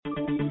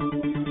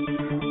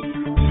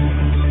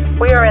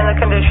we are in the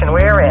condition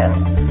we are in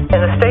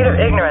the state of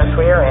ignorance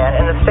we are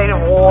in the state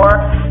of war,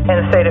 in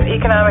the state of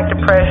economic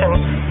depression,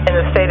 in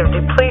the state of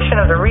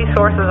depletion of the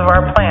resources of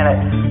our planet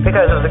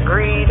because of the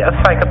greed of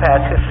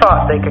psychopaths who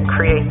thought they could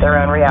create their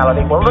own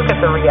reality. Well, look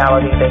at the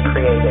reality they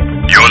created.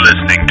 You're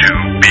listening to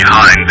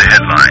Behind the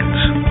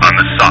Headlines on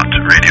the SOT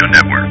Radio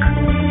Network.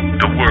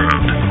 The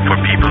world for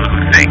people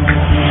who think.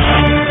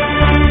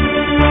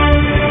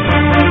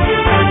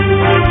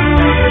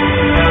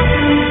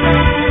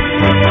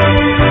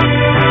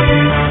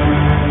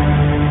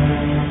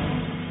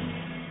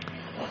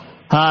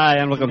 Hi,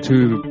 and welcome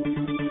to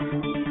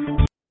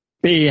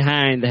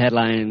Behind the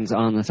Headlines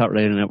on the SOT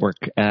Radio Network.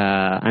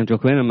 I'm Joe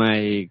Quinn, and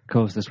my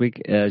co-host this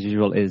week, as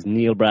usual, is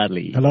Neil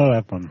Bradley. Hello,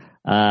 everyone.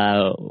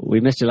 We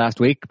missed you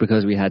last week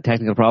because we had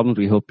technical problems.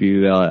 We hope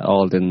you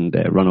all didn't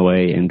run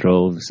away in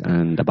droves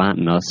and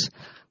abandon us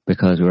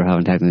because we were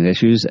having technical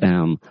issues.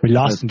 We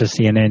lost them to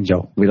CNN,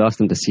 Joe. We lost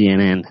them to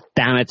CNN.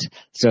 Damn it.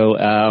 So,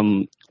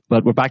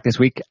 but we're back this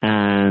week,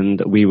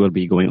 and we will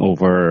be going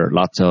over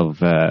lots of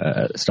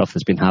stuff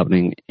that's been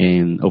happening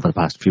over the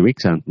past few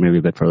weeks, and maybe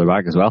a bit further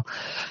back as well,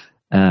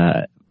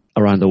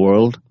 around the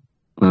world.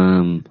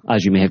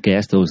 As you may have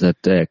guessed, those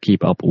that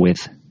keep up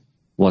with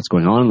what's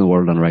going on in the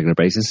world on a regular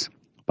basis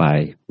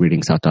by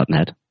reading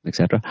SOT.net,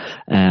 etc.,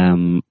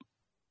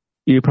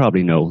 you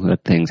probably know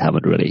that things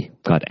haven't really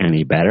got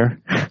any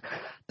better.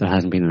 There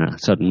hasn't been a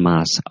sudden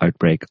mass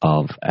outbreak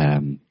of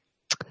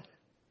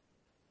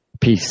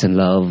peace and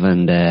love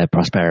and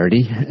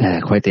prosperity.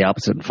 Quite the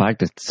opposite. In fact,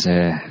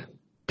 the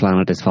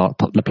planet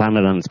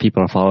and its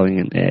people are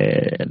following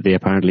the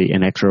apparently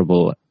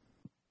inexorable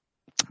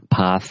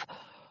path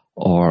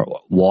or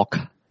walk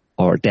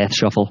or death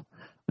shuffle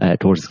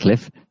towards the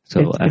cliff.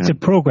 So it's a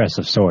progress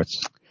of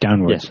sorts,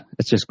 downwards. Yes,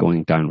 it's just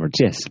going downwards,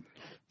 yes.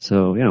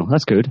 So,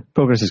 that's good.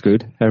 Progress is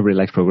good. Everybody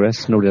likes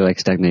progress. Nobody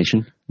likes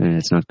stagnation.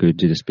 It's not good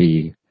to just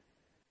be,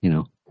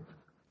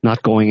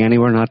 not going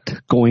anywhere, not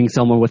going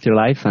somewhere with your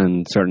life,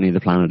 and certainly the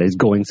planet is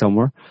going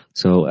somewhere.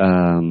 So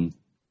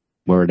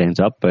where it ends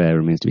up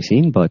remains to be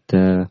seen, but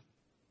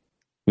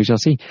we shall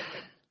see,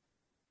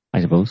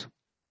 I suppose.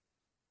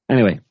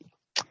 Anyway,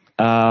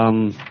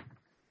 for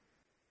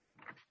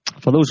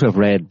those who have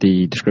read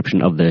the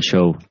description of the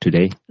show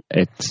today,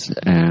 it's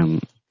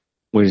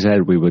we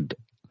said we would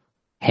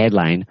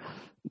headline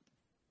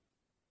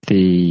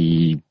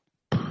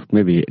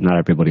maybe not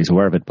everybody's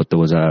aware of it, but there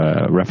was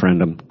a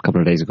referendum a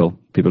couple of days ago.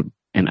 People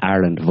in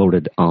Ireland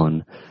voted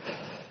on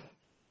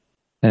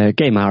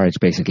gay marriage,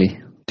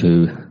 basically,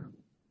 to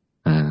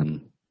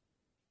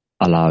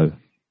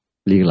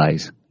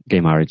legalize gay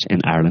marriage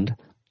in Ireland.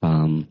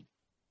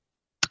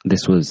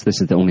 This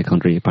is the only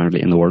country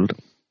apparently in the world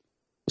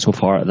so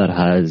far that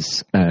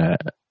has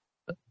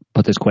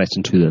put this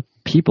question to the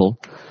people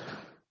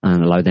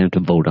and allowed them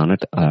to vote on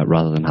it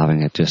rather than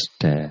having it just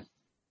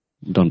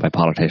done by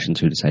politicians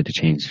who decide to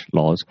change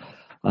laws.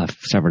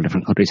 Several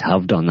different countries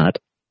have done that.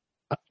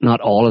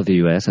 Not all of the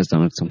US has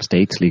done it. Some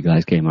states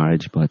legalize gay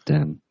marriage, but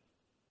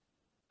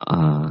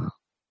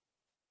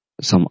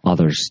some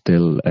others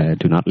still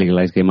do not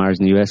legalize gay marriage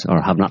in the US, or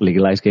have not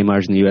legalized gay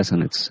marriage in the US,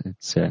 and it's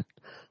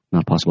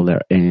not possible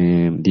there.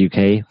 In the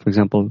UK, for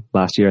example,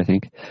 last year, I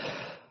think,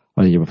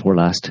 or the year before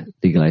last,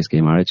 legalized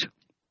gay marriage.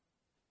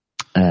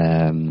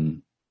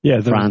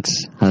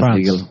 France has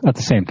legal. At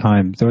the same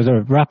time, there was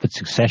a rapid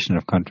succession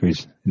of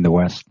countries in the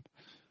West.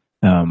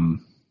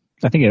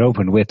 I think it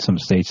opened with some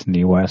states in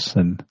the US,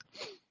 and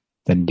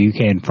then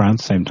UK and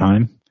France same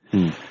time.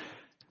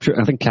 Sure,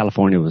 I think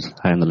California was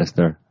high on the list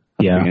there at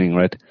the beginning,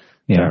 right?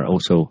 Yeah. They're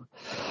also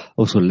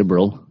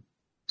liberal,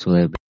 so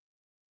they've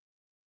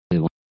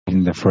been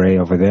in the fray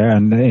over there.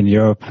 And in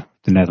Europe,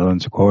 the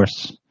Netherlands, of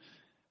course.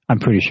 I'm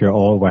pretty sure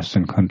all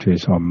Western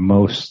countries, or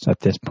most at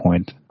this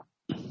point,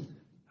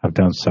 have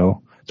done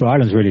so. So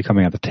Ireland's really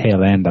coming at the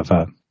tail end of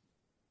a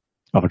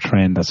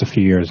trend that's a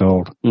few years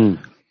old.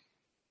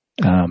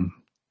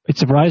 It's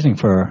surprising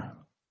for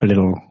a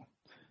little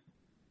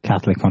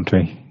Catholic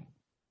country,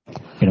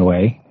 in a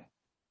way,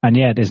 and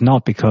yet it's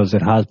not, because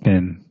it has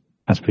been,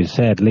 as we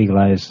said,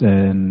 legalized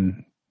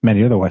in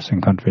many other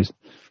Western countries.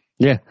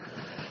 Yeah.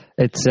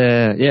 It's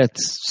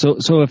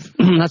so if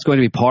that's going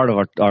to be part of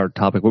our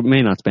topic, we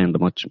may not spend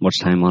much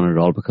time on it at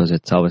all, because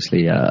it's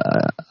obviously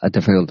a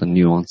difficult and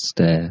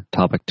nuanced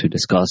topic to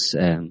discuss.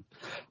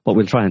 But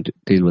we'll try and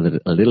deal with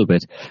it a little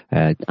bit.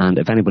 And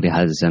if anybody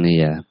has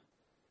any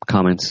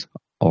comments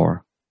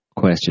or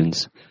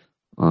questions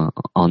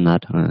on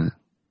that,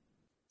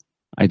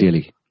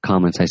 ideally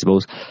comments, I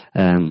suppose,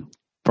 from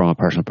a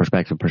personal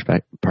perspective,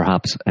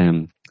 perhaps,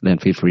 then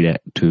feel free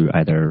to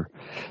either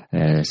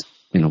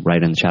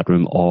write in the chat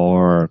room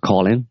or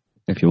call in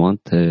if you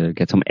want to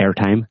get some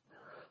airtime.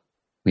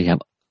 We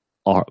have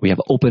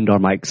opened our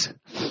mics.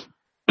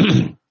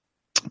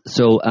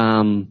 So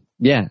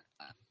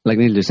like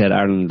Neil just said,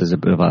 Ireland is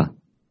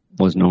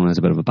was known as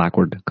a bit of a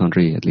backward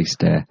country, at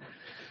least from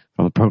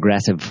a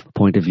progressive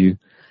point of view.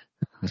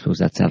 I suppose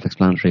that's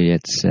self-explanatory.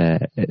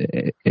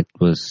 It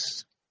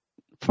was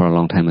for a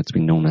long time it's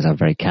been known as a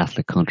very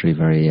Catholic country,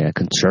 very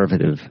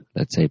conservative.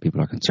 Let's say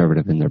people are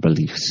conservative in their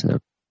beliefs, their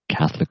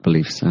Catholic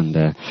beliefs, and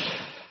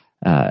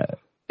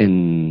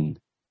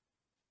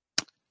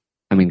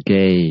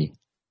gay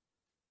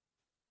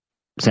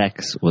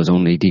sex was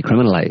only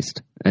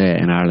decriminalised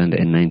in Ireland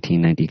in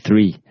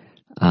 1993,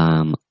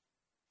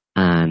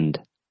 and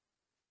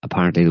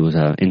apparently there was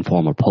an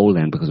informal poll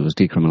then because it was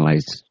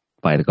decriminalised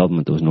by the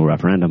government. There was no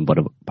referendum, but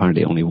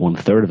apparently only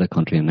 1/3 of the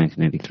country in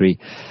 1993,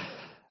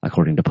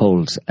 according to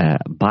polls,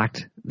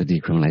 backed the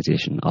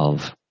decriminalisation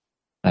of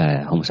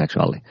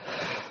homosexuality.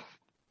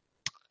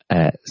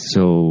 And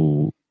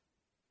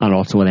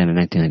also then in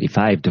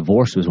 1995,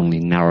 divorce was only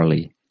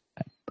narrowly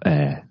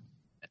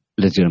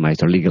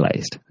legitimised or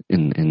legalised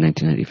in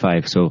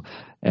 1995. So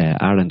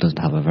Ireland doesn't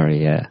have a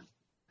very,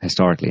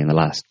 historically in the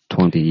last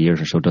 20 years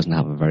or so, doesn't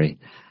have a very...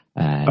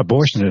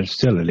 abortion is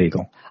still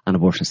illegal. And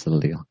abortion is still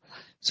illegal.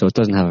 So it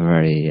doesn't have a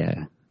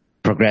very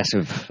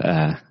progressive...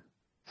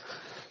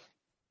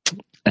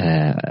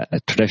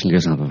 traditionally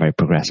doesn't have a very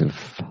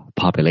progressive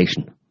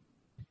population.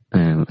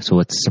 So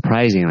it's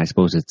surprising, and I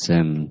suppose it's...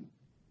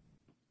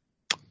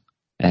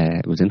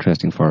 it was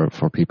interesting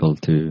for people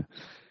to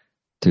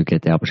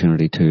get the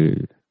opportunity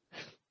to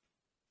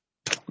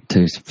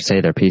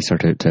say their piece or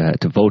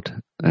to vote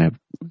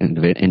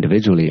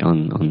individually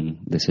on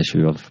this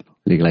issue of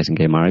legalizing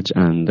gay marriage,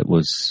 and it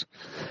wasn't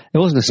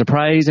a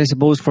surprise, I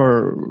suppose,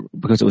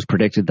 because it was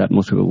predicted that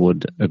most people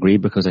would agree,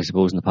 because I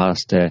suppose in the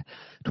past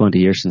 20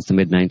 years, since the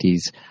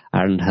mid-90s,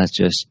 Ireland has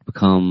just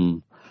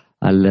become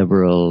a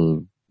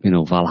liberal,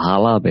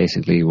 Valhalla,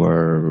 basically,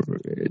 where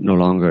it no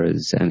longer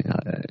is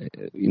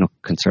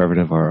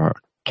conservative or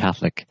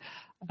Catholic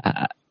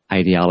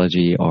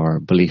ideology or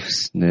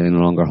beliefs no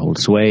longer hold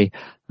sway,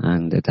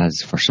 and it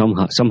has, for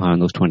somehow in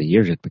those 20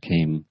 years, it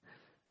became,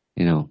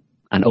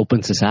 an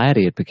open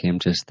society. It became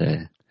just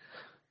it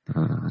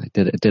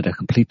did a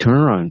complete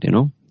turnaround,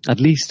 at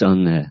least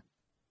on the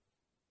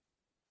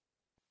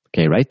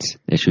gay rights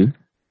issue.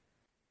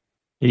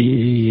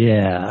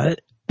 Yeah.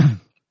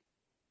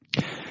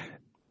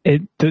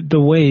 The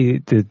way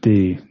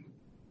the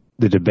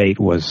debate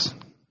was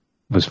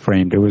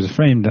framed, it was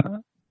framed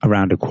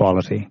around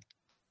equality.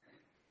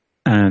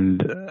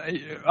 And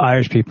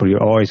Irish people,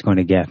 you're always going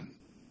to get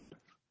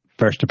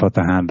first to put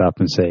their hand up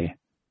and say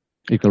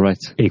equal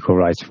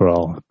rights for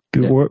all.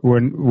 Yeah.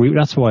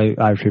 That's why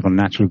Irish people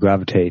naturally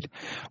gravitate,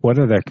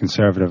 whether they're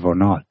conservative or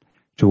not,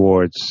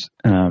 towards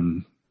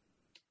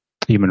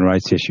human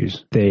rights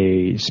issues.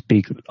 They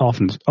speak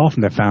often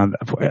they're found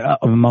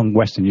among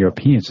Western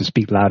Europeans to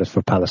speak loudest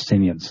for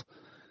Palestinians.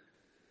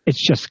 It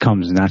just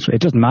comes naturally.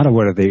 It doesn't matter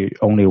whether they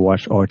only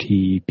watch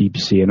RT,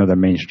 BBC and other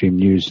mainstream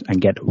news and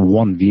get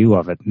one view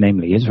of it,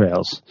 namely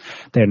Israel's.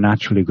 They're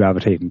naturally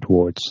gravitating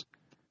towards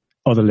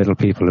other little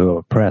people who are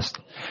oppressed.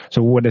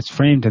 So when it's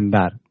framed in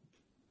that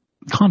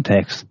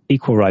context,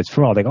 equal rights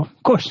for all, they go,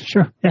 of course,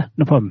 sure, yeah,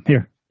 no problem,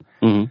 here.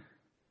 Mm-hmm.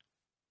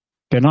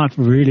 They're not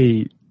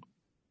really...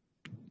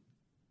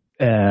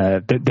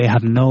 they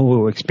have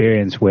no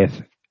experience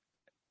with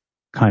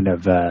kind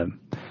of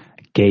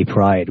gay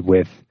pride,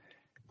 with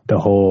the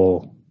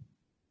whole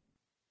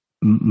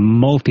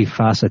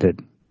multifaceted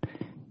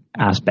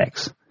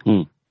aspects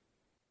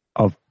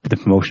of the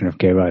promotion of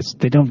gay rights.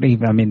 They don't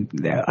even,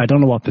 I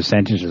don't know what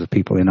percentages of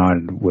people in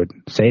Ireland would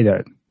say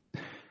that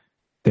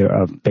they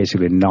are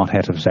basically not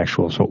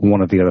heterosexual, so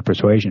one of the other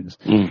persuasions,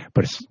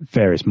 but it's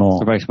very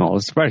small.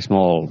 It's very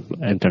small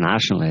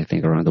internationally, I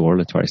think, around the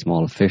world. It's very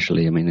small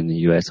officially. In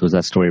the US, there was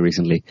that story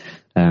recently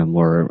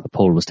where a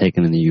poll was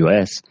taken in the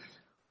US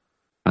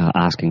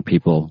asking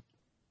people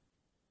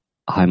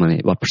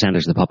what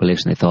percentage of the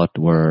population they thought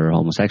were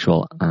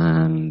homosexual,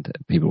 and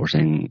people were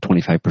saying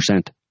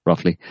 25%,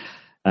 roughly,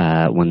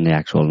 when the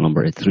actual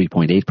number is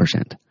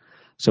 3.8%.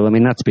 So,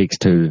 that speaks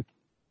to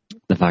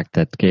the fact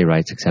that gay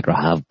rights, etc.,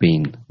 have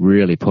been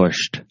really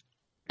pushed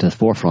to the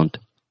forefront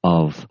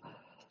of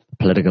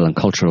political and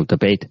cultural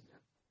debate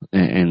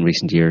in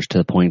recent years, to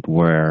the point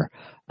where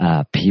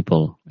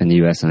people in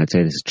the US, and I'd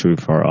say this is true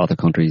for other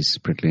countries,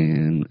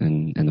 particularly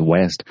in the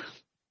West,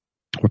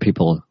 where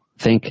people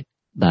think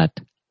that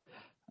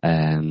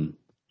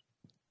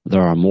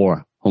there are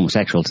more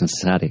homosexuals in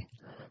society,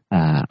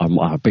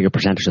 or a bigger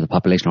percentage of the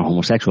population are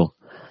homosexual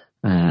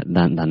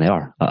than they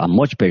are. A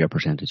much bigger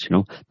percentage,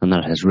 and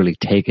that has really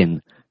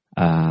taken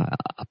a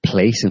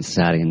place in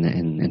society,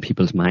 in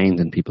people's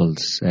minds and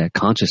people's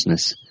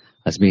consciousness,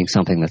 as being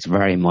something that's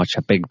very much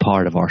a big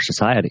part of our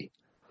society,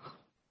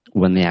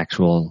 when the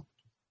actual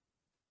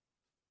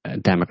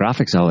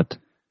demographics of it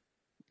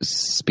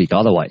speak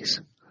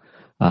otherwise.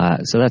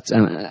 So that's, so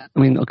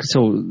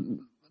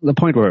the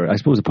point we're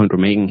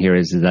making here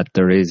is that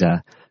there's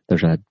a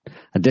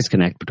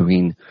disconnect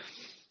between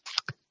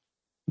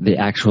the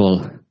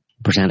actual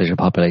percentage of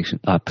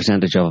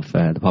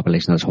the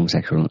population that's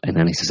homosexual in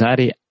any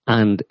society,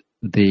 and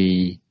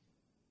the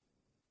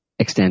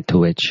extent to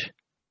which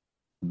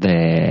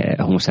the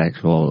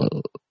homosexual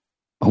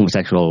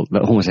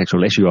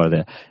issue, or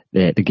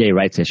the gay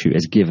rights issue,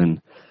 is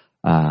given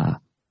a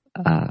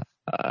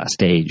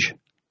stage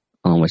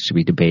on which to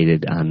be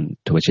debated, and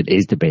to which it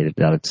is debated,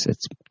 that it's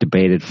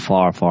debated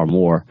far, far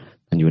more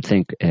than you would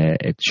think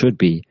it should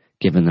be,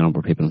 given the number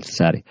of people in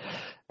society.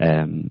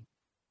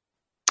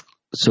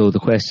 So the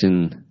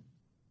question,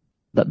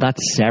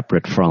 that's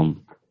separate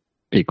from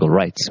equal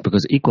rights,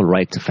 because equal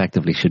rights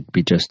effectively should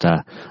be just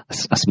a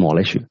small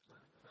issue.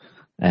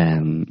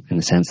 In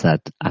the sense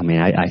that, I mean,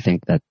 I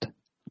think that,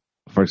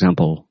 for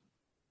example,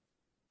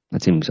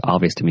 it seems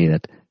obvious to me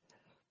that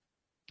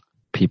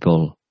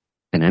people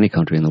in any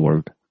country in the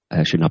world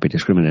should not be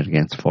discriminated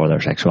against for their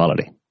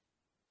sexuality.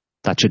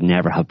 That should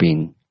never have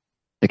been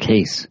the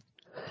case.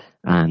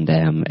 And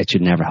it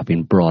should never have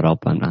been brought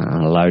up and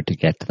allowed to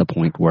get to the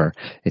point where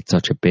it's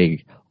such a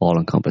big,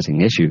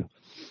 all-encompassing issue.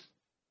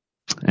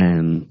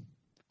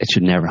 It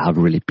should never have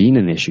really been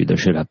an issue. There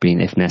should have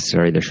been, if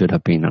necessary, there should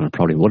have been, and it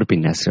probably would have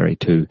been necessary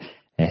to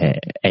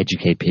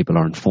educate people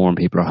or inform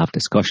people or have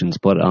discussions,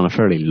 but on a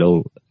fairly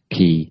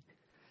low-key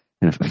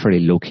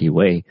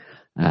way.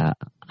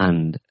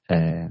 And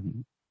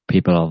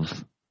people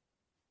of,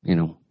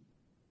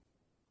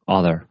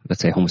 other,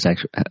 let's say,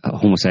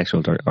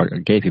 homosexuals or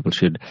gay people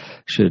should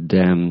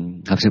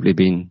have simply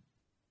been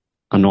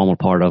a normal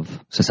part of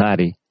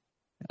society,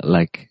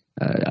 like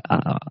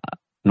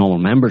normal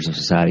members of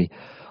society,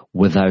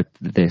 without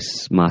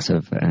this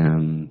massive,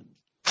 very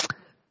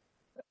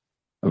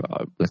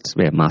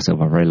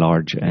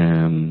large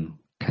kind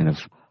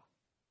of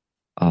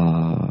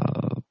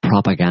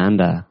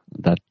propaganda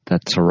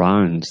that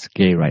surrounds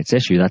gay rights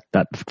issue.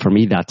 That for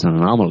me, that's an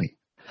anomaly.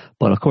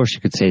 But of course, you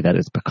could say that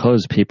it's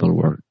because people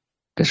were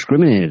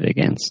discriminated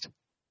against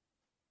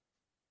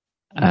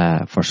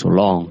for so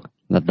long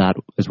that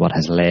is what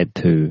has led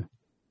to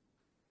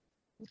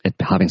it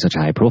having such a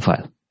high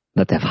profile,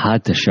 that they've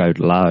had to shout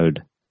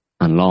loud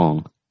and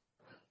long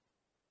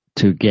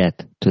to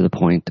get to the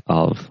point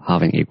of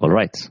having equal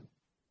rights.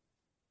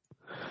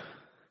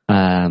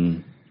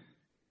 So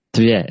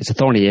yeah, it's a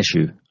thorny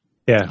issue,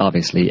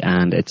 obviously,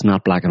 and it's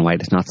not black and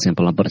white, it's not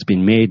simple, but it's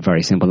been made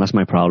very simple. That's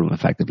my problem,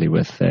 effectively,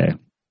 with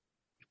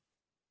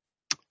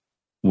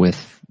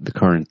the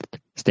current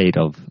state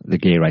of the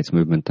gay rights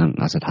movement, and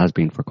as it has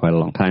been for quite a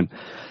long time,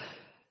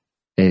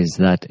 is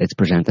that it's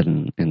presented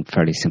in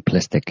fairly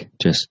simplistic,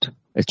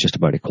 it's just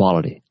about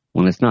equality.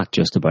 When it's not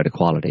just about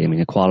equality. I mean,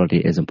 equality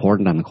is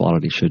important, and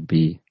equality should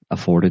be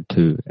afforded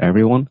to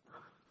everyone.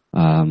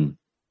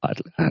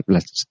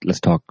 Let's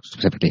talk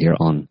specifically here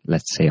on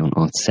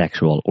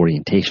sexual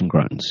orientation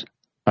grounds.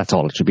 That's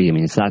all it should be. I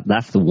mean,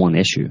 that's the one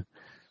issue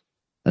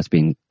that's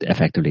being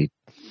effectively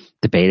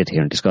debated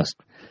here and discussed.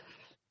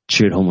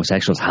 Should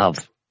homosexuals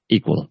have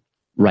equal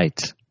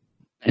rights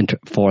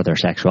for their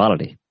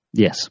sexuality?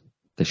 Yes,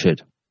 they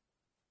should.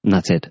 And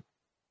that's it.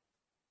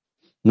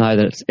 Now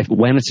that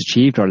when it's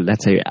achieved, or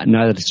let's say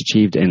now that it's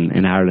achieved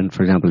in Ireland,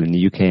 for example, in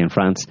the UK and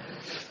France,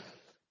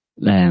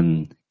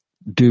 can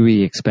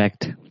we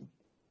expect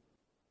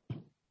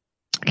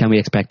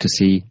to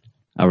see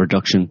a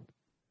reduction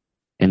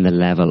in the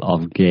level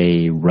of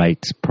gay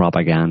rights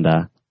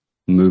propaganda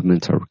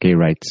movements or gay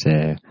right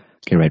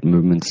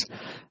movements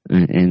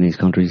in these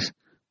countries?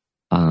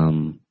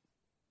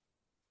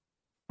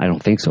 I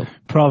don't think so.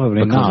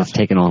 Probably because not. It's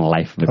taken on a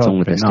life of its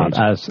own at this stage.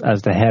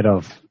 As the head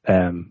of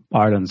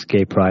Ireland's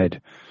Gay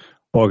Pride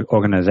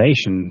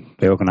organisation,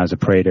 they organise a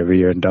parade every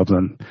year in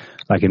Dublin,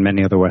 like in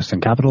many other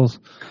Western capitals.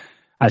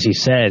 As he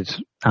said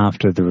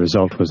after the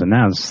result was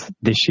announced,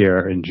 this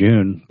year in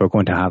June, we're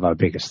going to have our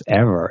biggest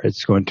ever.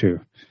 It's going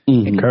to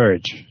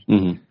encourage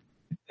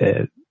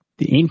the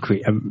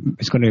increase.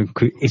 It's going to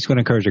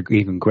encourage an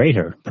even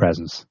greater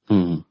presence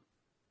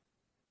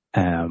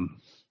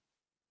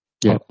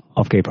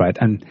of gay pride,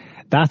 and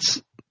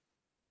that's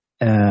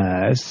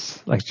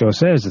like Joe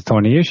says, a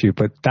thorny issue.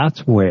 But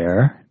that's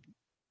where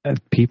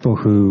people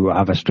who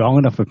have a strong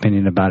enough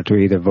opinion about it to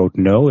either vote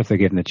no if they're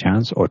given the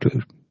chance, or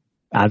to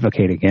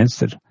advocate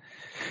against it.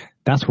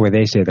 That's where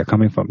they say they're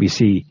coming from. You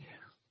see,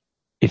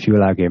 if you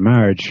allow gay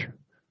marriage,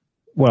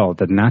 well,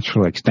 the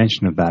natural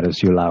extension of that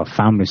is you allow a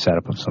family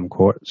setup of some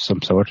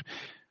sort.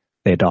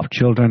 They adopt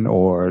children,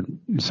 or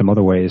some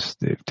other ways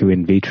to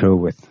in vitro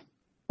with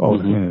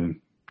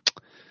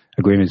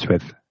agreements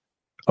with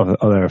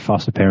other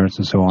foster parents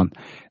and so on.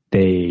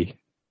 They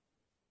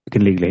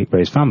can legally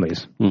raise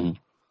families.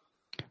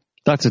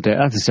 That's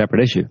a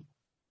separate issue.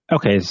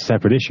 Okay, it's a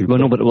separate issue.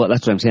 Well,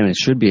 that's what I'm saying. It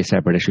should be a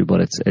separate issue,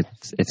 but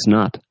it's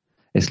not.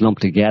 It's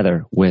lumped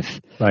together with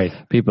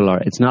people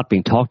it's not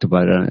being talked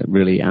about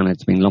really, and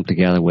it's being lumped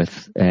together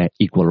with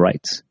equal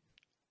rights.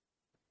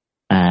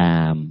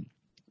 There's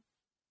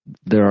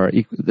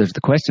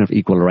the question of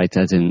equal rights,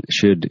 as in,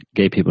 should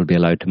gay people be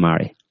allowed to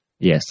marry?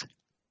 Yes,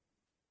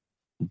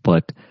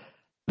 but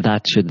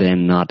that should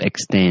then not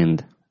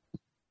extend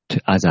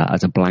to as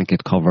a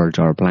blanket coverage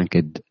or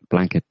blanket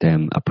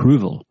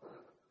approval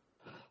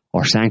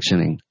or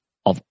sanctioning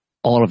of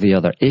all of the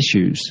other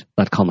issues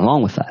that come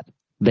along with that.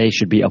 They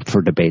should be up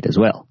for debate as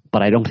well.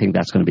 But I don't think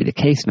that's going to be the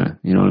case now.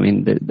 You know what I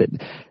mean?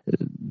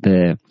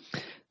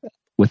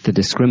 With the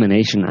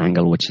discrimination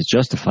angle, which is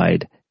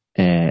justified,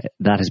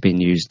 that has been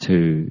used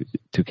to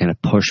kind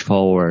of push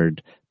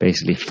forward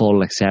basically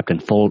full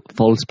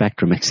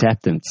spectrum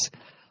acceptance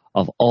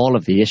of all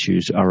of the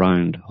issues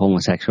around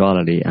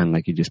homosexuality, and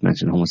like you just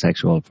mentioned,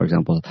 homosexual, for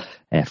example,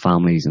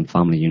 families and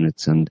family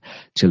units and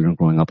children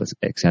growing up,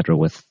 etc.,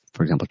 with,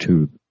 for example,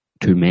 two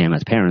men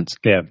as parents.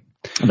 Yeah,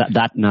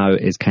 that now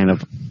is kind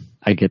of,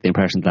 I get the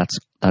impression that's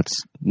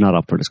not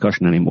up for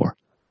discussion anymore.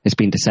 It's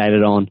been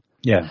decided on.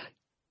 Yeah,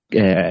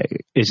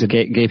 is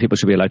gay people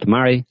should be allowed to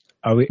marry.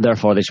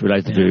 Therefore, they should be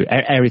allowed to do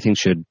everything.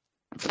 Should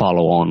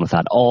follow on with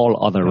that.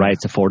 All other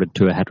rights afforded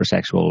to a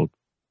heterosexual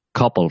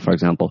couple, for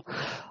example,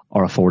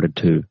 are afforded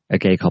to a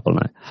gay couple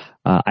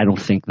now. I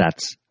don't think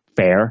that's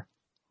fair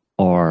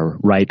or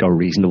right or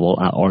reasonable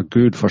or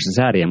good for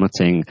society. I'm not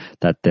saying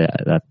that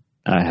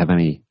I have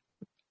any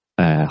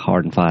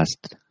hard and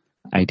fast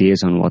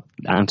ideas on what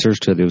answers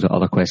to those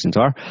other questions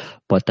are,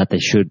 but that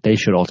they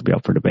should also be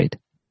up for debate.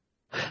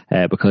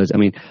 Because, I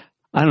mean,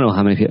 I don't know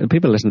how many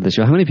people listen to the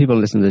show. How many people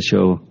listen to the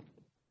show?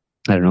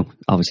 I don't know.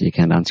 Obviously, you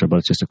can't answer, but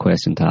it's just a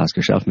question to ask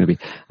yourself, maybe.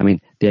 I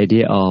mean, the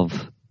idea of,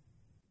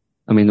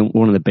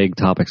 one of the big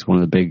topics, one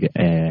of the big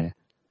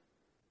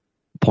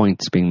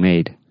points being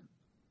made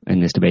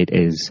in this debate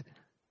is,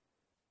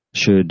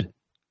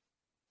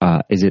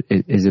 is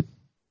it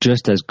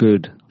just as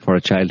good for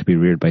a child to be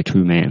reared by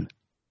two men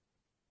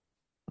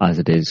as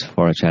it is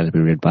for a child to be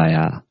reared by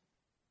a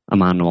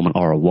man and a woman,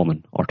 or a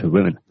woman or two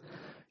women?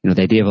 The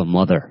idea of a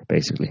mother,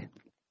 basically.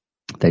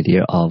 The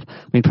idea of,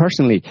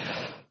 personally,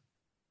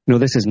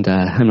 this isn't,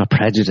 I'm not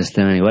prejudiced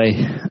in any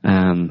way,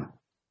 and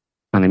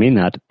I mean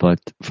that, but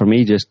for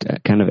me, just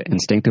kind of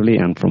instinctively,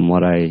 and from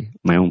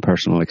my own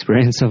personal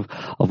experience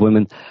of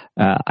women,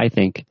 I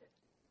think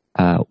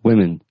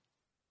women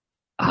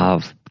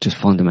have just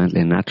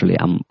fundamentally and naturally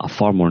a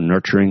far more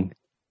nurturing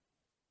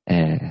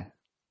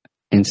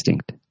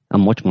instinct, a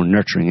much more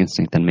nurturing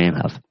instinct than men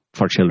have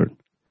for children.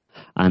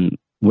 And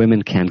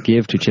women can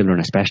give to children,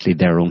 especially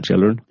their own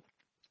children,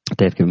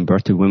 they've given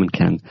birth to. Women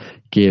can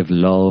give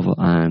love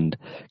and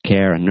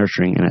care and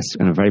nurturing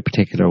in a very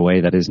particular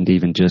way that isn't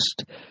even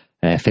just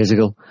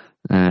physical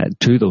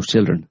to those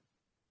children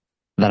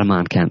that a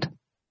man can't.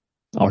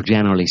 Or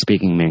generally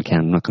speaking, men can.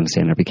 I'm not going to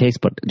say in every case,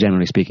 but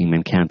generally speaking,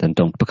 men can't and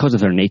don't because of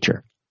their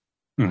nature.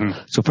 Mm-hmm.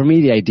 So for me,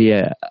 the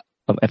idea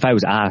of, if I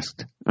was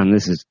asked, and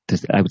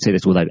I would say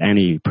this without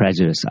any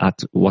prejudice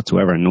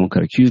whatsoever, and no one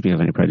could accuse me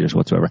of any prejudice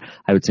whatsoever,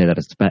 I would say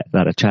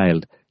that a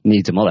child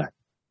needs a mother,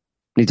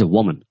 needs a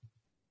woman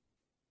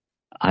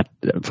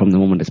from the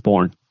moment it's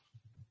born,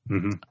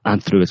 mm-hmm.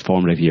 and through its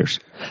formative years.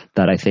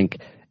 That I think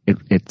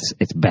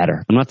it's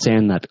better. I'm not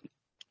saying that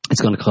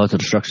it's going to cause the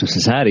destruction of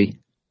society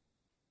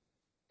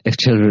if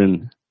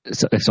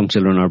some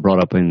children are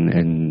brought up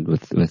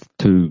with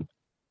two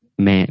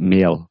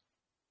male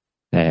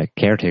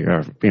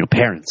caretaker,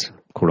 parents,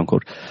 quote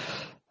unquote.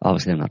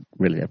 Obviously, I'm not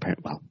really their parent.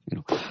 Well,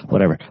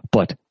 whatever.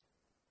 But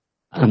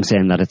I'm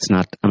saying that it's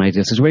not an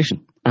ideal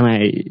situation,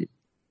 and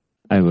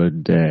I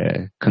would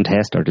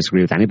contest or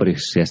disagree with anybody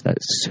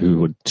who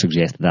would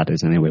suggest that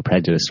is in any way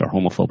prejudiced or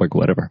homophobic or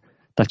whatever.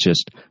 That's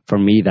just, for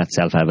me, that's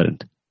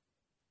self-evident.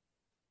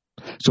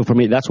 So for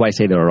me, that's why I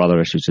say there are other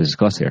issues to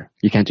discuss here.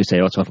 You can't just say,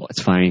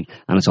 it's fine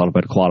and it's all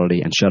about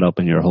equality and shut up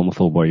and you're a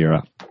homophobe or you're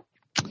a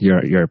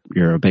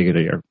bigot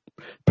or you're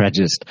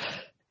prejudiced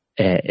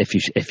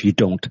if you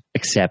don't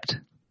accept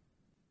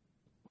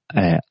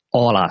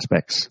all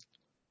aspects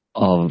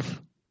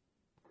of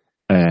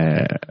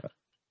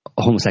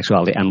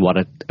homosexuality and what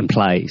it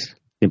implies,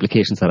 the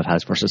implications that it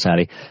has for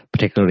society,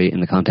 particularly in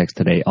the context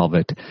today of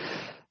it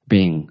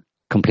being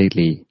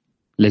completely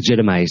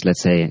legitimized,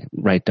 let's say,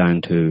 right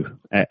down to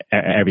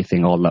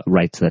everything, all the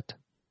rights that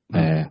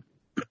the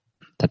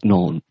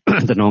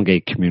non-gay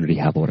community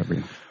have, or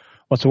whatever.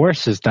 What's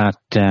worse is that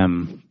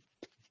in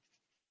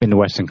the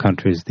Western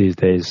countries these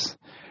days,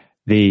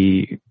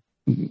 the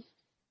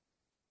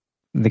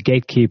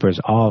gatekeepers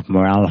of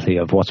morality,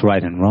 of what's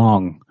right and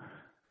wrong,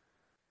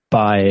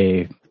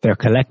 by their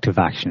collective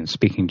actions,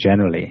 speaking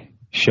generally,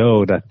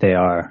 show that they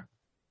are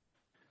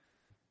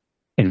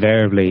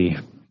invariably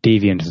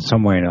deviant in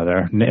some way or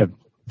another.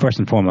 First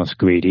and foremost,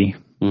 greedy.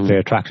 Mm. They're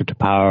attracted to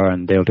power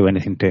and they'll do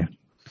anything to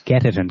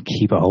get it and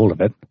keep a hold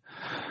of it.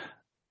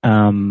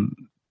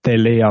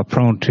 They are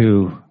prone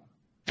to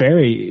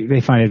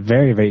they find it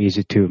very, very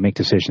easy to make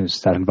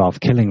decisions that involve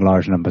killing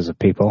large numbers of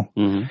people.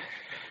 Mm-hmm.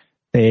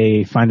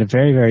 They find it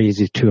very, very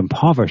easy to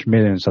impoverish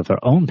millions of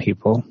their own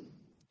people.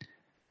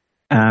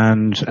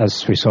 And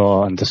as we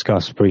saw and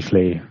discussed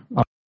briefly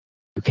on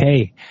the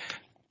UK,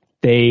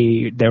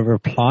 their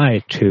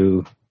reply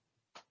to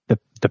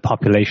the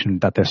population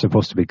that they're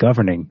supposed to be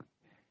governing,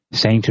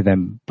 saying to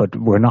them, but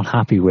we're not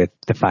happy with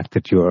the fact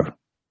that you're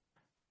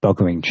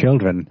buggering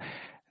children.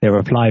 Their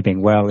reply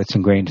being, well, it's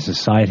ingrained in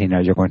society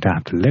now, you're going to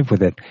have to live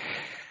with it.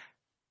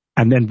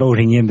 And then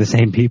voting in the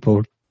same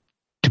people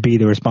to be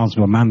the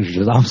responsible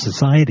managers of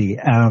society.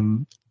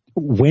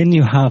 When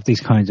you have these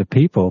kinds of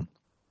people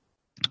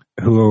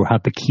who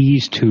have the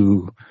keys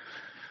to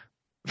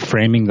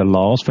framing the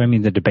laws,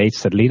 framing the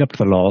debates that lead up to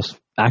the laws,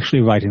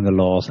 actually writing the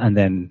laws, and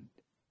then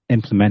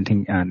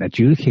implementing and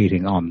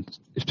adjudicating on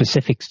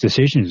specific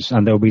decisions,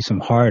 and there will be some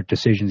hard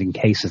decisions in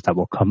cases that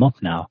will come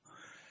up now.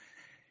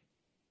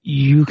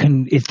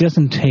 It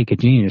doesn't take a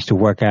genius to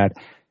work out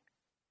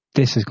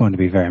this is going to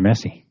be very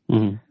messy.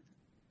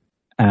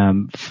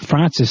 Mm-hmm.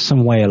 France is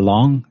some way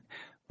along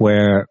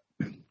where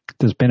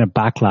there's been a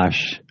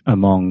backlash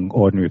among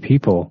ordinary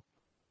people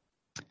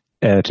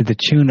to the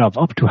tune of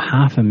up to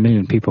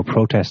 500,000 people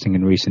protesting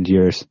in recent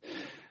years.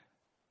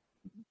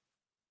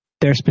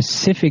 Their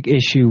specific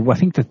issue, I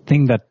think the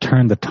thing that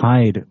turned the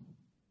tide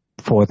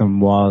for them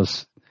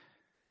was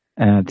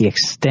the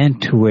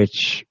extent to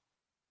which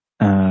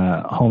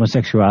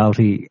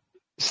homosexuality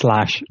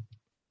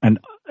 / and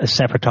a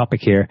separate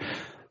topic here,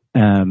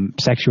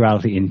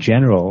 sexuality in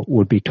general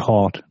would be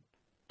taught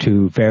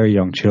to very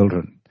young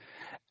children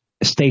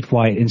in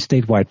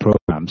statewide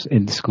programs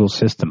in the school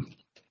system,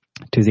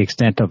 to the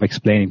extent of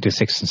explaining to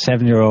 6 and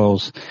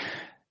 7-year-olds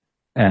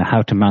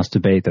how to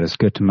masturbate, that it's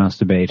good to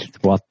masturbate,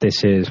 what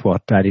this is,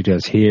 what daddy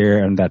does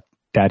here, and that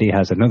daddy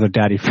has another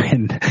daddy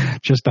friend.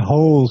 Just the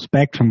whole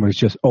spectrum was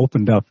just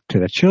opened up to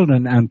the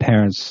children, and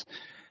parents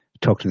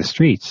took to the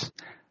streets.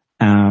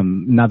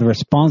 Now, the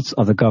response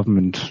of the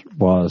government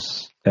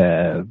was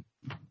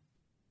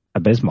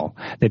abysmal.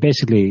 They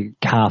basically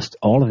cast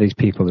all of these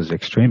people as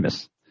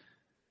extremists.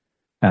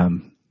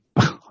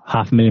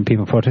 500,000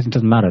 people protesting,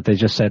 doesn't matter. They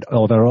just said,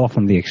 oh, they're all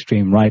from the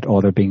extreme right,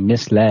 or they're being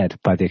misled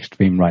by the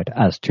extreme right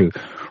as to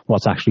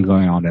what's actually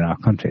going on in our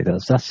country.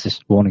 That's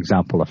just one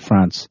example of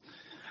France.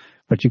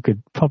 But you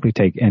could probably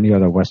take any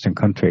other Western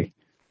country.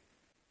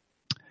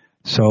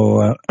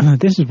 So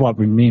this is what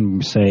we mean when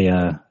we say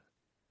on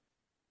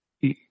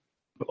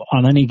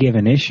any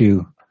given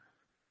issue,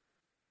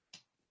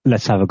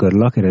 let's have a good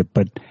look at it.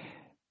 But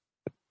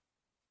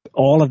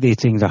all of these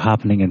things are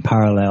happening in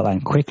parallel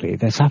and quickly.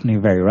 That's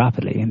happening very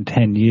rapidly. In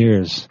 10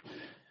 years,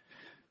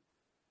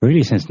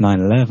 really since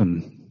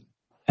 9/11,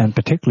 and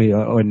particularly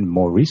in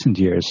more recent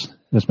years,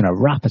 there's been a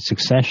rapid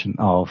succession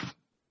of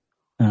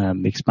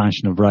the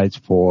expansion of rights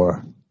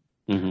for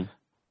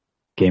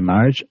gay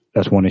marriage.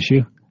 That's one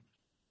issue.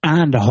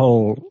 And a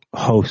whole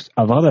host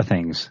of other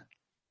things,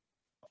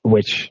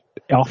 which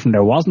often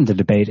there wasn't a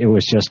debate, it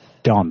was just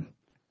done.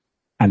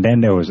 And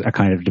then there was a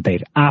kind of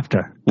debate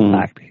after the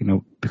fact,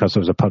 because there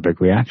was a public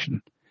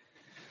reaction.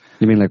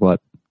 You mean like what?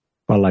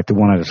 Well, like the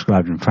one I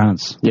described in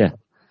France. Yeah.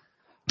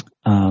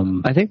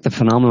 I think the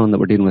phenomenon that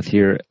we're dealing with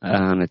here,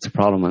 and it's a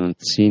problem and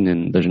it's seen,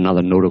 and there's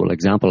another notable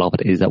example of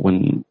it, is that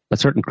when a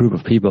certain group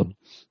of people,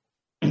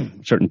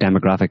 certain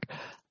demographic,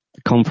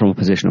 come from a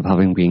position of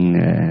having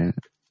been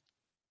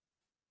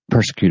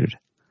persecuted,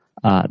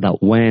 that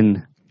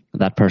when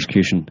that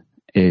persecution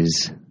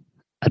is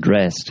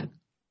addressed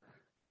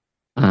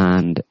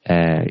and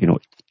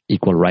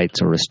equal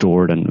rights are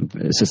restored and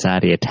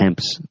society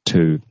attempts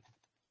to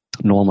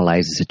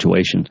normalize the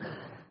situation,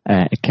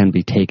 it can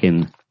be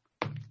taken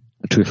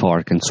too far,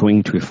 it can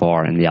swing too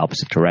far in the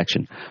opposite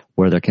direction,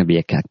 where there can be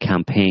a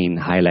campaign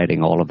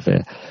highlighting all of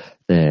the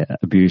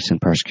abuse and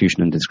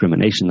persecution and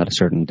discrimination that a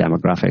certain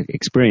demographic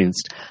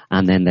experienced,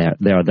 and then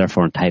they are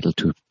therefore entitled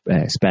to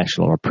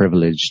special or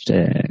privileged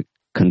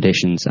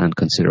conditions and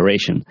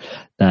consideration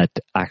that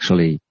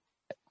actually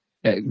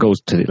goes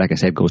to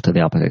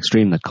the opposite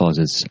extreme, that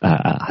causes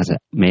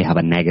may have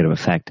a negative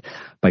effect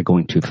by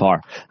going too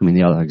far. I mean,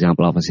 the other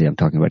example, obviously, I'm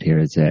talking about here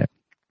is it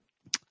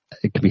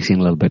can be seen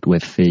a little bit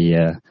with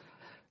the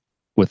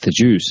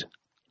Jews,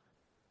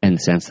 in the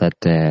sense that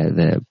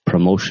the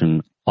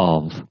promotion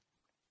of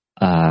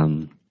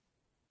the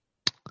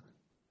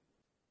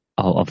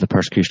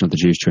persecution of the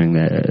Jews during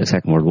the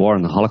Second World War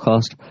and the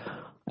Holocaust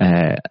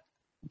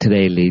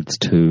today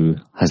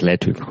has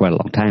led to for quite a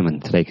long time,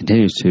 and today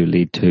continues to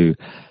lead to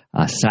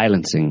a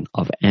silencing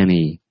of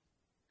any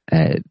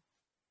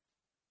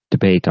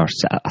debate, or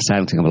a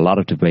silencing of a lot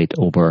of debate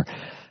over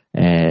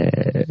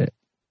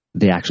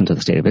the actions of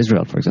the State of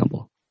Israel, for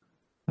example,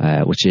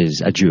 which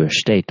is a Jewish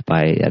state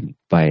by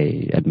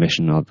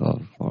admission or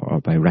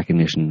by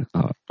recognition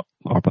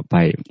or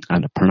by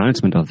a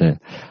pronouncement of the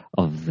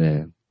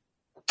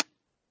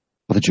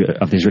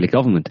Israeli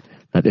government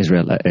that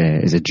Israel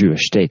is a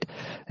Jewish state.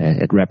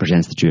 It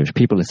represents the Jewish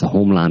people. It's the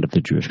homeland of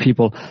the Jewish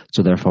people.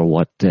 So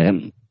therefore,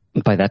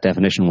 by that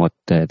definition, what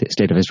the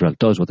State of Israel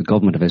does, what the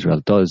government of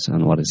Israel does,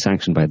 and what is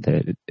sanctioned by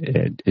the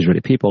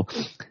Israeli people,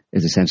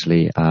 is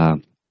essentially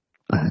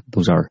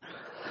those are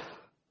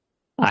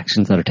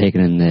actions that are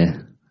taken in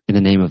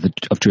the name of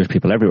Jewish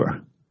people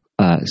everywhere.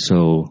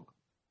 So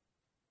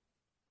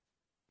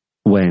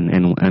when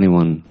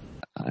anyone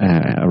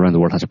around the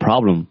world has a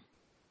problem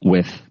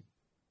with,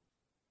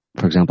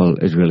 for example,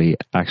 Israeli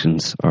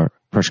actions or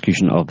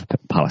persecution of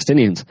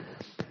Palestinians,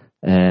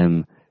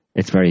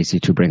 it's very easy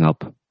to bring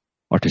up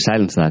or to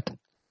silence that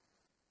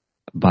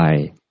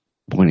by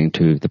pointing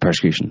to the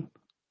persecution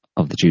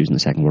of the Jews in the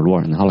Second World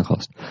War and the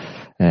Holocaust.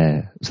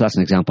 So that's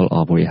an example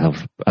of where you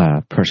have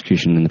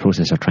persecution in the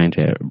process of trying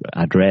to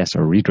address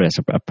or redress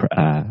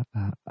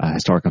a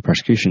historical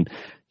persecution.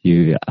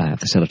 You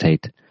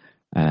facilitate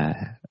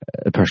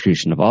the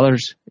persecution of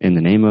others in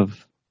the name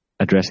of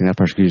addressing that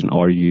persecution,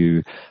 or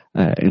you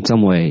in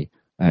some way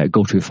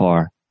go too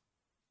far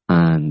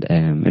and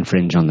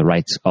infringe on the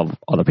rights of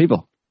other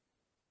people.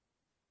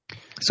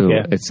 So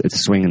it's a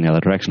swing in the other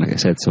direction, like I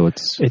said. So it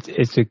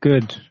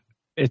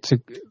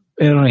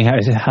only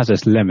has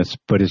its limits,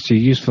 but it's a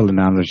useful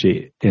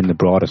analogy in the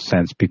broadest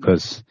sense,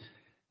 because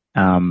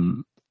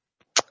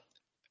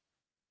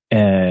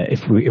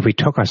if we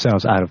took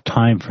ourselves out of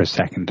time for a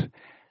second,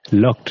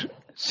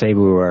 say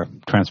we were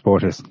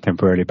transported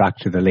temporarily back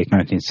to the late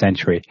 19th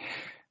century,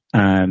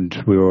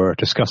 and we were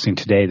discussing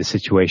today the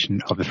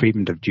situation of the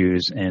treatment of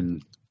Jews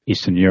in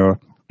Eastern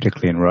Europe,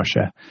 particularly in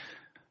Russia,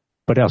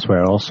 but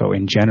elsewhere also.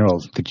 In general,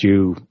 the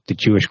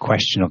Jewish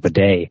question of the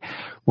day,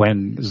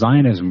 when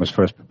Zionism was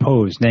first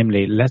proposed,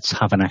 namely, let's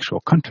have an actual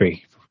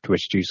country to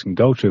which Jews can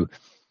go to,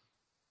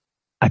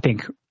 I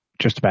think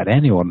just about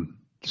anyone,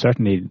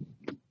 certainly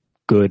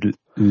good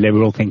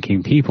liberal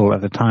thinking people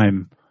at the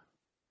time,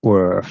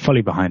 were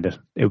fully behind it.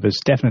 It was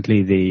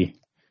definitely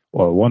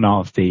one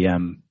of the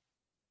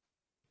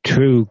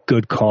true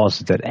good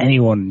causes that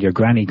anyone, your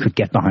granny, could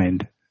get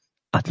behind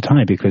at the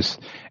time, because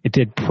it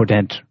did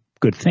portend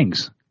good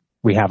things.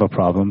 We have a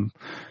problem.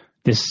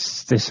 This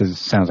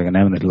sounds like an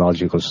eminent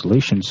logical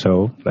solution,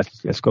 so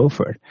let's go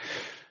for it.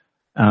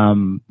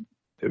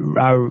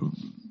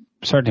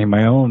 Certainly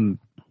my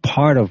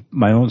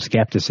own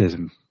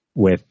skepticism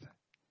with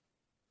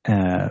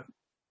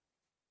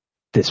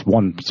this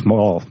one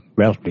small,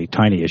 relatively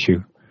tiny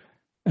issue,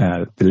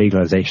 the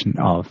legalization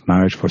of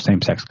marriage for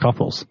same-sex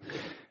couples,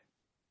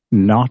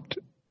 not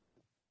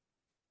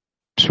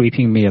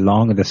sweeping me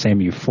along in the same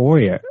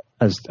euphoria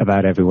as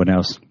about everyone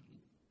else,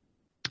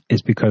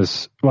 is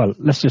because, well,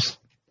 let's just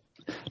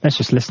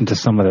listen to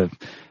some of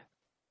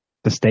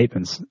the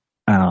statements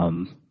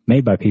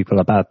made by people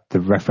about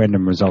the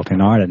referendum result in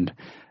Ireland.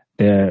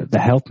 The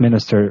health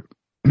minister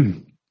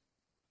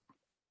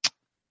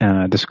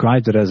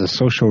described it as a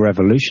social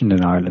revolution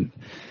in Ireland.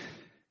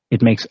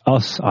 It makes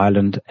us,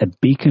 Ireland, a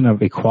beacon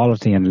of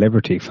equality and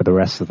liberty for the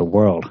rest of the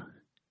world.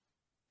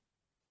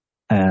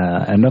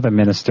 Another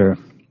minister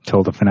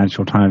told the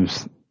Financial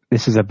Times,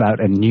 this is about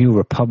a new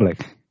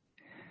republic.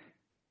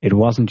 It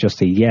wasn't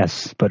just a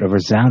yes, but a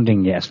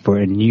resounding yes for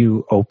a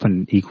new,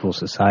 open, equal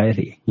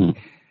society.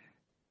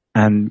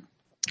 And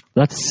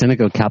that's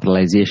cynical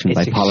capitalization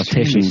by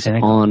politicians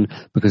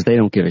because they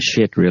don't give a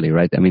shit, really,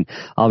 right? I mean,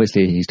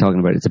 obviously he's talking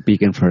about it's a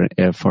beacon for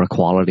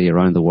equality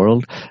around the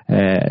world.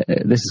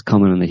 This is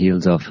coming on the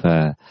heels of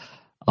the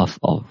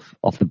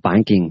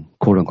banking,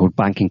 quote unquote,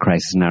 banking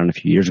crisis in Ireland a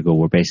few years ago,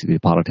 where basically the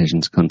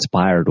politicians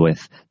conspired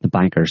with the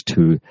bankers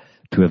to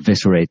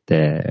eviscerate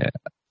the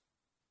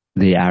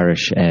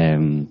Irish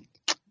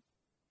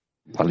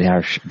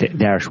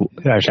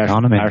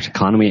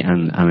economy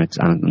and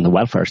the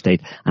welfare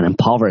state, and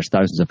impoverish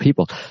thousands of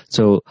people.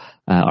 So,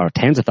 or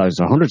tens of thousands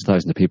or hundreds of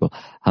thousands of people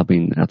have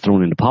been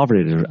thrown into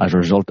poverty as a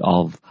result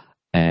of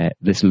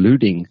this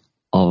looting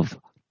of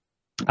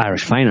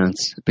Irish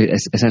finance,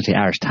 essentially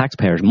Irish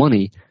taxpayers'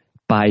 money,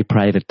 by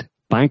private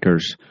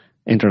bankers,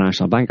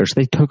 international bankers.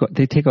 They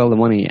take all the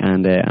money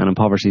and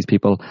impoverish these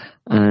people,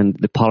 and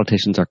the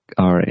politicians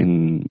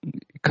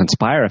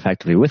conspire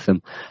effectively with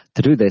them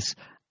to do this.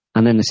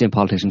 And then the same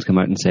politicians come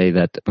out and say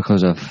that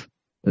because of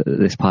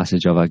this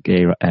passage of a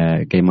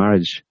gay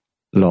marriage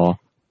law,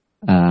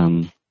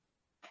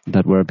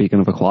 that we're a beacon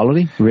of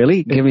equality.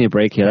 Really? Give me a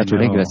break here. That's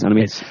ridiculous. And I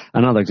mean,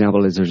 another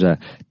example is there's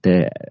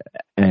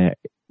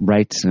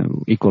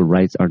equal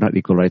rights, or not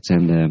equal rights,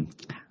 and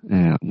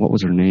what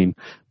was her name?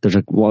 There's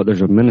a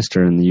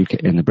minister in the UK,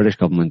 in the British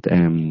government.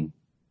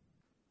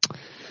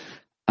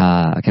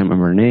 I can't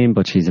remember her name,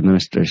 but she's a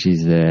minister.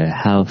 She's the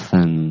health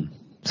and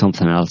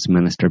something else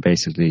minister,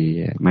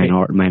 basically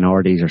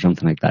minorities or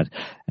something like that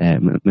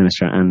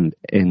minister. And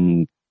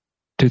in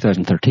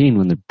 2013,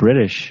 when the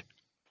British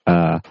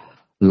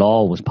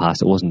law was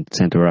passed, it wasn't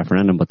sent to a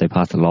referendum, but they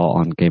passed a law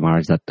on gay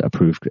marriage that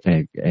approved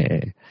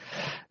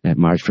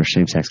marriage for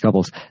same-sex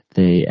couples.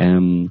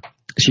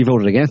 She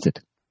voted against it.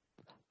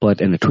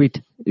 But in a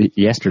tweet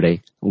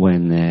yesterday,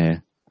 when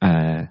the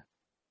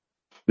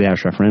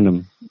Irish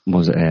referendum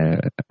was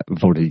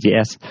voted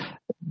yes,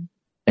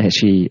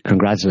 she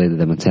congratulated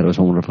them and said it was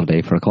a wonderful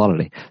day for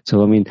equality.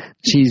 So, I mean,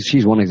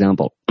 she's one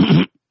example of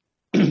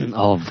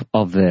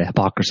the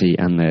hypocrisy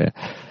and the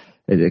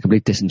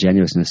complete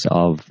disingenuousness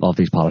of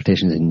these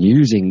politicians in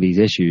using these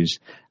issues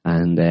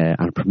and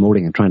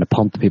promoting and trying to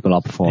pump the people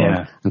up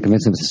and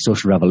convince them it's a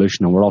social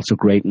revolution and we're all so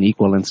great and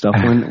equal and stuff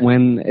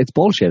when it's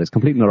bullshit. It's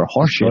complete and utter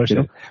horseshit. You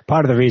know?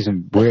 Part of the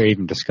reason we're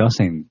even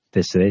discussing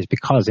this today is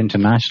because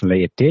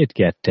internationally it did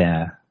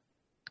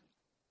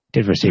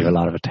receive a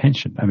lot of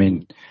attention. I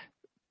mean,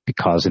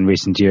 because in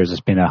recent years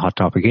it's been a hot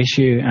topic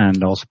issue,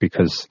 and also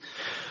because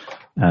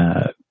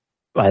I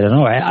don't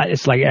know,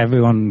 it's like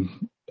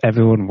everyone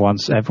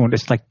wants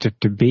it's like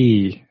to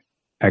be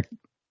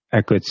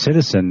a good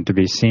citizen, to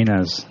be seen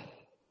as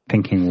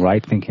thinking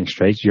right, thinking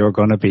straight. You're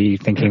going to be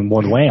thinking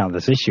one way on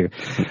this issue,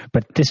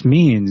 but this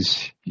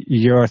means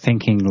you're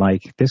thinking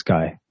like this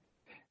guy,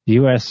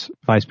 U.S.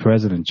 Vice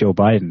President Joe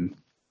Biden.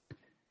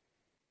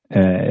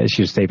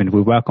 issued a statement,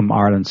 we welcome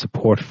Ireland's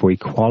support for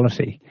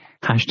equality.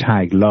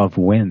 #love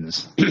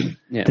wins.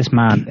 Yeah. This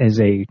man is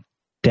a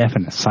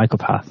definite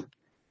psychopath.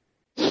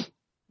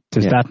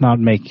 Does that not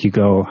make you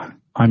go,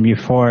 I'm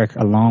euphoric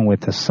along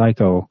with the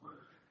psycho?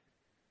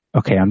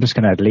 Okay, I'm just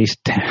going to at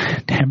least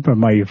temper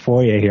my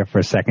euphoria here for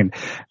a second.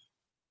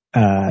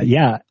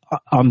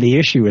 On the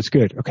issue, it's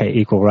good. Okay,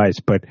 equal rights.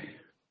 But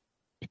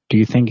do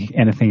you think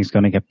anything is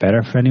going to get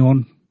better for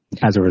anyone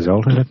as a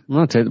result of it?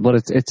 No,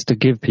 it's to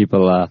give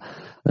people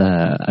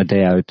a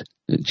day out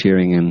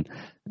cheering and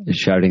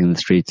shouting in the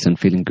streets and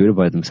feeling good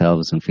about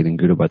themselves and feeling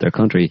good about their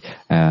country,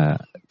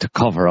 to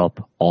cover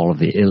up all of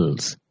the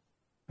ills,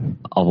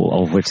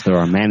 of which there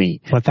are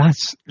many. But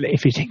that's,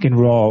 if you think in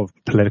raw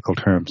political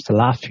terms, the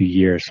last few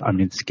years, I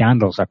mean,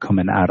 scandals are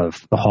coming out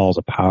of the halls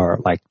of power,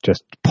 like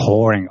just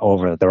pouring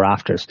over the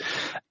rafters.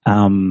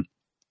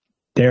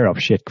 They're up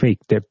shit creek.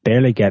 They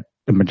barely get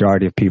the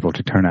majority of people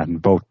to turn out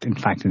and vote. In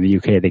fact, in the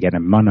UK, they get a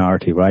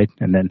minority, right?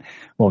 And then,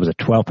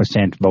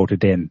 12%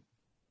 voted in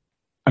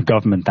a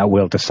government that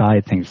will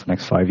decide things for the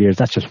next 5 years.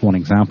 That's just one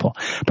example.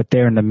 But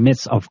they're in the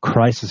midst of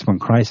crisis when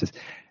crisis.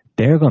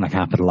 They're going to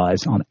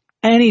capitalize on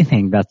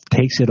anything that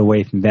takes it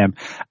away from them.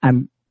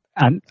 And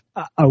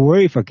I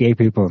worry for gay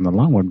people in the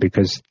long run,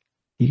 because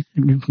you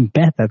can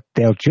bet that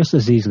they'll just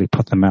as easily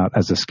put them out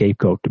as a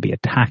scapegoat to be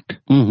attacked.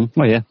 Mm-hmm.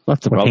 Well, yeah,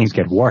 that's the problem. Things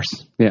get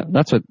worse. Yeah,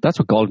 that's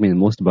what galled me the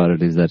most about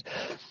it, is that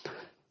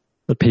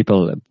the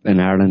people in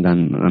Ireland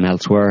and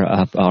elsewhere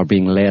are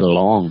being led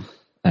along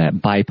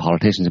by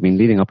politicians. I mean,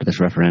 leading up to this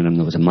referendum,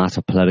 there was a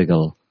massive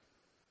political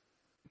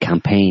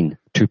campaign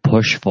to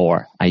push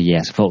for a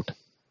yes vote.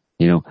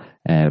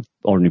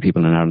 Ordinary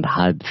people in Ireland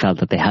had felt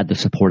that they had the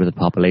support of the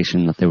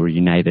population, that they were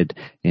united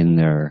in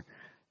their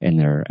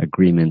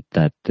agreement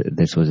that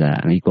this was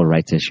an equal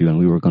rights issue, and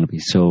we were going to be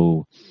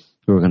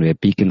a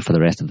beacon for the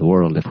rest of the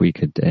world if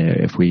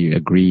we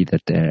agree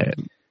that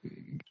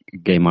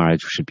gay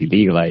marriage should be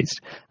legalized,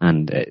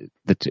 and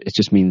that it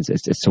just means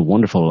it's so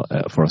wonderful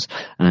for us,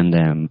 and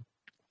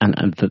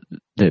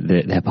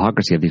the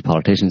hypocrisy of these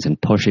politicians in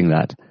pushing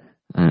that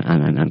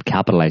and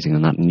capitalizing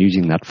on that and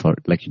using that for,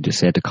 like you just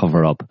said, to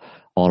cover up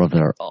all of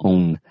their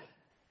own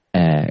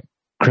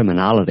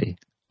criminality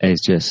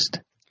is just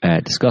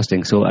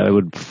disgusting. So I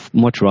would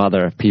much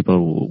rather if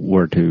people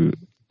were to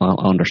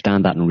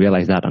understand that and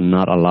realize that, and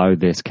not allow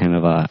this kind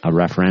of a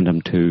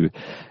referendum to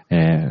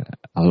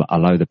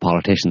allow the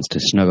politicians to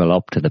snuggle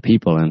up to the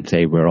people and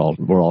say we're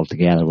all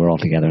together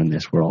in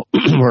this, we're all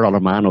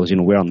hermanos,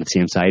 we're on the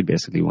same side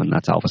basically, when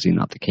that's obviously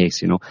not the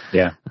case,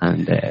 Yeah,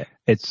 and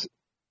it's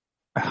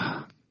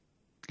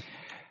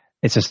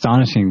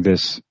astonishing.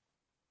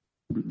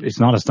 It's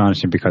not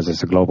astonishing because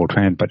it's a global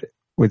trend, but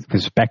with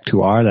respect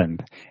to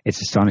Ireland,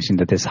 it's astonishing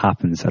that this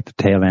happens at the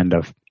tail end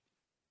of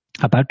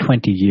about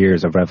 20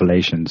 years of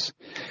revelations,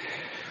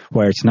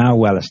 where it's now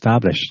well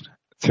established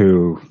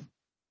through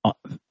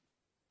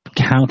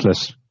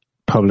countless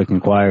public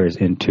inquiries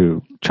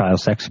into child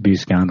sex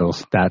abuse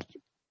scandals that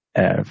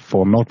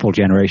for multiple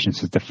generations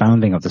since the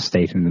founding of the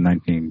state in the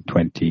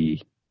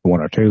 1921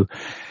 or 2,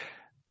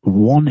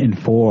 1 in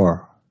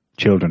 4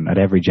 children at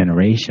every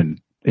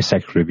generation is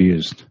sexually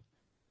abused.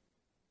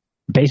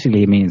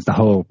 Basically, it means the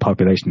whole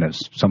population has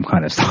some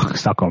kind of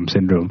Stockholm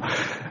syndrome,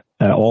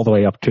 all the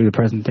way up to the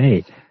present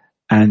day.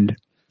 And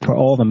for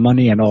all the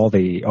money and all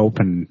the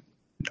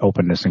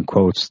openness in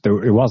quotes,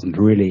 it wasn't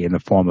really in the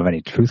form of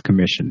any truth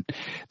commission.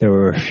 There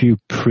were a few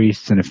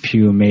priests and a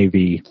few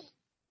maybe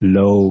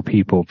low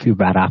people, a few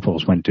bad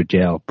apples went to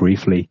jail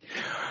briefly.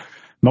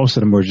 Most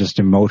of them were just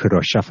demoted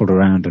or shuffled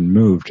around and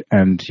moved.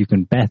 And you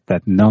can bet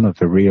that none of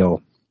the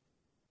real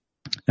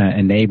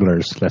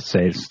enablers, let's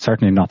say,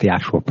 certainly not the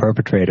actual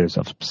perpetrators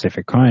of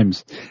specific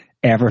crimes,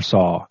 ever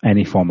saw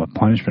any form of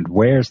punishment.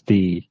 Where's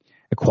the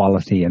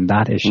equality in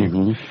that issue?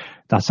 Mm-hmm.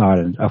 That's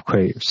Ireland.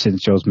 Okay,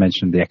 since Joe's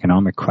mentioned the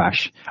economic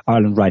crash,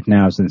 Ireland right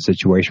now is in a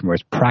situation where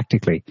it's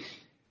practically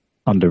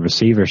under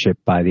receivership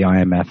by the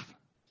IMF,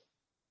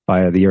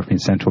 by the European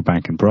Central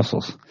Bank in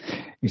Brussels.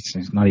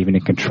 It's not even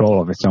in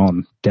control of its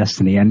own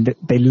destiny. And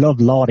they love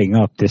lauding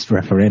up this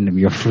referendum,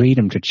 your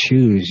freedom to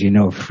choose,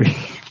 free.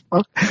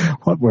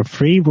 What we're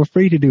free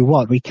to do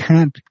what? We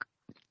can't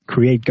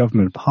create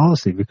government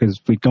policy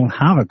because we don't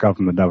have a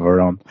government of our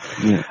own.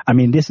 Yeah. I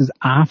mean, this is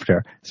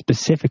after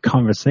specific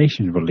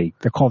conversations were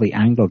leaked. They're called the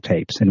Anglo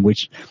tapes, in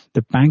which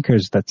the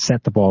bankers that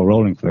set the ball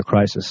rolling for the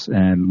crisis,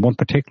 and one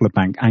particular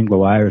bank,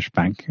 Anglo-Irish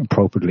Bank,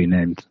 appropriately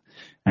named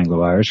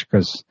Anglo-Irish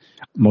because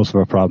most of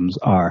our problems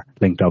are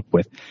linked up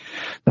with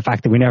the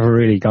fact that we never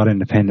really got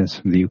independence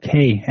from the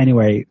UK.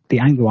 Anyway, the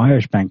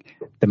Anglo-Irish Bank,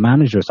 the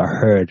managers are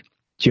heard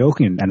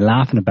joking and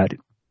laughing about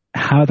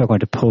how they're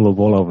going to pull the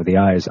wool over the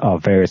eyes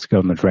of various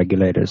government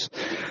regulators.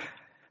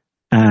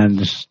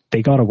 And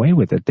they got away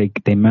with it. They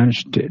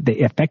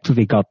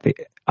effectively got the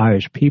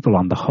Irish people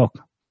on the hook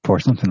for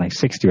something like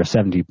 60 or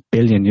 70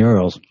 billion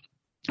euros,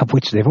 of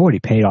which they've already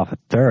paid off a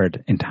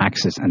third in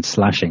taxes and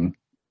slashing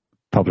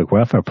public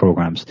welfare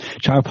programs.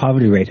 Child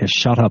poverty rate has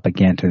shot up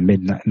again to the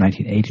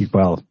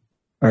mid-1980s,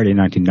 early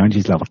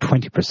 1990s level,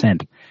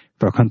 20%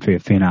 for a country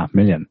of 3.5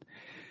 million.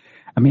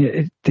 I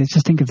mean,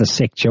 just think of the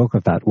sick joke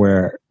of that,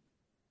 where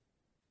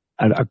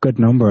a good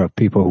number of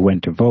people who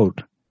went to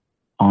vote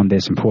on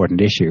this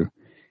important issue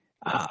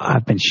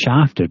have been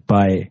shafted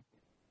by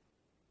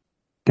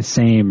the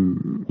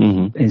same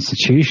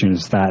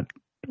institutions that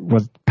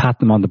would pat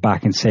them on the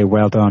back and say,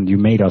 well done, you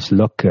made us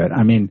look good.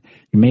 I mean,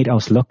 you made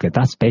us look good.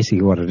 That's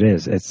basically what it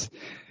is. It's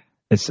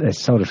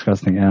so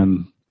disgusting.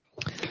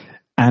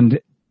 And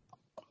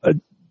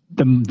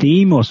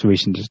the most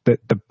recent,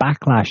 the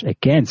backlash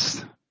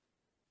against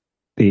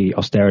the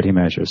austerity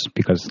measures,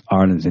 because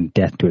Ireland's in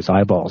debt to its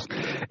eyeballs,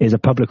 is a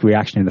public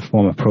reaction in the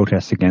form of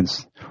protests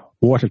against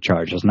water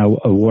charges. Now,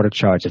 a water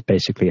charge is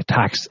basically a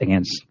tax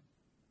against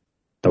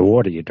the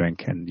water you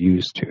drink and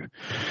use to.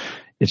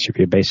 It should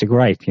be a basic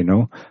right, you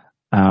know.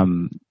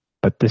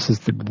 But this is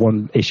the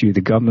one issue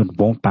the government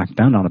won't back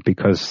down on it,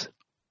 because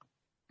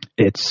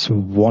it's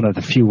one of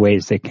the few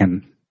ways they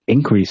can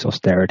increase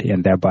austerity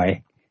and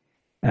thereby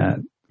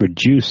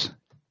reduce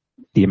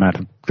the amount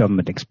of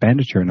government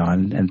expenditure in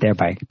Ireland, and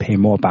thereby pay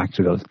more back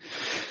to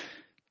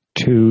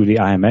the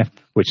IMF,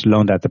 which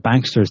loaned out the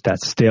banksters that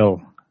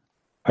still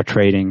are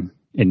trading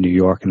in New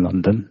York and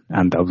London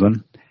and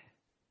Dublin.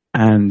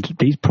 And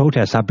these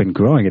protests have been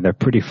growing, and they're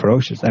pretty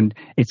ferocious. And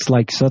it's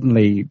like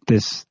suddenly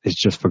this is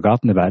just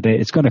forgotten about.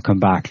 It's going to come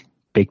back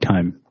big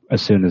time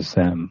as soon as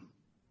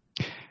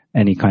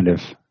any kind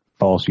of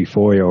false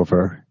euphoria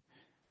over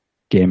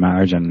gay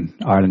marriage and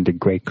Ireland did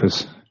great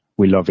because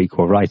we love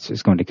equal rights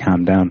is going to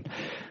calm down.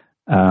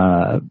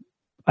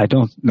 I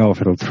don't know if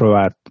it'll throw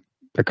out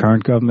the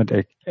current government.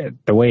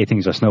 The way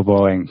things are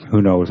snowballing,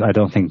 who knows? I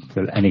don't think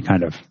that any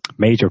kind of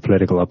major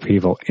political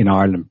upheaval in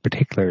Ireland in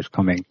particular is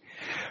coming.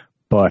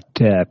 But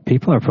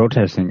people are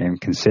protesting,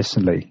 and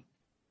consistently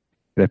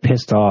they're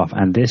pissed off,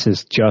 and this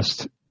is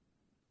just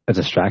a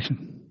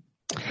distraction.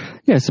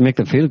 Yeah, it's to make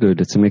them feel good.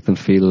 It's to make them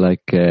feel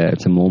like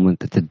it's a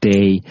moment, it's a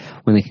day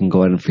when they can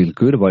go out and feel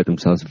good about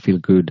themselves, and feel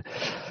good,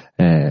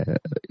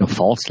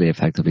 falsely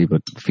effectively,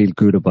 but feel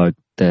good about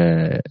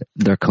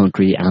their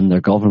country and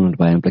their government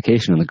by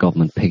implication, and the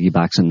government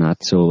piggybacks on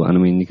that. So, and I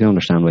mean, you can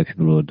understand why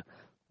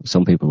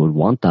some people would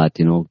want that,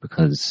 you know,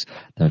 because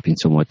there have been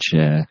so much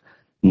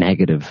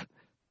negative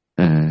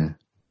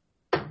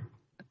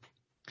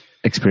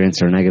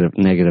experience or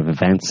negative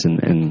events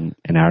in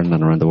Ireland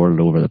and around the world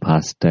over the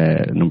past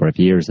number of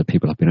years, that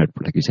people have been out,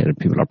 like you said,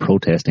 people are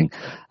protesting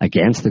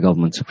against the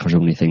government for so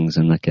many things,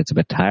 and that gets a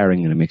bit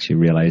tiring, and it makes you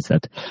realise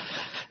that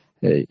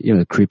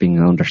the creeping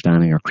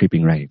understanding or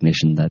creeping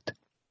recognition that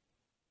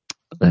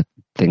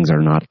things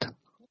are not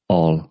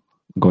all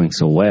going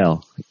so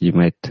well. You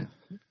might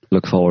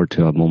look forward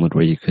to a moment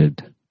where you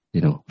could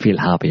feel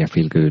happy or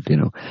feel good,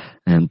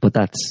 but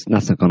that's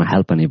not going to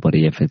help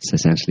anybody if it's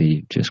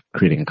essentially just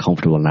creating a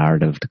comfortable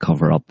narrative to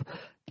cover up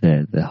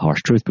the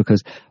harsh truth.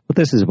 Because what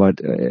this is about,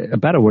 a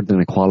better word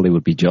than equality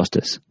would be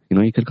justice.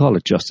 You could call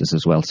it justice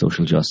as well,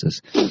 social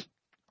justice,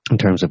 in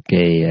terms of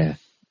gay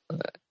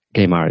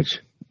marriage.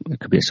 It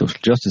could be a social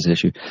justice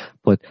issue,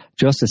 but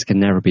justice can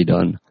never be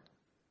done,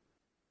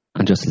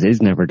 and justice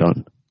is never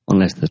done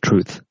unless the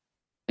truth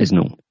is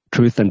known.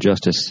 Truth and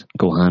justice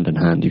go hand in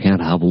hand. You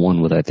can't have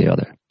one without the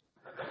other.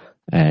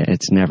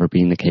 It's never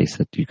been the case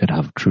that you could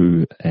have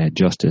true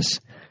justice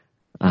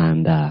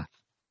and a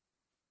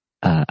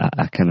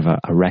kind of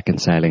a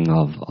reconciling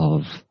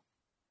of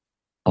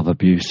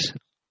abuse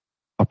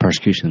or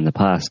persecution in the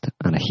past,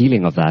 and a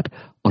healing of that,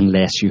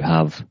 unless you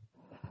have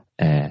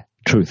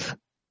truth,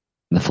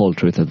 the full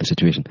truth of the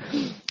situation.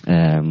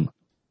 And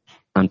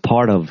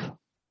part of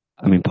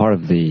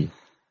the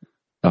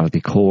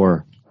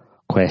core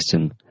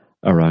question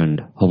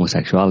around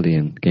homosexuality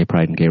and gay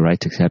pride and gay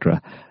rights,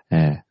 etc.,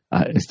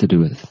 is to do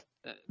with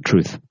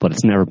truth, but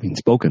it's never been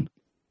spoken.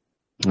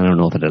 I don't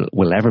know if it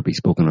will ever be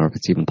spoken, or if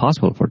it's even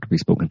possible for it to be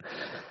spoken.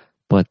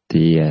 But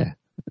the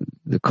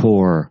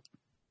core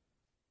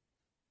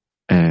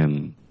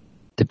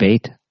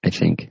debate, I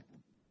think,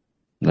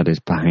 that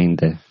is behind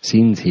the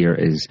scenes here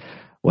is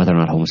whether or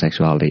not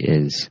homosexuality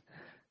is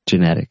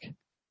genetic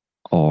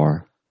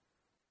or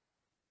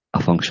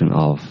a function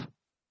of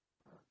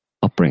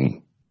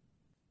upbringing.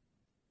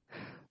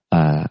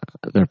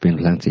 There have been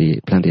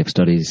plenty of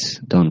studies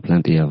done,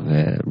 plenty of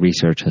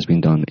research has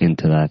been done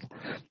into that,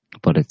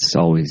 but it's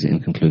always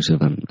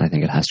inconclusive, and I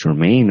think it has to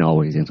remain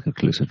always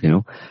inconclusive,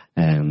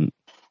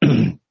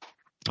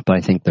 But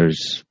I think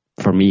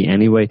for me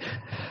anyway,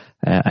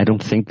 I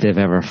don't think they've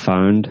ever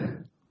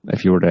found,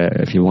 if you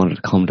wanted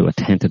to come to a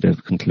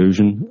tentative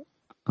conclusion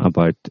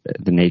about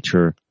the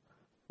nature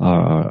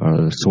or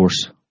the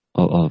source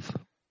or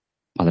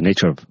the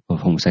nature of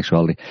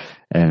homosexuality,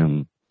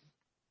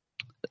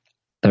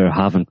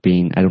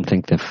 I don't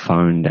think they've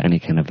found any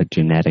kind of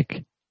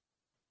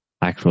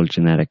actual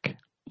genetic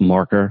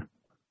marker.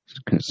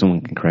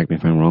 Someone can correct me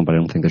if I'm wrong, but I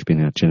don't think there's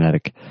been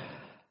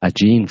a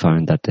gene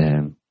found that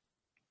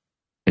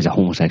is a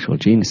homosexual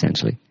gene,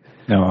 essentially.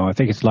 No, I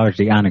think it's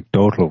largely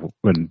anecdotal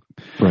when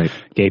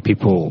gay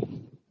people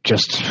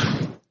just,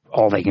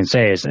 all they can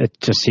say is, it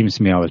just seems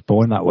to me I was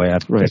born that way.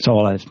 It's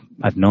all I've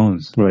known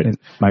in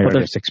my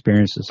earliest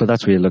experiences. So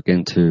that's where you look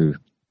into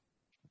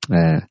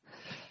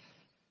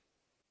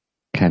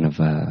kind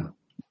of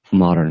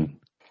modern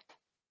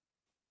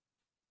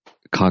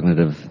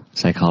cognitive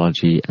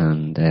psychology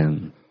and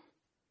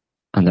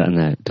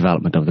the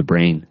development of the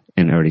brain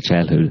in early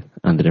childhood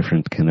and the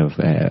different kind of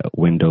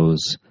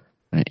windows,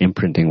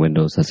 imprinting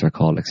windows as they're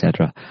called,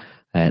 etc.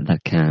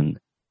 That can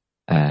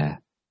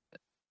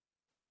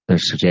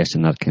there's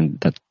suggestion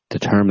that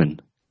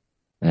determine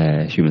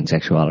human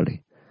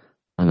sexuality,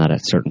 and that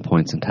at certain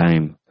points in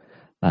time,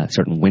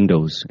 certain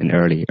windows in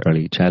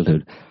early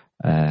childhood,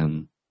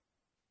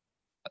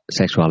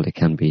 sexuality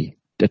can be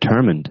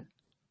determined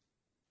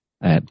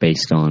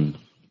based on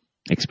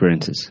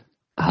experiences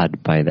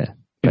had by the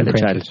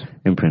child.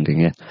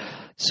 Imprinting. Yeah.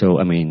 So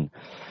I mean,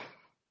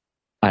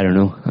 I don't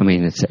know. I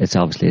mean, it's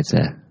obviously it's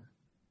a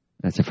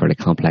fairly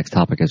complex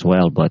topic as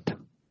well. But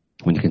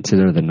when you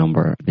consider the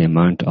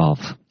amount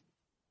of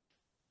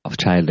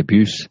child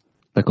abuse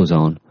that goes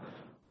on,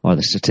 or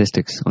the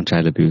statistics on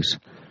child abuse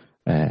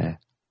that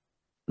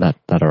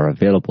are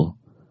available,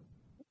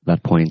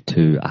 that point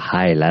to a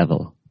high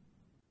level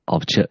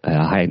of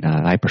a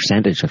high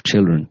percentage of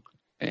children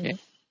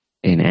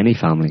in any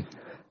family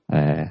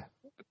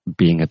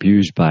being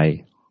abused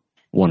by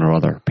one or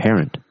other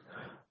parent.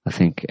 I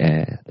think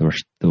there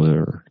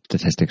were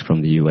statistics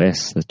from the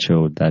US that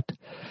showed that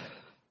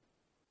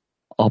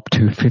up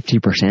to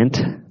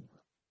 50%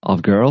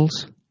 of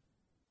girls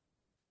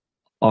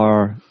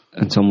are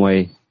in some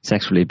way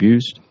sexually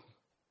abused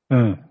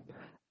in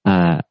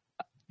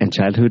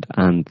childhood,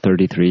 and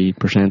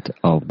 33%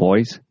 of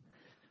boys.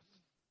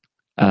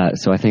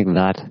 So I think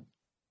that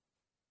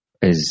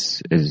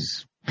is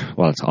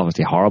well, it's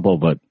obviously horrible,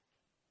 but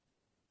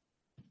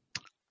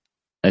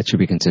it should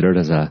be considered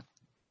as a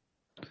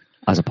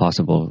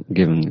possible,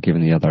 given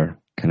the other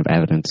kind of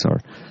evidence or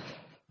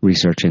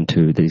research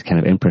into these kind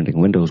of imprinting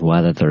windows,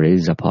 whether there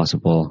is a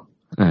possible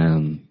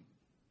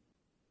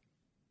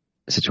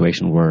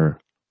situation where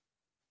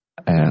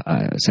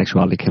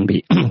sexuality can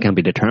be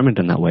determined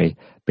in that way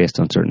based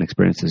on certain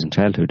experiences in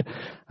childhood.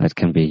 It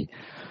can be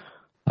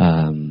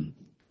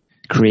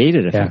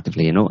created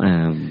effectively, you know.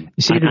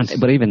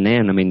 But even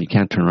then, I mean, you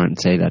can't turn around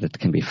and say that it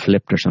can be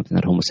flipped or something,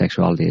 that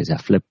homosexuality is a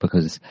flip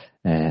because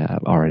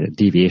or a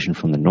deviation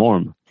from the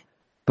norm,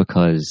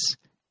 because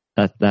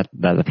that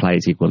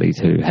applies equally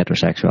to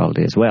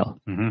heterosexuality as well.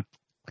 Mm-hmm.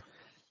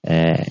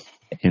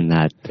 In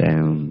that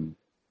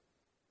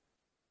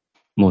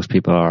most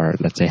people are,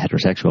 let's say,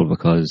 heterosexual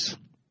because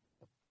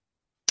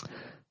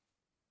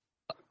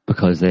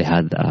they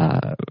had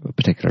a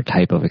particular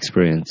type of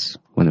experience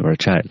when they were a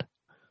child.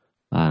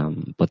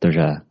 But there's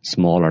a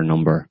smaller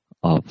number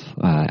of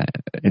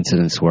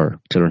incidents where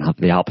children have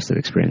the opposite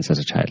experience as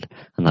a child,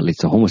 and that leads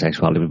to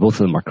homosexuality, but both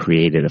of them are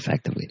created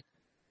effectively.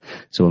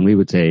 So when we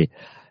would say,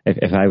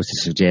 if I was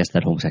to suggest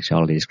that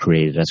homosexuality is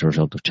created as a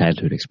result of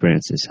childhood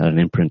experiences at an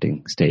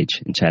imprinting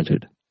stage in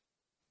childhood,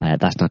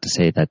 that's not to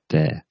say that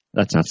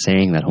that's not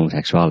saying that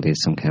homosexuality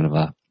is some kind of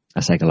a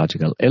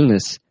psychological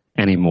illness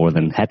any more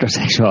than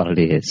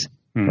heterosexuality is,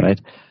 right?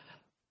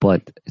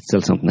 But it's still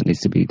something that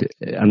needs to be,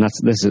 and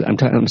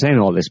I'm saying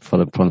all this from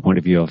the point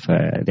of view of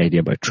the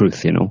idea about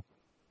truth, you know.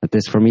 That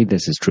this, for me,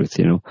 this is truth,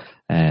 you know.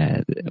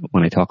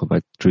 When I talk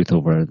about truth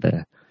over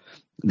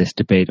this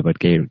debate about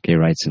gay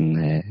rights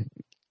and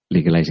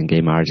legalizing gay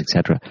marriage,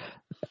 etc.,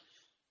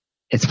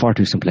 it's far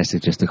too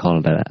simplistic just to call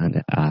it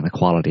an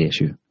equality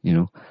issue, you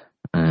know,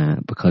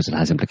 because it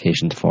has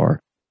implications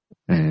for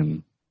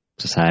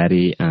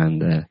society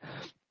and the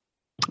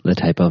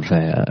type of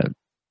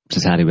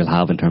society we'll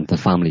have in terms of the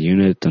family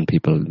unit and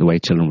people, the way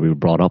children will be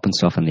brought up and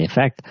stuff, and the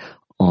effect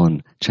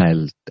on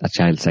child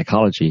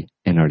psychology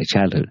in early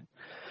childhood.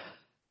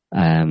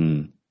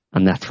 And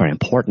that's very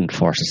important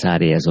for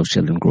society as those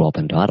children grow up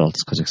into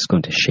adults, because it's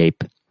going to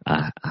shape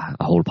a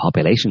whole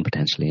population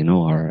potentially, you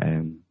know. Or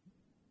I'm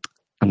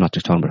not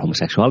just talking about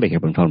homosexuality here,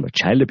 but I'm talking about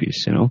child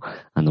abuse, you know,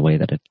 and the way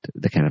that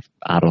the kind of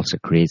adults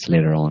it creates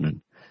later on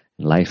in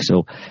life.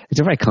 So it's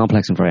a very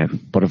complex and a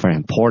very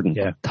important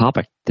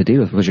topic to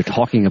deal with, because you're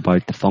talking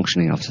about the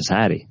functioning of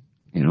society,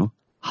 you know,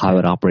 how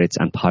it operates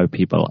and how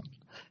people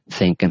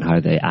think and how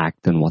they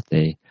act and what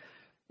they,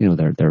 you know,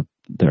 their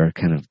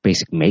kind of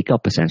basic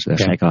makeup, essentially,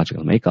 their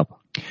psychological makeup.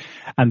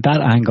 And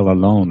that angle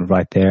alone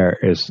right there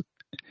is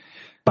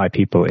by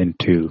people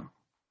into,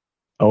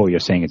 oh, you're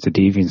saying it's a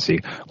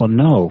deviancy. Well,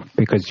 no,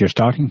 because your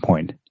starting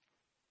point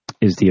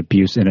is the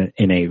abuse in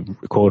a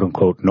quote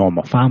unquote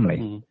normal family.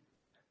 Mm-hmm.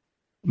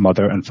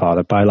 Mother and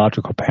father,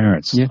 biological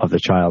parents of the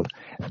child.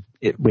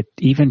 With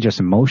even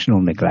just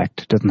emotional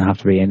neglect, they don't have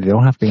to be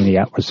any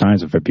outward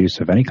signs of abuse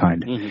of any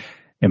kind. Mm-hmm.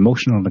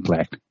 Emotional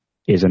neglect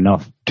is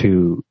enough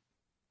to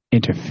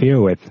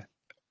interfere with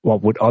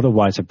what would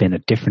otherwise have been a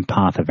different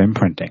path of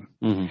imprinting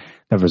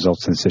that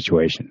results in the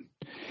situation.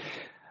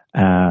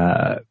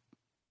 I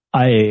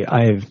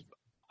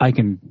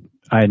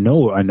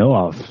know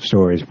of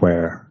stories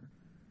where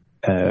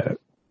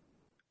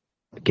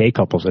gay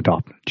couples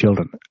adopt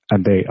children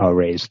and they are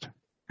raised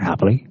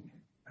happily.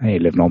 They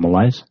live normal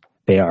lives.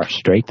 They are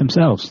straight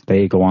themselves.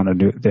 They go on and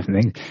do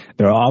different things.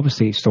 There are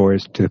obviously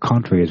stories to the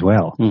contrary as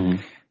well.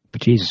 Mm-hmm.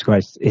 But Jesus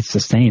Christ, it's the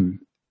same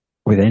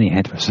with any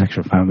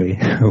heterosexual family.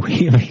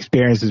 We have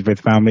experiences with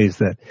families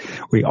that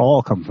we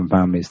all come from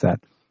families that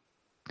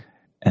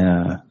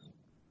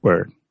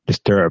were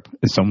disturbed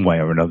in some way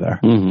or another.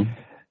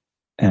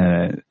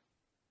 Mm-hmm.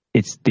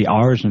 It's the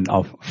origin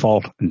of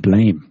fault and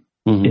blame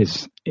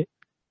is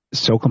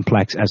so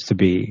complex as to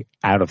be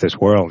out of this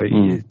world.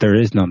 There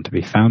is none to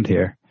be found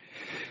here.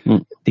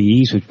 The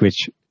ease with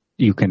which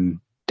you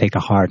can take a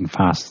hard and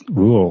fast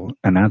rule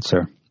and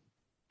answer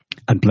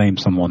and blame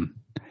someone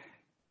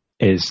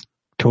is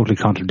totally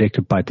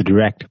contradicted by the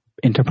direct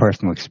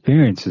interpersonal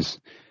experiences.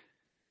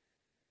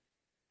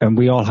 And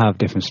we all have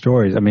different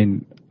stories. I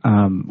mean,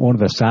 one of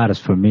the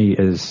saddest for me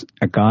is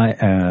a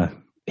guy,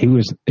 he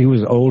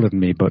was older than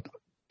me, but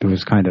it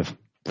was kind of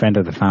friend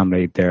of the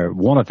family.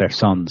 One of their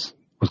sons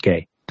was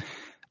gay.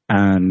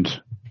 And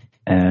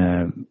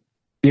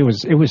it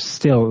was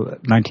still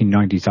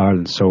 1990s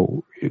Ireland,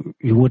 so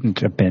he wouldn't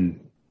have been,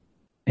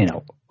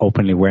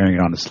 openly wearing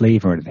it on his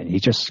sleeve or anything. He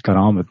just got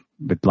on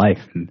with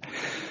life. And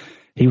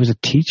he was a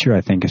teacher,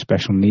 I think, a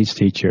special needs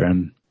teacher,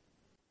 and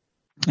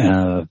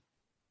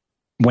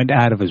went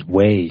out of his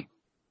way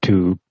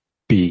to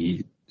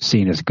be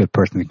seen as a good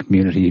person in the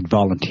community. He'd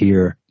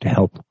volunteer to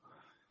help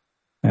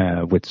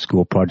with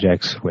school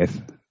projects,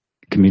 with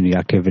community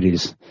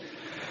activities.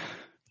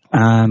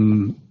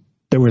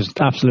 There was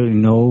absolutely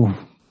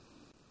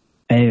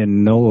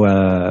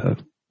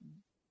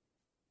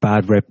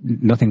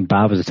nothing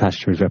bad was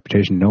attached to his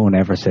reputation. No one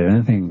ever said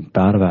anything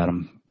bad about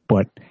him.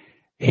 But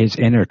his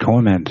inner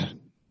torment,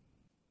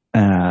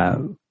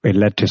 it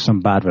led to some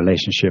bad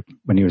relationship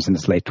when he was in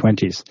his late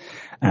 20s,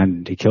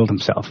 and he killed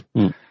himself.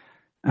 And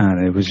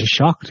it was a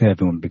shock to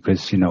everyone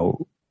because,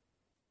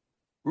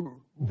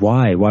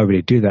 why would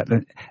he do that?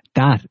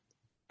 That,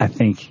 I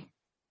think,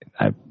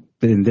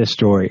 in this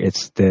story,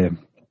 it's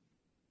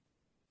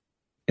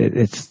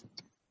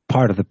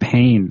part of the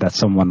pain that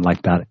someone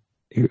like that,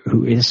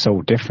 who is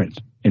so different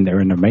in their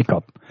inner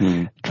makeup,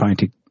 trying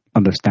to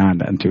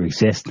understand and to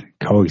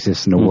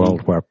coexist in a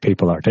world where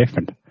people are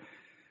different.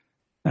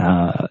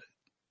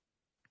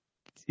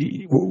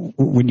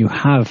 When you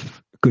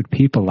have good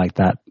people like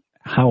that,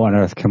 how on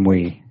earth can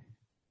we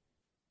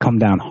come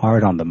down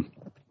hard on them?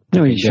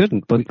 No, you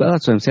shouldn't, but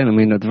that's what I'm saying. I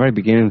mean, at the very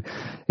beginning,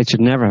 it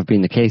should never have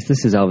been the case.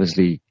 This is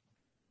obviously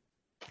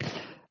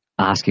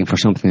asking for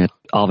something that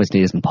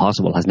obviously isn't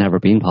possible, has never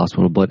been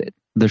possible, but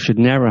there should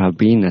never have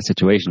been a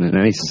situation in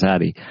any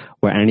society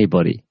where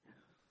anybody,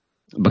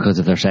 because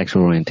of their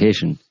sexual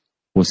orientation,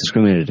 was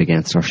discriminated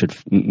against or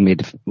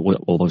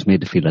was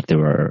made to feel that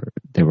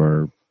they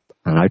were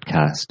an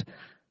outcast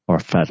or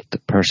felt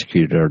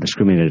persecuted or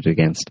discriminated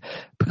against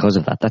because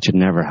of that. That should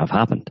never have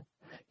happened,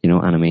 and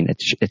I mean,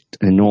 it's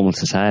in a normal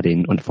society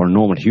and for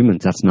normal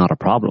humans, that's not a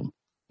problem,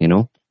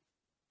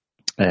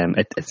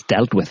 It's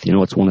dealt with,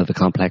 it's one of the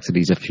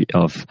complexities of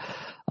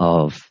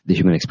the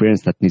human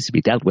experience that needs to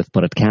be dealt with,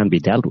 but it can be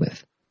dealt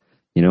with,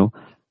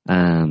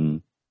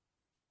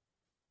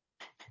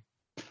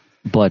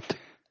 but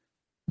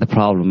the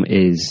problem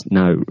is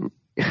now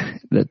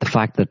the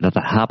fact that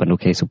happened.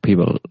 Okay, so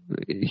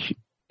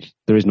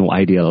there is no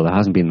ideal, there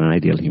hasn't been an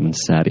ideal human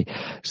society,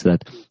 so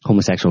that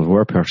homosexuals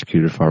were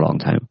persecuted for a long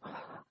time.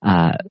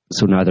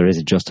 So now there is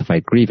a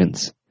justified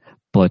grievance,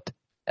 but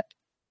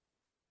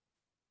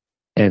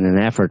in an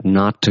effort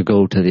not to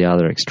go to the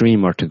other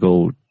extreme or to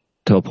go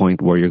to a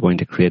point where you're going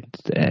to create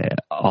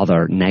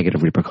other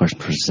negative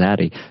repercussions for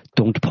society,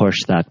 don't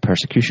push that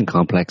persecution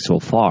complex so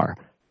far.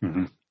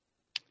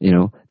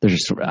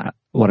 There's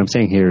what I'm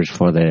saying here is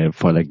for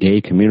the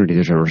gay community,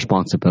 there's a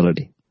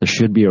responsibility. There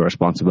should be a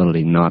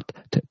responsibility not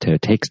to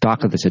take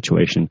stock of the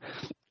situation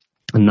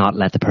and not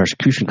let the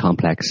persecution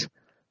complex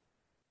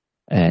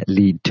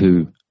lead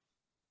to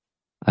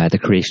the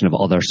creation of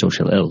other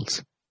social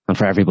ills, and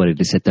for everybody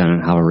to sit down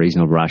and have a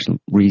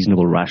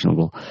reasonable,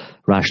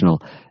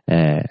 rational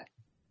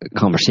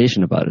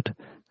conversation about it.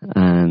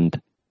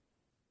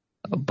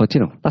 But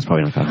that's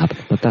probably not going to happen.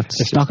 But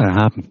it's not going to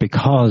happen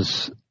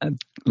because,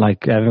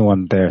 like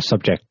everyone, they're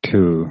subject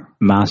to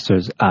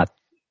masters at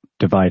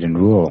divide and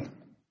rule.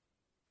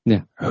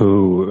 Yeah,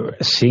 who,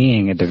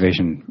 seeing a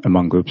division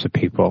among groups of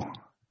people,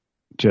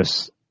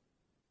 just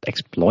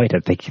exploit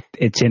it.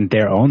 It's in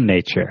their own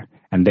nature,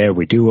 and there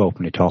we do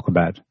openly talk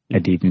about a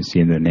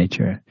deviancy in their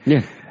nature.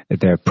 Yeah,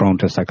 they're prone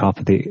to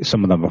psychopathy.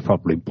 Some of them are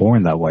probably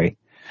born that way.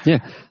 Yeah,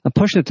 and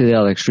pushing it to the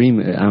other extreme.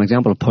 An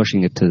example of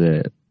pushing it to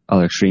the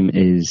other extreme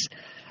is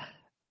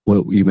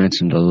what you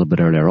mentioned a little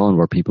bit earlier on,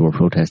 where people were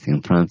protesting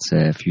in France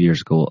a few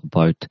years ago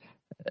about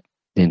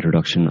the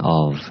introduction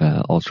of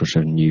all sorts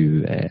of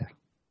new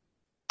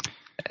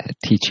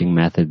teaching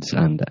methods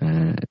and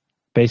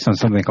based on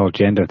something called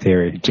gender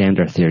theory.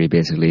 Gender theory,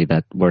 basically,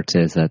 where it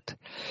says that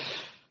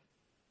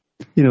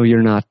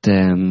you're not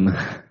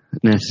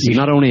necessarily,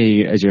 not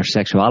only is your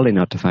sexuality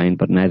not defined,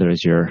 but neither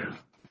is your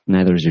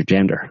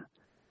gender.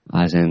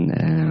 As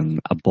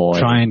in a boy.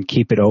 Try and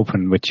keep it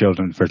open with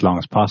children for as long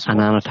as possible. An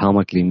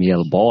anatomically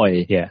male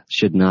boy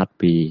should not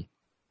be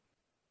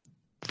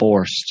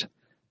forced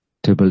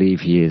to believe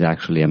he is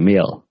actually a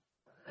male.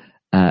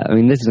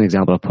 This is an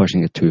example of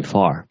pushing it too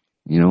far.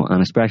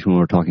 and especially when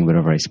we're talking about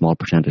a very small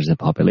percentage of the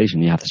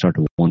population, you have to start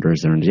to wonder,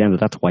 is there an agenda?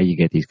 That's why you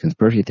get these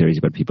conspiracy theories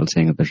about people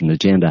saying that there's an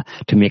agenda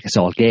to make us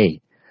all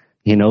gay,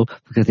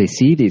 because they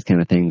see these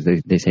kind of things.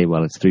 They say,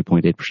 well, it's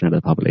 3.8% of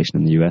the population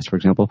in the US, for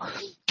example,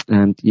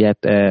 and yet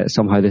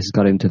somehow this has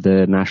got into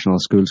the national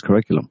schools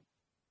curriculum,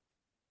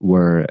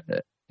 where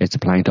it's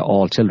applying to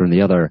all children.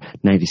 The other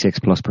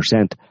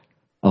 96+%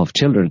 of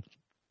children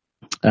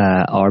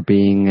are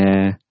being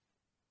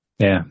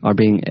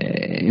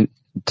to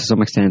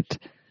some extent,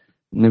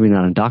 maybe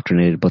not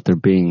indoctrinated, but they're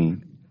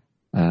being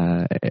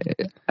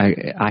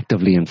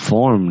actively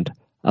informed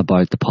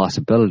about the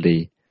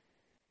possibility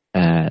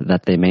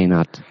that they may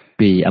not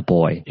be a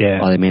boy,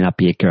 or they may not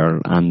be a girl,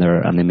 and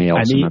they may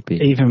also not be.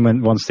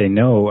 Even once they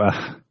know,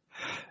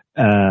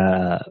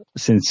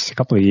 since a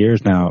couple of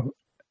years now,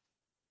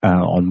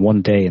 on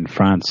one day in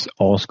France,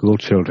 all school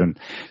children,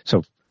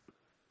 so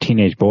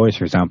teenage boys,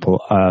 for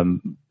example,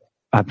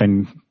 have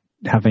been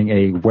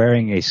having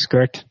wearing a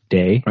skirt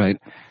day, right,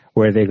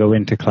 where they go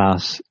into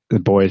class, the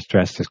boys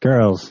dressed as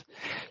girls,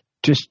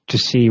 just to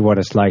see what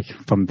it's like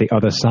from the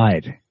other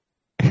side.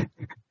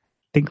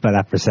 Think about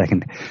that for a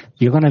second.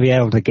 You're going to be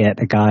able to get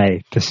a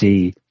guy to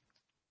see,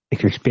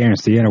 if you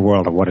experience the inner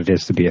world of what it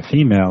is to be a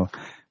female,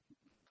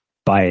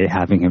 by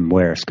having him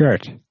wear a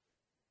skirt.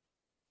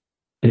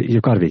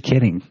 You've got to be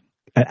kidding.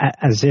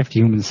 As if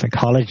human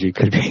psychology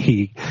could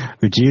be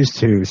reduced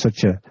to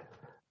such a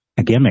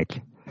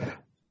gimmick.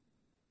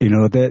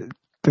 There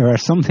are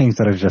some things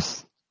that are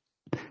just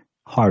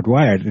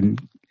hardwired,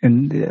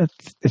 and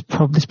this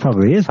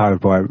probably is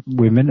hardwired.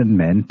 Women and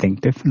men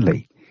think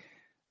differently.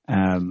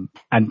 And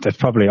there's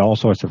probably all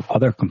sorts of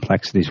other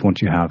complexities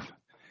once you have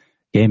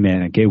gay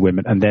men and gay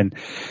women, and then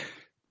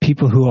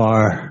people who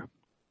are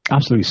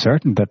absolutely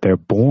certain that they're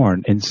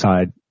born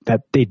inside,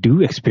 that they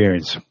do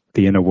experience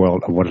the inner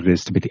world of what it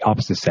is to be the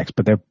opposite sex,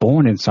 but they're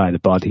born inside the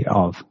body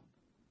of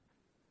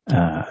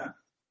the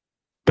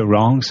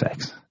wrong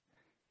sex.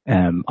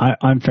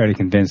 I'm fairly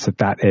convinced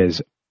that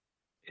is,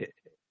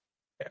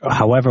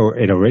 however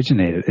it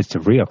originated, it's a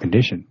real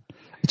condition.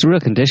 It's a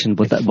real condition,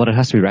 but it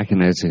has to be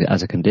recognized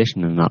as a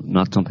condition and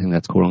not something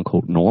that's quote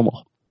unquote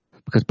normal.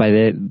 Because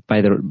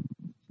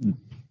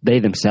they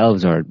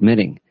themselves are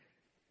admitting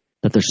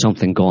that there's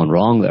something going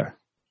wrong there,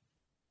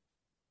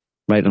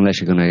 right? Unless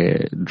you're going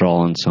to draw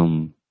on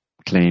some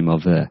claim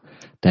of the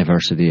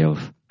diversity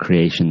of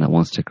creation that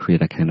wants to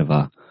create a kind of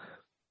a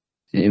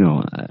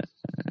man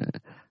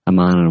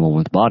and a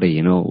woman's body.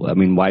 I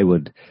mean, why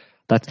would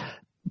that?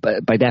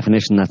 By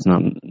definition, that's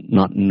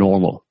not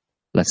normal.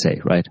 Let's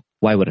say, right?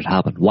 Why would it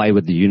happen? Why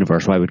would the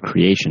universe, why would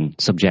creation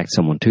subject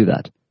someone to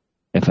that?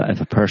 If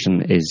a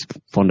person is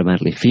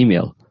fundamentally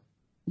female,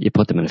 you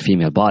put them in a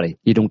female body.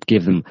 You don't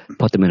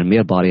put them in a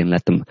male body and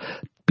let them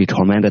be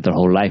tormented their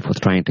whole life with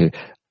trying to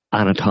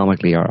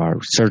anatomically or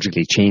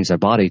surgically change their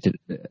body to.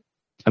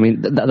 I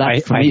mean,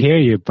 I hear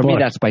you. For me,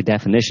 that's by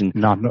definition.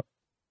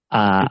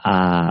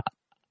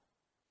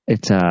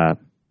 It's a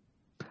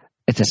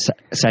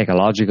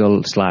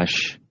psychological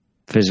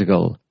 /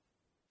 physical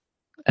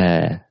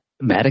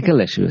medical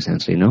issue,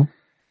 essentially. No,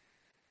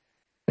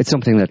 it's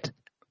something that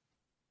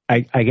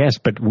I guess.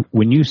 But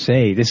when you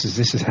say this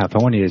is how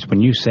funny it is.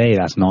 When you say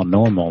that's not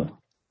normal,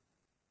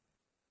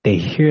 they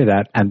hear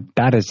that, and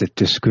that is a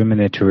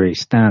discriminatory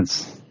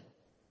stance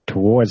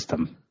towards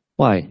them.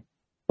 Why?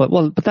 But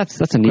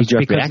that's a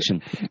knee-jerk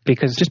reaction.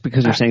 Because just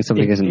because you're saying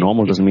something isn't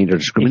normal doesn't mean you're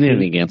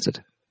discriminating against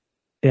it.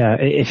 Yeah,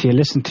 if you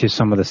listen to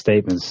some of the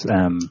statements,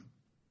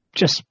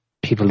 just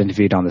people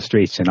interviewed on the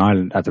streets in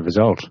Ireland as a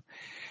result,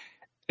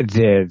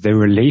 the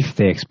relief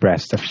they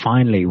expressed that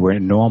finally we're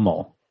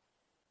normal,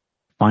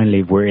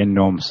 finally we're in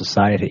normal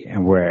society,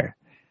 and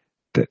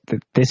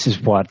this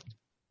is what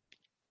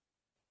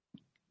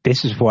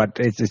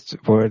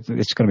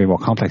it's going to be more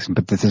complex,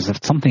 but there's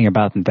something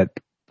about them that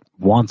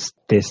wants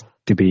this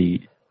to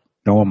be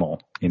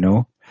normal,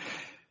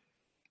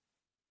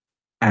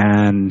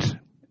 and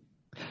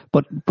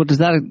but does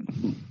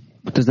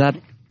that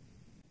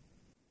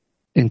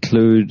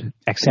include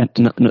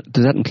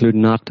does that include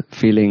not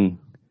feeling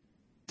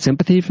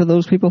sympathy for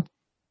those people?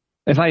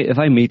 If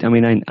I meet,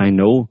 I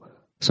know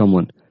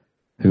someone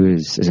who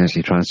is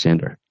essentially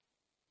transgender,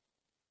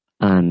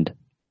 and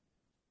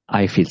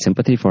I feel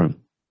sympathy for him,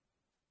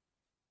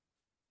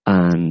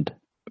 and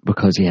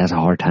because he has a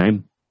hard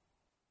time,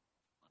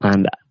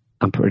 and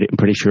I'm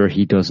pretty sure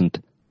he doesn't.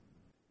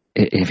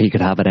 If he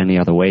could have it any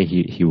other way,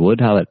 he would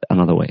have it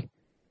another way.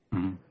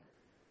 Mm-hmm.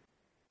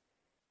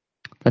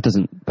 That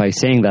doesn't, by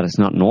saying that it's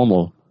not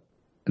normal,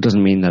 it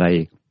doesn't mean that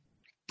I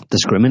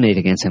discriminate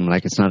against him.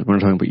 Like, it's not, we're not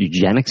talking about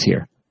eugenics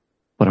here,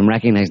 but I'm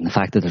recognizing the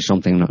fact that there's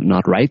something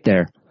not right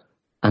there,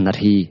 and that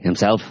he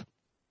himself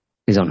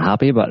is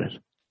unhappy about it,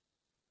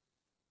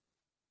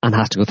 and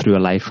has to go through a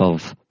life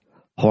of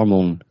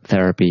hormone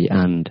therapy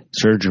and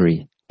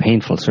surgery,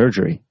 painful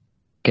surgery,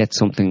 get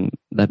something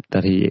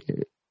that he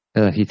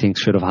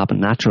thinks should have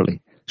happened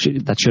naturally. He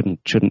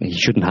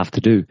shouldn't have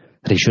to do.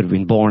 That he should have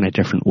been born a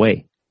different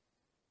way.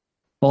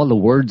 All the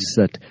words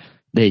that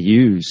they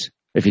use,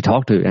 if you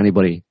talk to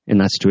anybody in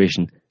that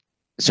situation,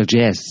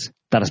 suggests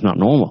that it's not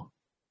normal.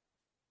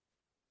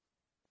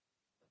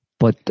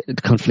 But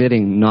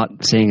conflating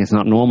not saying it's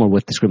not normal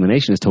with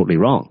discrimination is totally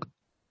wrong.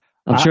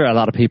 I'm sure a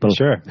lot of people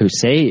who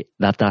say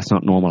that that's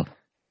not normal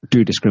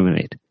do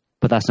discriminate,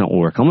 but that's not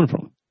where we're coming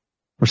from.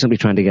 We're simply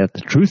trying to get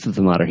the truth of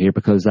the matter here,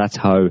 because that's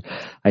how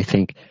I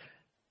think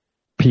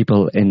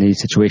people in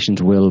these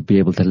situations will be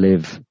able to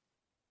live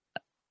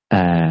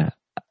the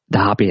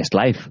happiest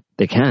life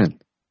they can.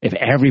 If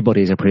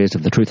everybody is appraised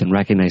of the truth and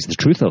recognize the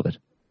truth of it,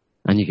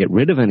 and you get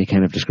rid of any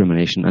kind of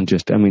discrimination and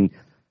just, I mean,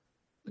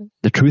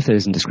 the truth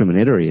isn't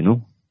discriminatory, you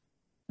know,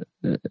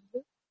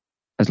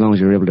 as long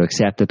as you're able to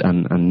accept it.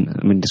 And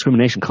I mean,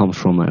 discrimination comes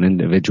from an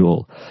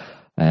individual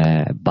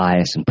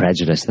bias and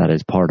prejudice that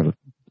is part of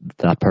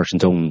that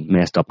person's own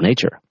messed up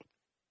nature.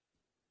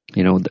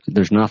 You know,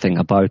 there's nothing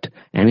about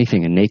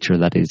anything in nature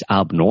that is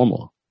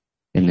abnormal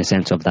in the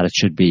sense of that it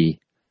should be,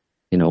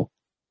 you know,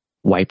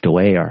 wiped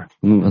away, or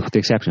with the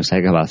exception of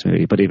psychopaths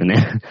maybe, but even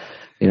then,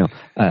 you know.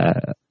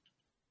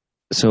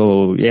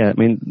 So yeah, I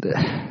mean,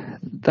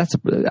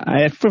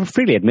 I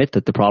freely admit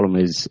that the problem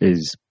is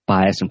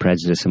bias and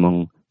prejudice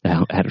among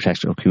the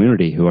heterosexual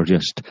community, who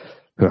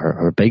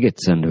are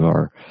bigots and who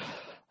are,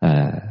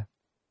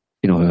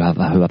 you know,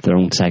 who have their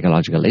own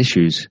psychological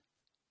issues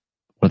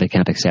where they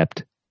can't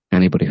accept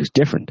anybody who's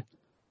different.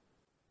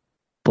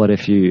 But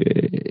if you,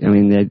 I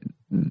mean,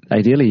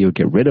 ideally you would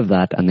get rid of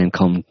that and then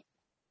come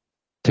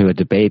to a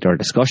debate or a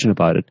discussion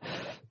about it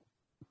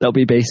that'll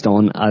be based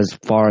on, as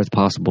far as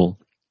possible,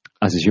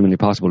 as is humanly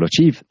possible, to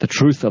achieve the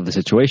truth of the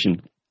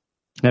situation.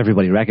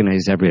 Everybody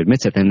recognizes, everybody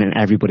admits it, and then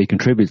everybody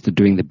contributes to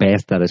doing the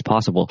best that is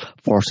possible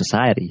for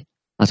society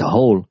as a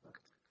whole,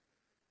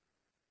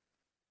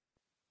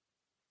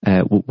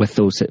 with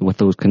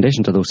those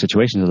conditions, or those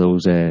situations, or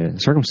those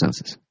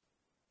circumstances.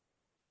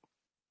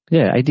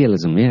 Yeah,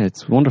 idealism. Yeah,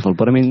 it's wonderful,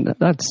 but I mean,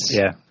 that's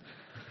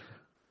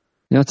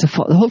you know,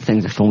 the whole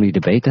thing's a phony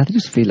debate. I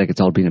just feel like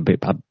it's all been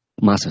a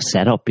massive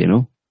setup, you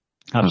know.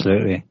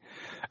 Absolutely.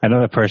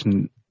 Another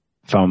person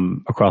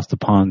from across the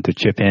pond to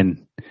chip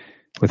in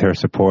with her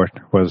support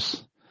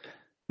was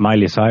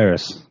Miley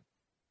Cyrus,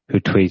 who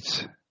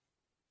tweets,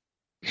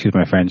 excuse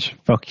my French,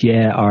 "Fuck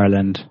yeah,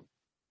 Ireland."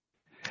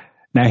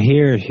 Now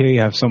here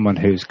you have someone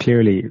who's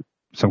clearly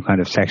some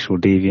kind of sexual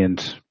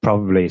deviant,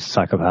 probably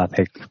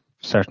psychopathic,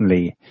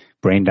 certainly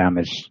brain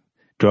damaged,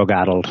 drug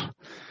addled.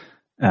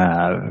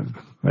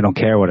 I don't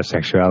care what her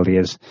sexuality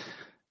is.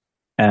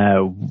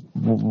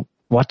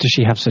 What does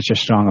she have such a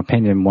strong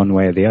opinion one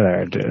way or the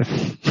other?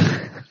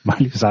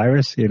 Miley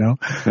Cyrus, you know?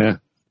 Yeah,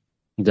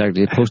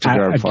 exactly. Do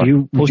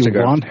you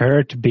want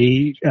her to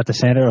be at the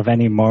center of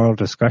any moral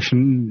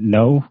discussion?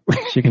 No.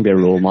 She can be a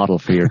role model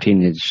for your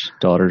teenage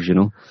daughters, you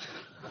know?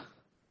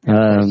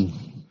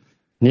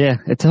 Yeah,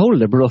 it's a whole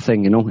liberal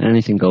thing, you know?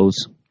 Anything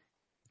goes.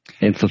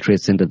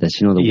 Infiltrates into this,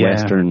 you know, the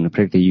Western,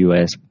 particularly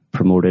US,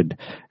 promoted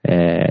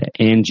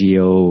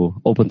NGO,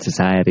 open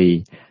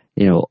society,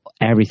 you know,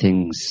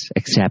 everything's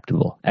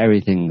acceptable.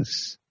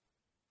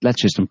 Let's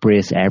just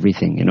embrace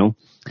everything, you know?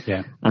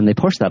 Yeah. And they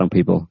push that on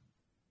people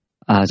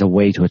as a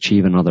way to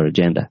achieve another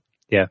agenda.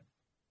 Yeah.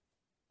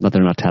 That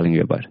they're not telling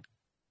you about.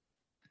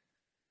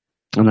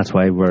 And that's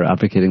why we're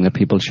advocating that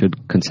people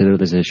should consider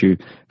this issue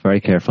very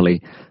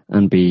carefully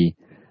and be,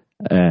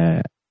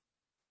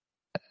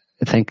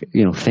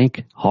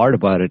 think hard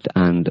about it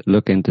and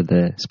look into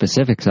the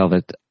specifics of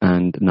it,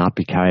 and not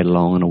be carried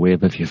along in a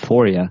wave of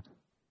euphoria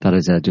that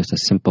is just a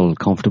simple,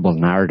 comfortable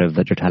narrative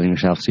that you're telling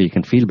yourself so you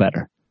can feel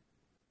better.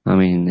 I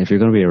mean, if you're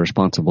going to be a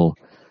responsible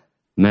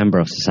member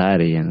of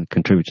society and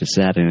contribute to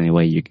society in any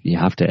way, you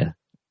have to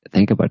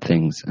think about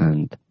things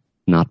and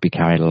not be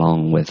carried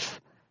along with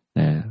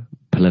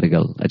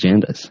political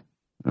agendas.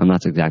 And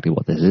that's exactly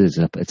what this is.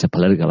 It's a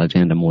political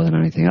agenda more than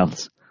anything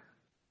else.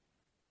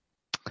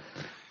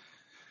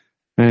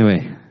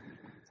 Anyway.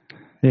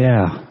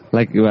 Yeah.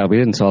 We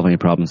didn't solve any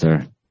problems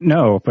there.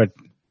 No, but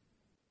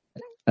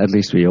at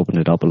least we opened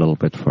it up a little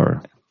bit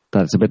for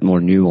that. It's a bit more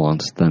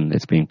nuanced than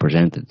it's being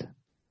presented.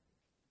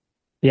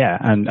 Yeah,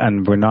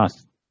 and we're not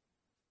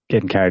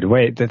getting carried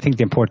away. I think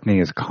the important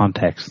thing is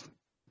context.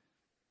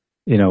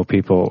 You know,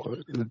 people,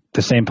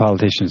 the same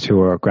politicians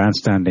who are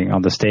grandstanding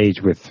on the stage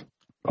with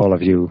all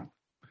of you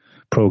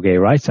pro-gay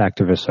rights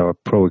activists or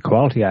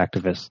pro-equality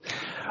activists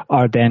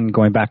are then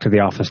going back to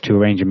the office to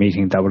arrange a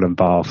meeting that will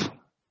involve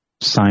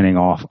signing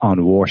off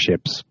on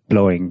warships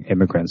blowing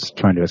immigrants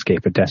trying to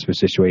escape a desperate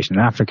situation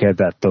in Africa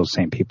that those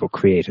same people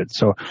created.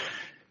 So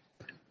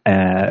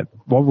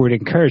what we would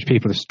encourage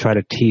people is to try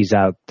to tease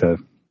out the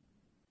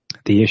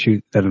issue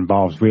that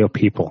involves real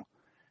people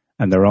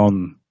and their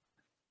own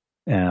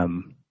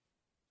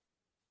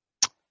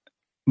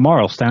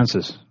moral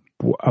stances,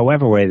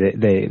 however way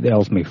they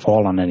ultimately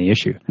fall on any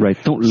issue. Right.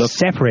 Don't look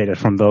separated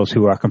from those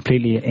who are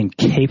completely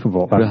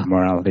incapable of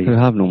morality. Who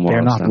have no moral.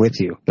 They're not stance. with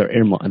you. They're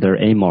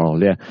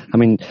amoral. Yeah. I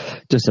mean,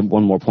 just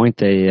one more point.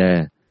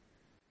 The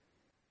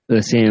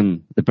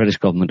British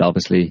government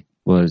obviously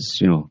was,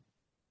 you know,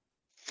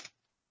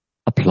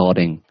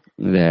 applauding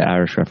the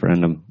Irish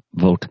referendum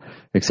vote,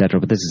 etc.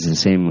 But this is the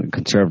same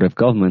Conservative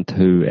government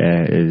who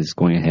is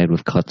going ahead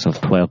with cuts of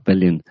 £12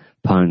 billion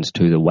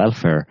to the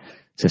welfare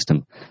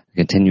system,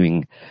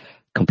 continuing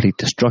complete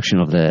destruction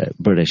of the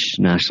British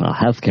national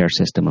healthcare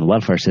system and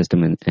welfare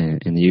system in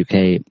the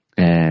UK.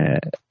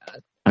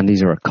 And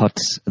these are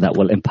cuts that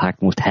will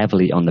impact most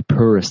heavily on the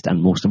poorest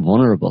and most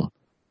vulnerable,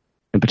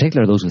 in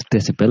particular those with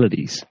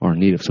disabilities or in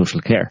need of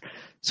social care.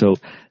 So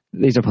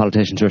these are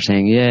politicians who are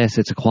saying, yes,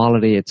 it's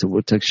equality, it's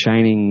a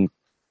shining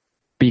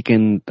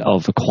beacon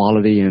of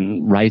equality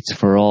and rights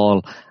for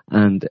all.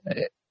 And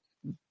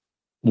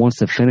once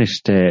they've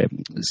finished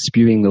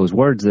spewing those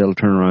words, they'll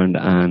turn around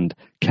and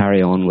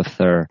carry on with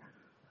their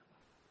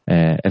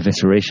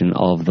evisceration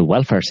of the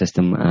welfare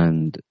system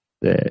and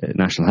the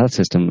national health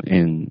system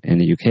in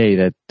the UK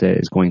that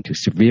is going to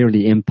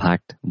severely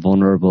impact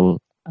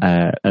vulnerable,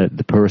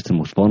 the poorest and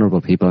most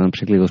vulnerable people, and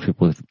particularly those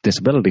people with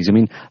disabilities. I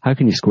mean, how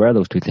can you square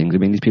those two things? I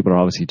mean, these people are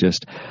obviously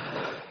just,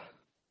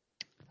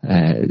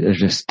 they're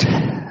just,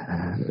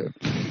 I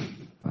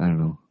don't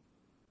know.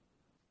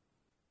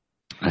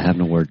 I have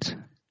no words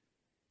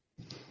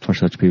for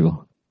such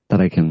people that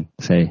I can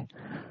say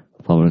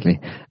publicly.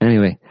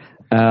 Anyway,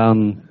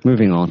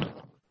 moving on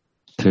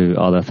to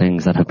other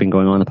things that have been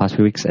going on in the past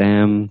few weeks.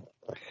 The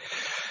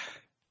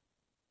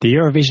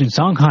Eurovision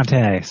Song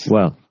Contest.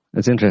 Well,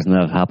 it's interesting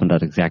that it happened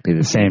at exactly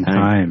the same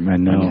time. I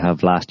know. And you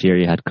have last year,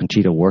 you had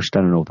Conchita Wurst.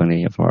 I don't know if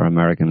any of our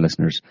American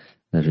listeners,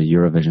 there's a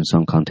Eurovision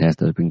Song Contest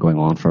that has been going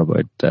on for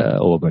about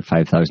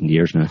 5,000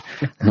 years now.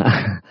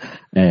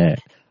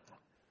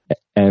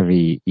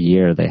 Every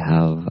year they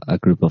have a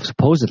group of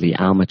supposedly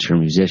amateur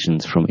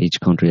musicians from each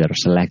country that are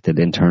selected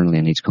internally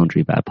in each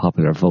country by a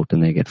popular vote,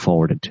 and they get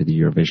forwarded to the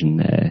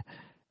Eurovision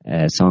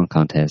Song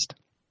Contest.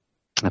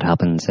 It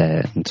happens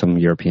in some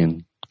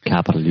European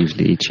capital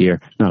usually each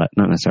year. Not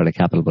necessarily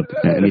capital, but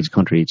in each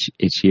country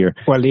each year.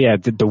 Well, yeah,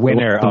 the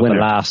winner of the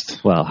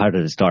last... Well, how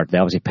did it start? They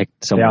obviously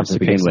picked someone to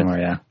begin with.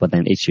 Yeah. But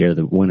then each year,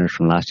 the winners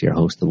from last year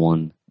host the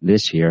one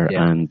this year,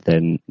 and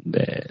then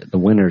the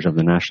winners of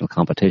the national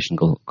competition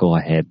go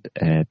ahead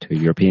to a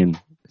European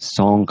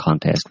Song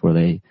Contest where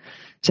they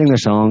sing their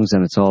songs,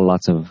 and it's all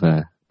lots of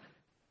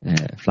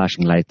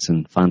flashing lights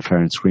and fanfare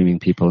and screaming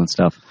people and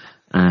stuff.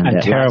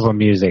 And terrible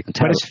music.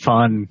 But it's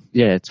fun.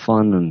 Yeah, it's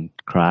fun and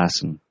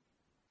crass and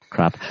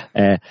crap.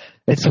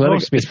 It's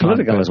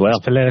political as well.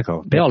 It's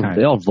political. They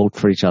all vote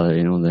for each other,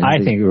 you know. I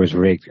think it was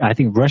rigged. I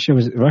think Russia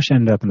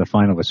ended up in the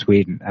final with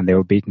Sweden, and they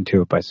were beaten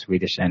to it by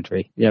Swedish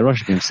entry. Yeah,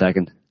 Russia came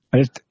second.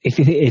 But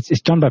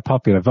it's done by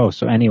popular vote,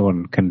 so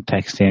anyone can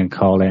text in,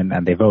 call in,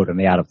 and they vote, and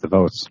they add up the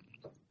votes.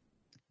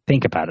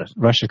 Think about it.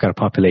 Russia's got a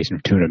population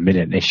of 200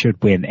 million. They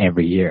should win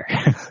every year.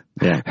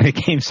 Yeah. They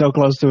came so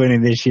close to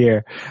winning this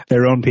year,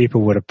 their own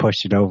people would have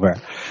pushed it over.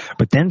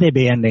 But then they'd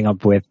be ending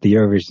up with the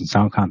Eurovision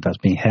Song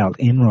Contest being held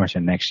in Russia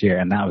next year,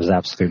 and that was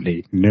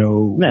absolutely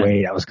no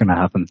way that was going to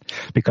happen.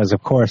 Because,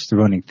 of course, the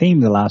running theme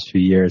the last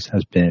few years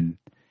has been...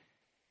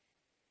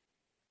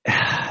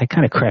 It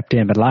kind of crept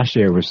in, but last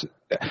year was...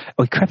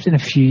 It crept in a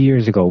few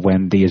years ago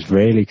when the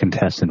Israeli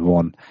contestant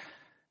won,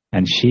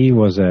 and she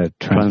was a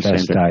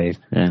transvestite.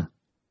 Yeah.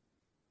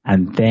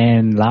 And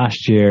then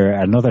last year,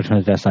 another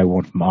transvestite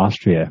won from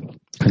Austria.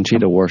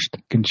 Conchita Wurst.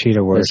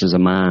 This is a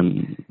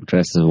man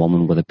dressed as a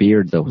woman with a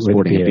beard, though,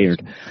 sporting a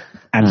beard.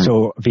 And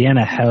so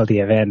Vienna held the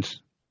event,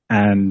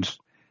 and,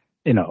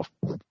 you know,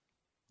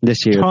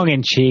 this year,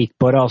 tongue-in-cheek,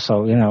 but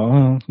also, you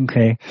know,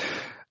 okay.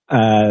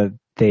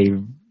 They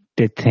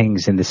did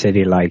things in the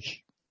city like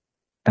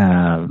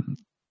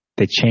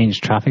they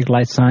changed traffic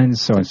light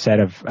signs, so instead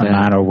of a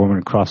man or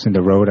woman crossing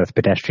the road as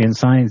pedestrian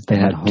signs, they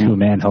had two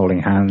men holding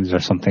hands or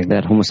something. They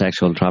had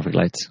homosexual traffic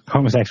lights.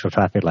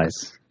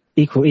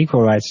 Equal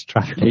rights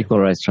traffic lights. Equal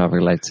rights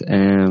traffic lights.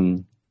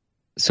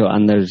 So,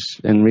 and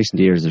in recent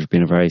years, there's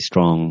been a very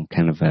strong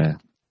kind of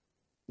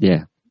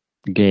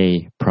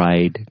gay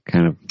pride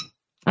kind of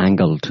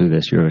angle to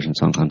this Eurovision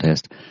Song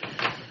Contest.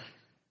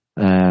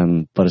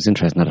 But it's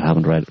interesting that it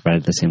happened right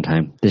at the same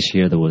time. This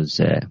year there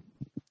was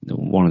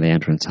one of the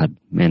entrants had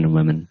men and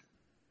women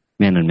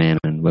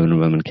and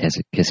women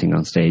kissing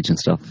on stage and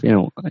stuff. You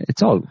know,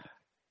 it's all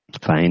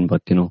fine,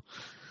 but you know,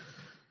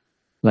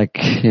 like,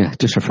 yeah,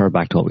 just refer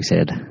back to what we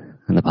said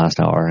in the past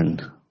hour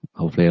and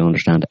hopefully you'll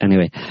understand.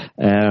 Anyway,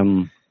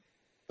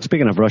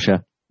 speaking of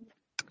Russia,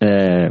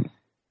 Putin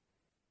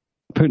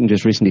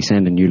just recently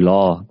signed a new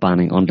law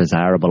banning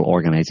undesirable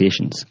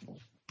organizations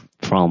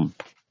from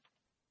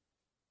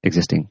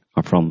existing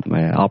or from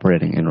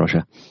operating in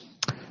Russia.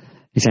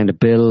 He signed a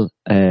bill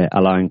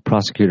allowing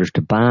prosecutors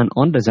to ban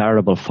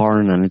undesirable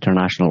foreign and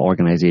international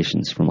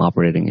organizations from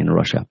operating in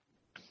Russia.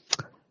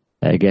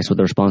 I guess with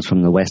the response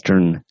from the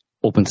Western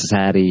open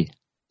society,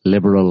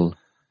 liberal,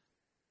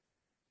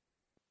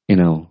 you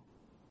know,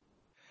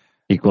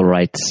 equal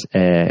rights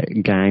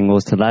gang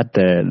was to that.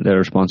 The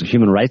response of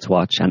Human Rights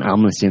Watch and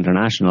Amnesty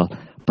International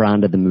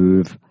branded the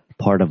move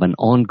part of an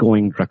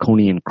ongoing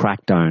draconian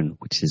crackdown,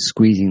 which is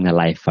squeezing the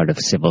life out of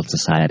civil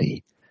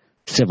society.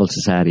 Civil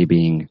society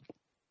being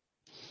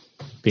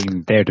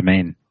their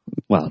domain.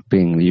 Well,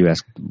 being the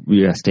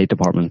U.S. State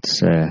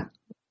Department's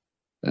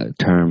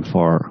term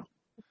for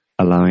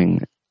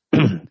allowing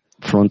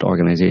front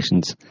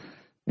organizations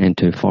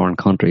into foreign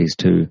countries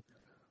to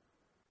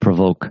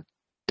provoke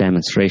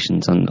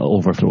demonstrations and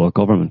overthrow a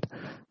government.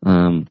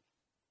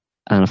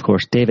 And of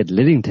course, David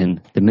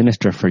Lidington, the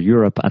Minister for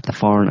Europe at the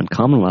Foreign and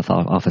Commonwealth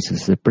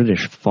Offices, the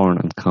British Foreign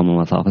and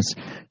Commonwealth Office,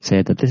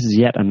 said that this is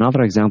yet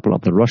another example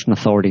of the Russian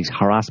authorities'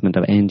 harassment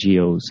of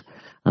NGOs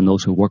and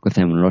those who work with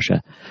them in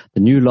Russia. The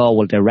new law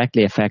will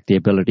directly affect the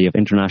ability of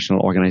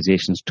international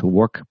organizations to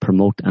work,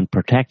 promote and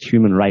protect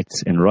human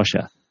rights in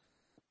Russia.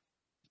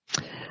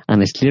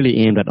 And it's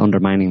clearly aimed at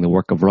undermining the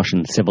work of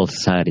Russian civil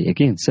society.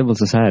 Again, civil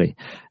society.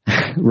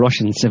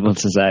 Russian civil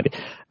society. I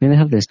mean, they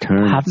have this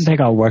term. Haven't they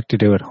got work to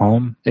do at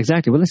home?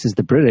 Exactly. Well, this is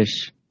the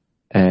British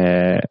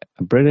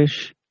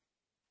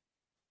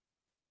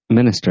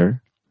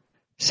minister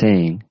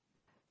saying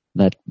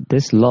that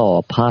this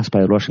law passed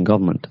by the Russian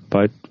government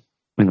about,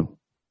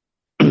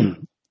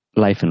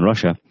 life in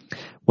Russia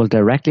will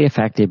directly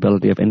affect the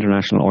ability of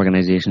international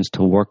organizations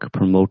to work,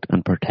 promote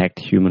and protect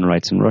human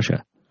rights in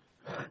Russia.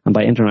 And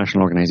by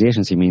international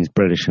organizations, he means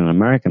British and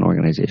American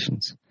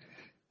organizations.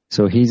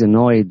 So he's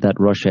annoyed that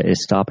Russia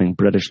is stopping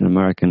British and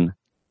American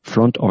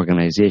front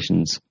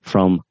organizations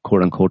from,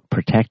 quote unquote,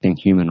 protecting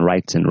human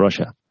rights in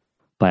Russia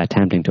by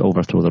attempting to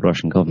overthrow the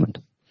Russian government.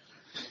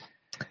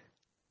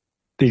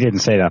 He didn't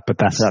say that, but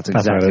that's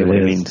exactly what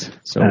it means.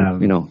 So,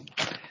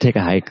 take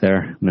a hike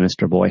there,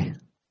 Minister Boy.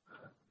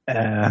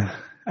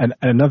 And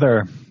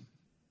another...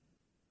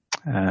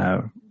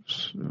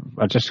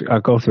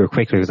 I'll go through it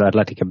quickly because I'd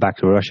like to get back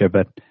to Russia,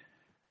 but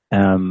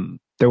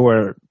there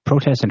were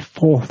protests in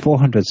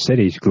 400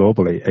 cities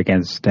globally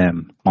against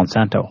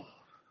Monsanto,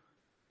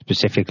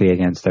 specifically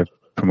against their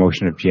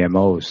promotion of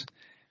GMOs.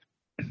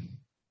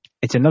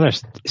 It's another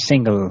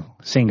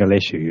single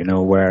issue,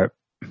 where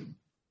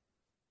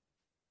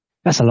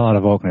that's a lot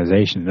of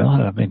organizations.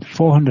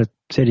 400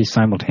 cities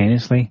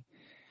simultaneously.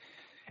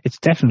 It's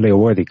definitely a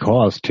worthy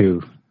cause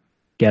to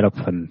get up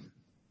and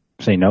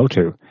say no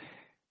to.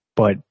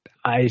 But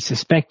I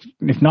suspect,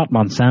 if not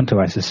Monsanto,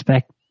 I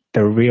suspect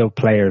the real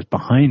players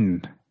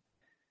behind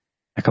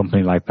a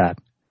company like that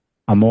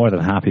are more than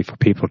happy for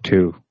people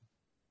to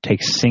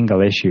take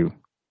single issue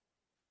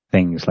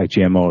things like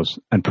GMOs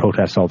and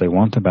protest all they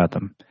want about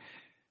them.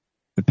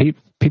 The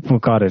people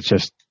got to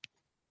just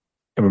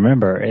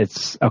remember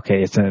it's a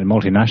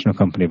multinational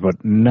company,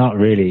 but not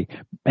really.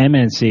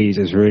 MNCs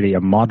is really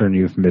a modern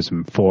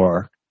euphemism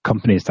for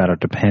companies that are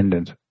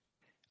dependent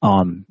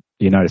on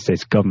the United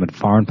States government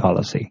foreign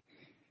policy.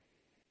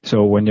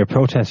 So when you're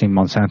protesting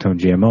Monsanto and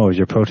GMOs,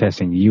 you're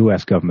protesting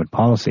U.S. government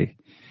policy.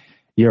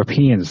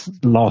 Europeans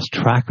lost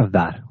track of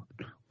that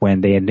when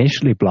they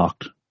initially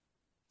blocked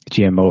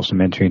GMOs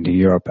from entering into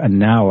Europe and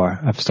now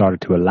have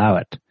started to allow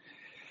it.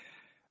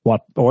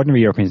 What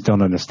ordinary Europeans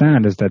don't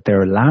understand is that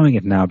they're allowing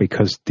it now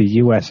because the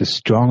U.S. is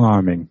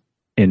strong-arming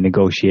in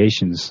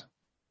negotiations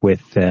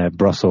with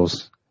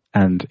Brussels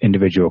and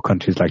individual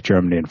countries like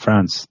Germany and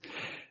France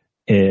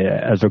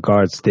as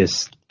regards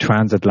this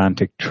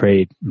transatlantic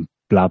trade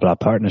blah blah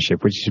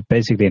partnership, which is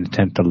basically an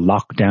attempt to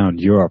lock down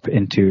Europe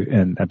into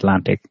an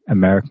Atlantic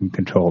American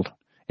controlled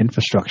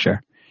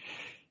infrastructure.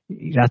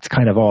 That's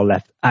kind of all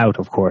left out,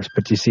 of course,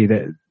 but you see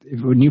that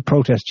when you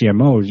protest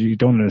GMOs, you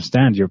don't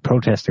understand you're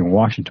protesting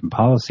Washington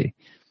policy.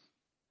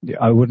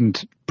 I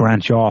wouldn't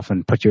branch off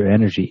and put your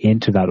energy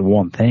into that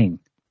one thing.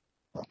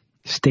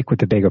 Stick with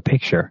the bigger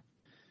picture.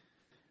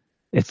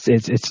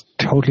 It's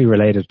totally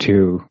related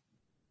to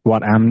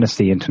what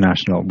Amnesty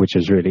International, which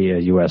is really a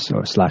US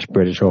 /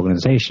 British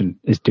organization,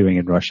 is doing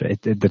in Russia.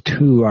 The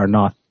two are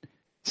not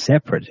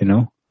separate,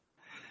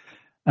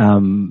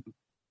 On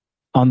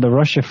the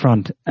Russia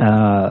front,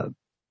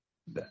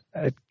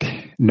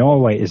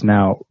 Norway is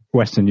now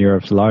Western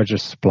Europe's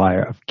largest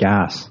supplier of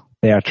gas.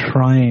 They are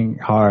trying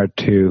hard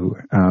to,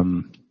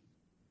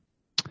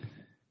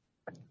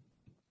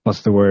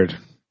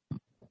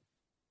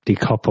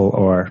 decouple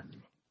or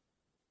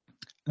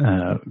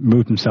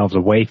move themselves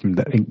away from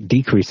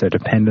decrease their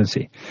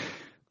dependency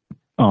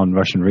on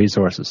Russian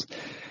resources.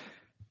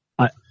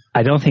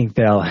 I don't think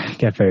they'll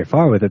get very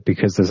far with it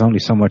because there's only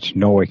so much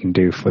Norway can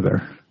do for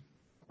their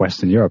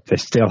Western Europe. They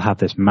still have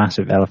this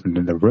massive elephant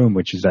in the room,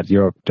 which is that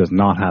Europe does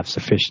not have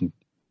sufficient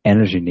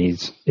energy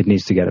needs. It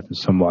needs to get it from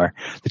somewhere.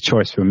 The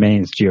choice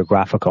remains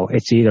geographical.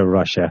 It's either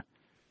Russia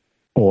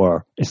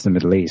or it's the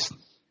Middle East.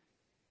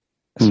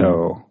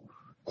 So,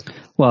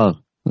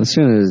 well, as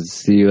soon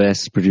as the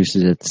US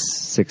produces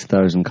its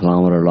 6,000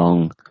 kilometer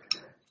long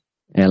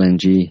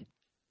LNG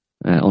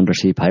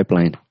undersea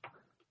pipeline,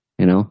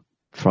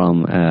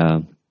 from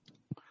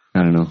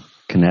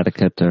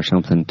Connecticut or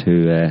something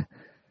to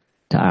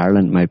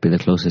Ireland might be the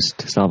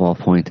closest stop-off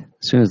point.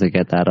 As soon as they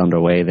get that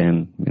underway,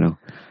 then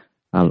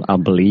I'll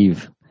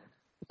believe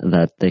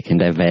that they can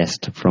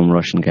divest from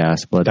Russian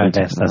gas. But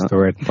divest, that's the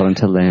word. But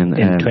until then,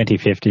 in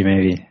 2050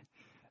 maybe.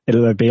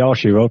 It'll be all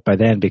she wrote by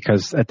then,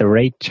 because at the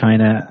rate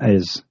China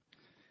is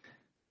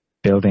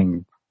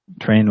building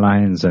train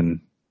lines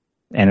and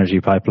energy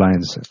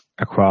pipelines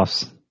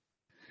across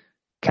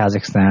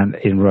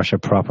Kazakhstan, in Russia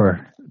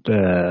proper,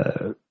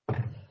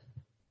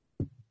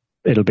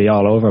 it'll be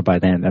all over by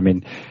then. I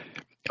mean,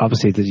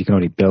 obviously you can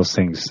only build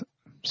things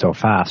so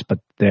fast, but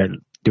they're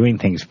doing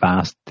things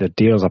fast. The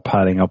deals are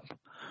piling up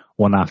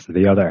one after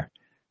the other.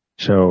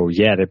 So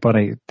yeah,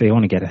 they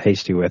want to get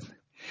hasty with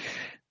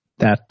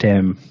that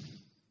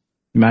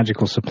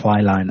magical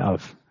supply line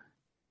of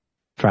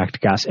fracked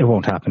gas. It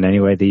won't happen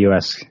anyway. The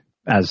US,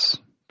 as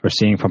we're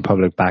seeing from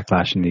public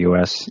backlash in the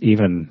US,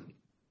 even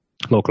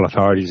local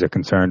authorities are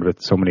concerned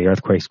with so many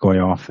earthquakes going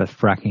off that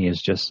fracking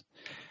is just,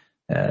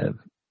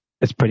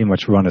 it's pretty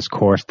much run its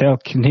course. They'll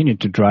continue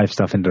to drive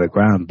stuff into the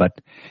ground, but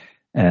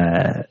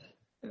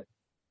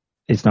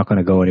it's not going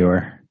to go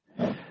anywhere.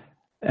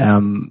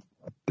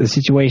 The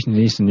situation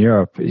in Eastern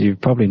Europe, you've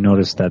probably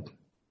noticed that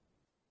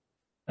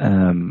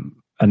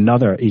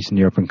another Eastern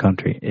European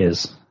country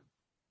is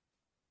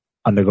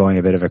undergoing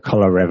a bit of a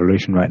color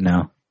revolution right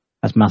now.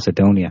 That's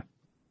Macedonia.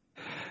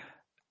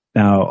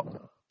 Now,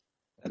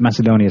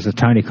 Macedonia is a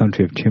tiny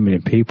country of 2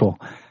 million people.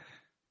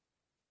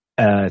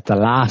 The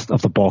last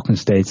of the Balkan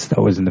states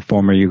that was in the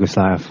former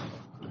Yugoslav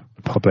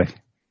Republic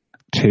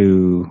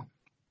to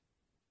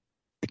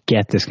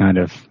get this kind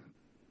of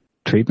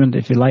treatment,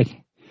 if you like.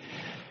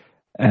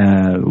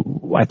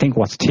 I think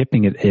what's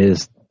tipping it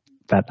is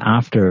that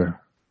after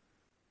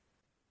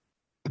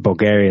the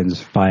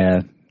Bulgarians,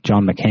 via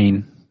John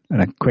McCain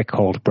and a quick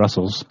call to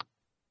Brussels,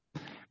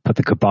 put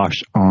the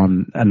kibosh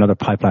on another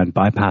pipeline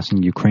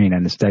bypassing Ukraine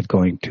and instead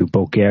going to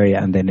Bulgaria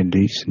and then into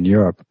Eastern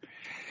Europe,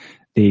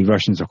 the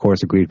Russians, of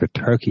course, agreed with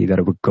Turkey that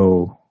it would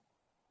go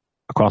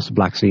across the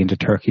Black Sea into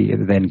Turkey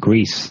and then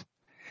Greece.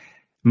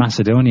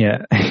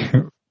 Macedonia,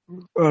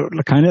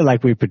 kind of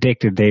like we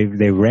predicted,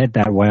 they read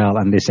that well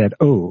and they said,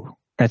 oh,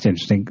 that's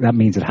interesting. That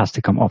means it has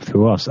to come up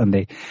through us. And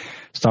they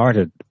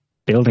started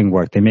building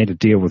work. They made a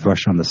deal with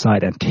Russia on the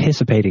side,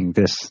 anticipating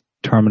this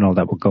terminal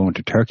that would go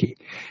into Turkey,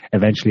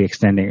 eventually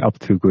extending up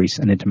through Greece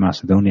and into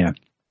Macedonia.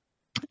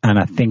 And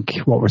I think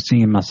what we're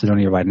seeing in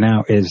Macedonia right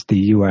now is the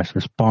US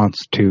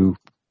response to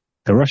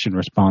the Russian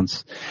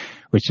response,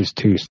 which is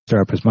to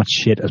stir up as much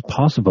shit as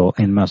possible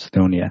in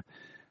Macedonia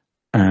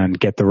and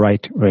get the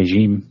right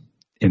regime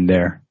in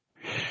there.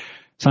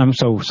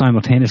 So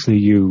simultaneously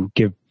you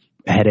give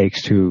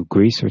headaches to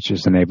Greece, which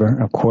is the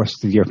neighbor. Of course,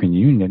 the European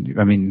Union.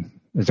 I mean,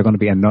 is there going to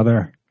be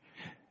another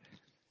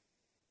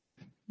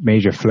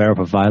major flare-up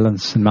of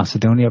violence in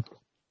Macedonia?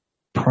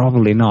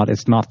 Probably not.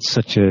 It's not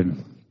such a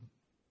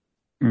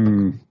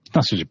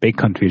big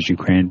country as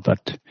Ukraine,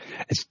 but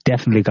it's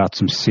definitely got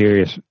some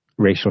serious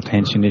racial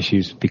tension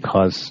issues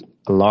because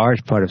a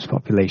large part of its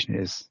population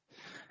is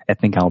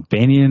ethnic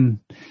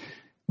Albanian,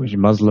 which is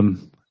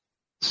Muslim.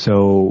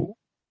 So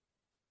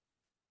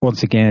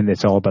once again,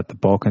 it's all about the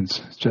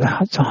Balkans. It's a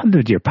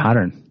 100-year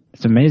pattern.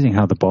 It's amazing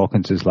how the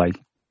Balkans is like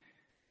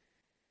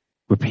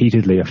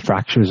repeatedly a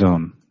fracture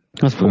zone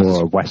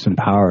for Western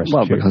powers.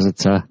 Well, because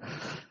it's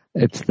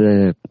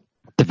the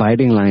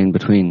dividing line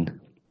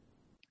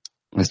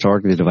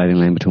historically the dividing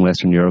line between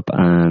Western Europe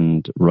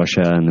and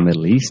Russia and the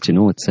Middle East. You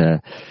know, it's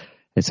a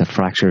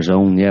fracture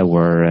zone,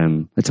 where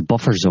it's a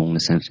buffer zone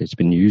essentially. It's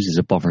been used as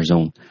a buffer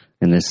zone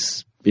in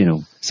this,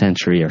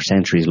 century or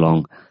centuries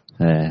long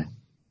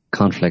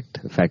conflict,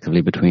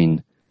 effectively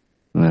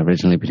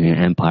originally between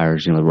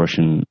empires. The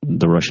Russian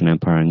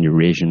Empire and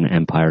Eurasian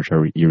empires,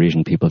 or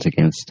Eurasian peoples,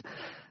 against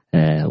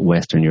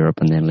Western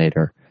Europe, and then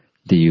later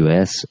the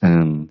US.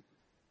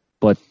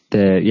 But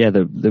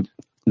the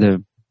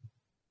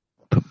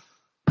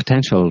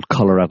potential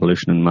color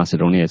revolution in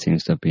Macedonia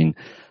seems to have been,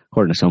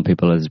 according to some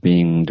people, as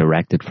being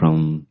directed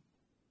from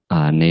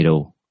a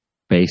NATO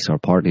base, or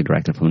partly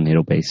directed from a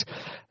NATO base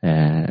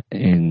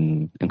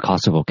in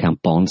Kosovo,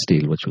 Camp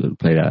Bondsteel, which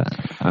played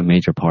a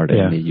major part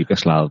in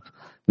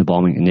the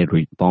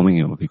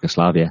bombing of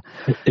Yugoslavia.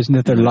 Isn't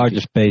it their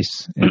largest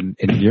base in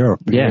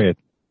Europe? Yeah.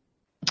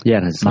 Yeah,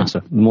 it has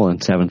massive, more than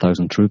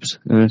 7,000 troops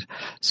in it.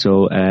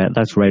 So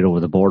that's right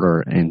over the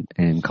border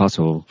in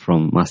Kosovo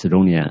from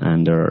Macedonia,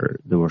 and there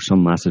were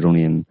some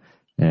Macedonian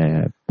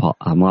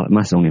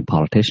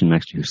politician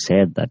actually who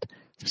said that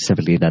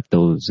specifically that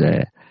those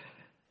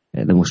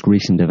the most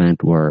recent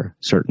event where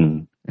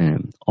certain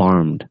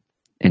armed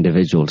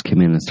individuals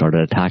came in and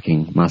started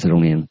attacking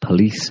Macedonian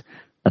police,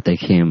 that they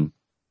came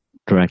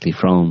directly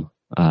from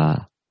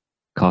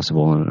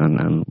Kosovo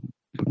and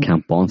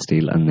Camp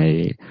Bondsteel, and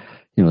they,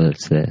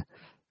 it's the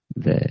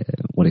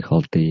what do you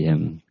call it,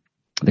 the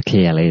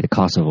KLA, the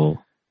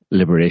Kosovo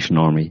Liberation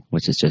Army,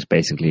 which is just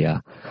basically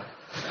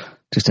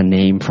just a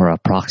name for a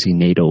proxy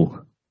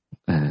NATO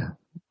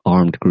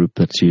armed group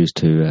that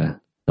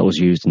was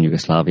used in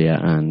Yugoslavia,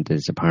 and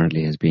has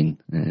been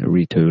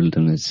retooled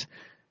and is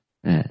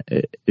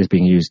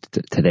being used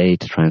today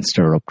to try and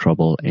stir up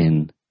trouble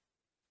in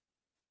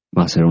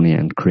Macedonia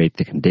and create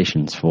the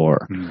conditions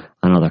for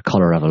another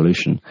colour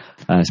revolution.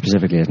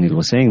 Specifically, as Neil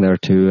was saying there,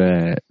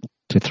 to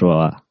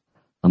throw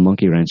a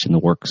monkey wrench in the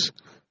works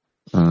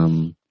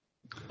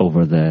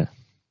over the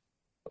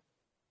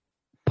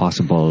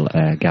possible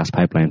gas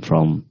pipeline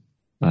from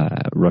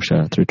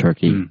Russia through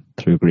Turkey,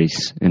 through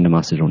Greece, into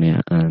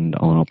Macedonia, and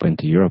on up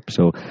into Europe.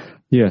 So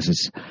the US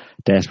is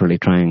desperately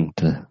trying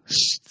to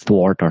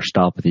thwart or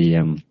stop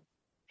the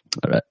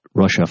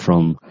Russia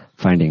from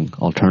finding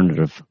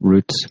alternative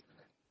routes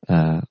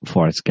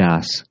for its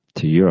gas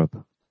to Europe.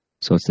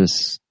 So it's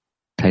this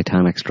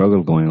titanic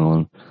struggle going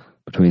on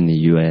between the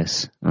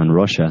US and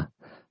Russia,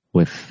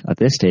 with at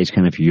this stage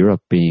kind of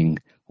Europe being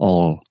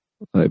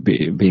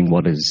being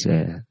what is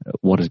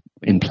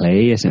in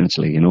play,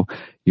 essentially.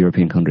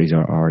 European countries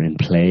are in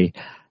play,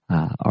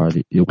 or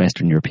the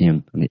Western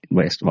European,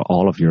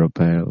 all of Europe,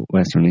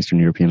 Western and Eastern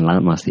European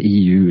landmass. The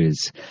EU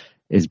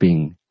is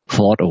being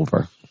fought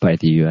over by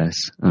the US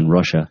and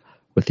Russia,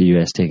 with the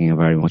US taking a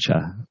very much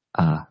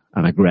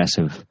an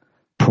aggressive,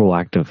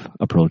 proactive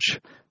approach,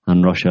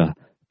 and Russia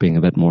being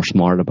a bit more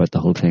smart about the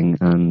whole thing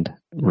and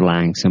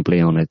relying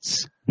simply on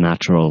its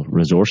natural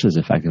resources,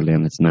 effectively,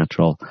 and its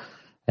natural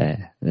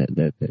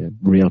the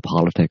real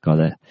politic, or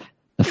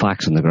the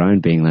facts on the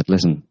ground being that,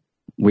 listen,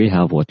 we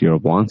have what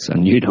Europe wants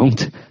and you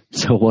don't,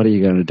 so what are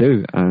you going to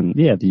do? And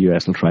yeah, the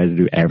US will try to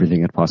do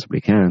everything it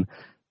possibly can,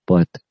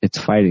 but it's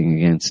fighting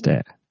against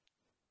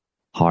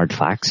hard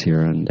facts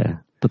here,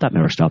 but that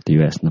never stopped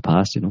the US in the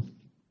past.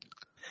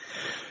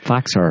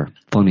 Facts are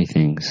funny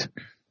things.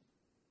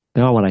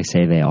 They are what I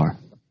say they are.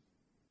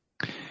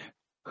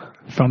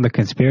 From the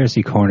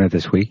conspiracy corner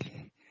this week,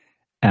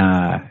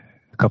 a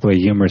couple of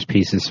humorous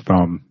pieces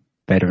from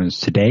Veterans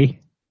Today.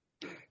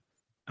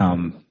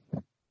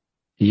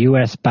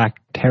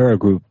 US-backed terror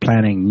group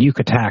planning nuke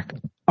attack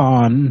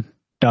on ...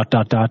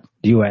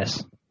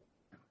 US.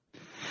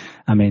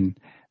 I mean,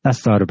 that's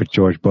thought about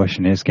George Bush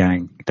and his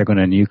gang. They're going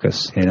to nuke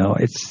us,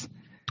 It's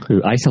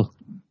who? ISIL.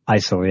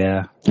 ISIL,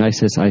 yeah.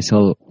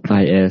 ISIL,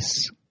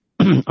 IS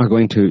are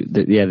going to.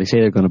 They say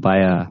they're going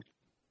to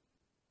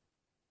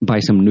buy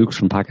some nukes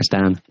from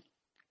Pakistan.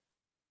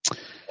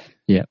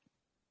 Yeah.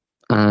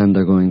 And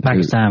they're going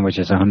Pakistan, which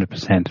is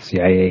 100%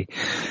 CIA,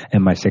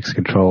 MI6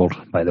 controlled,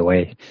 by the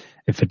way.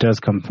 If it does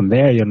come from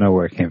there, you'll know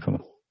where it came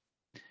from.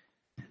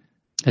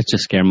 It's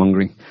just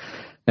scaremongering.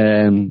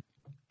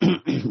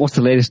 What's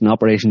the latest in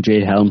Operation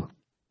Jade Helm?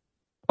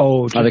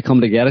 Oh, are they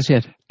come to get us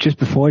yet? Just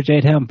before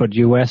Jade Helm, but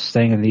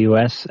staying in the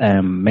US,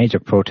 major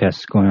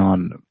protests going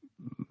on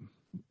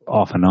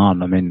off and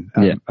on. I mean,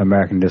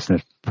 American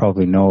listeners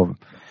probably know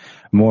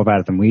more about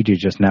it than we do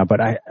just now.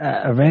 But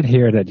I read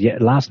here that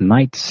last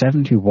night,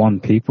 71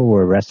 people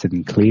were arrested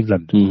in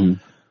Cleveland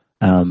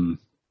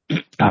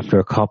after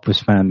a cop was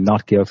found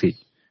not guilty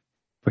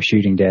for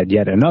shooting dead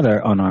yet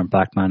another unarmed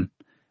black man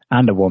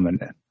and a woman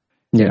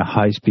in a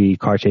high-speed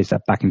car chase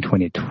back in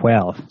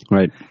 2012.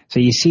 Right. So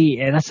you see,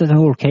 that's the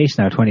whole case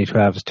now.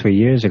 2012 is 3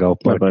 years ago.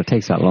 But it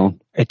takes that long.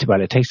 It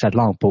takes that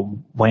long. But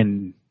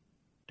when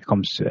it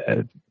comes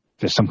to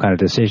there's some kind of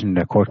decision,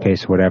 a court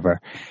case or whatever,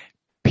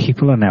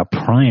 people are now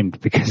primed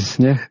because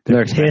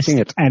they're expecting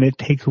it. And it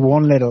takes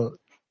one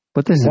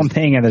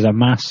thing and there's a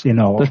mass,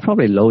 There's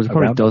probably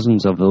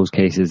dozens of those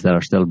cases that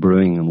are still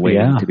brewing and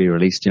waiting to be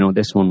released.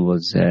 This one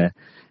was, it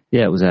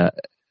was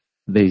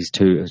these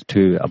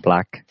two, a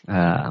black,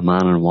 a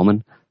man and a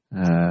woman,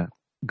 who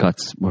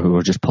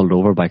were just pulled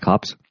over by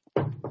cops,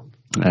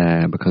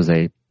 because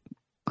I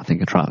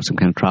think some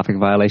kind of traffic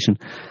violation,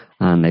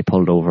 and they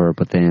pulled over,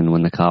 but then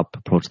when the cop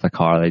approached the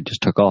car, they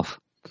just took off.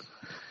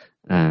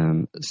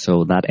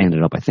 So that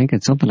ended up, I think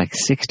it's something like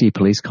 60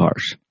 police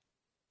cars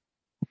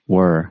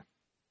were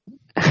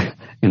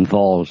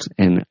involved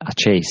in a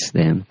chase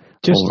then.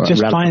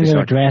 Just find their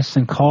address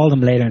and call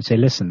them later and say,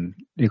 listen,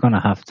 you're going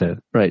to have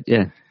to... Right,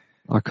 yeah.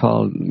 Or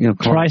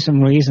try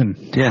some reason.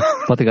 Yeah,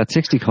 but they got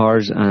 60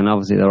 cars and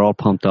obviously they're all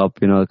pumped up.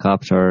 The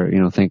cops are,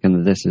 thinking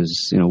that this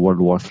is, World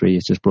War III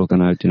has just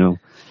broken out,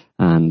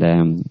 and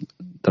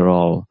they're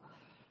all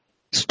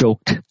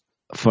stoked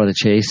for the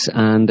chase.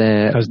 And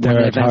because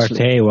their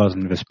authority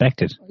wasn't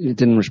respected. You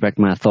didn't respect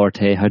my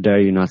authority. How dare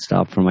you not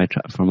stop for my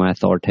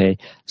authority?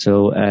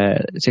 So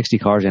 60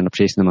 cars end up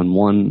chasing them, and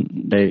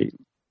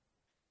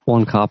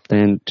one cop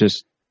then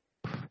just...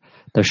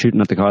 They're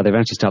shooting at the car. They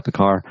eventually stop the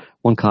car.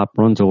 One cop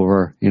runs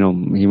over. He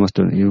was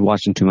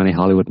watching too many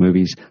Hollywood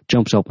movies.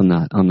 Jumps up on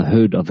the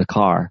hood of the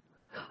car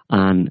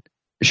and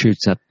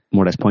shoots at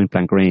more or less point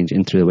blank range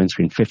in through the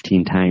windscreen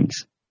 15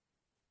 times.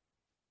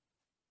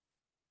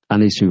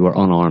 And these two were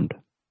unarmed,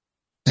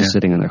 just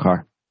sitting in their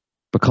car,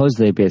 because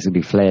they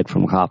basically fled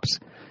from cops.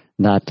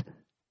 That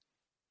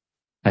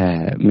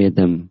made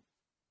them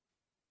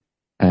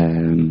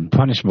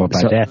punishable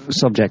by death,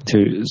 subject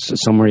to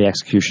summary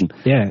execution.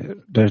 Yeah,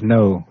 there's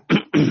no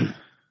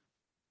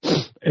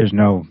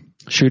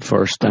shoot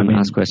first and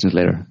ask questions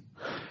later.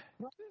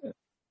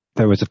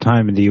 There was a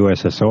time in the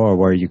USSR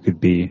where you could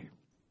be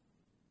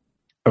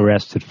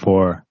arrested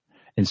for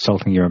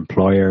insulting your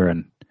employer,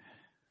 and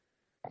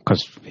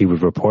because he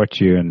would report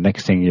you, and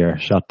next thing you're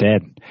shot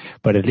dead.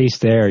 But at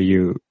least there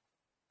you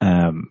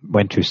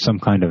went through some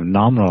kind of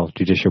nominal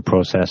judicial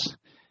process,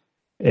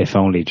 if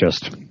only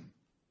just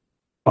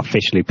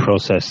officially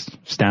processed,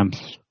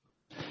 stamps,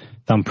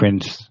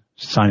 thumbprints,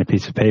 sign a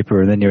piece of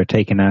paper, and then you were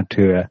taken out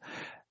to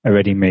a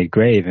ready-made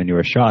grave and you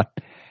were shot.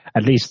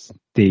 At least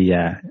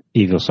the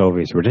evil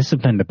Soviets were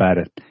disciplined about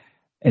it.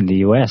 In the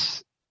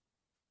US,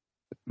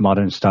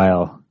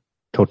 modern-style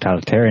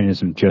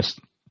totalitarianism just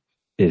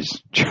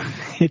is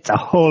it's a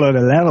whole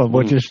other level.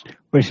 We're just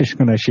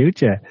going to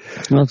shoot you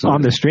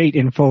on the street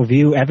in full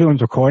view.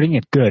 Everyone's recording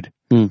it. Good.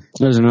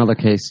 There's another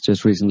case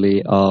just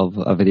recently of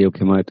a video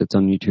came out that's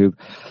on YouTube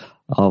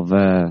of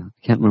I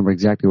can't remember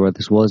exactly where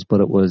this was, but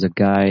it was a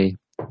guy,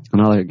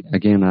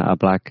 a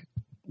black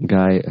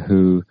guy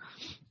who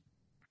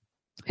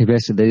he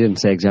basically, they didn't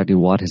say exactly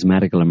what his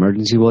medical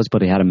emergency was,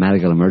 but he had a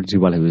medical emergency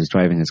while he was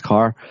driving his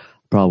car,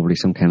 probably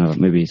some kind of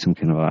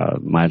a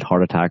mild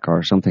heart attack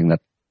or something that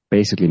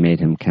basically made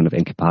him kind of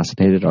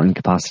incapacitated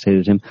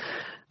him.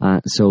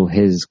 So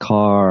his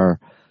car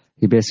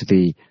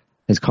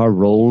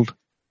rolled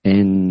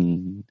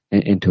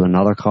into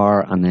another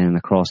car and then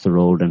across the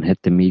road and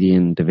hit the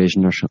median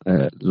division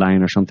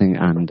line or something,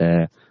 and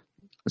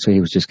so he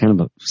was just kind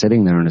of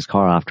sitting there in his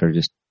car after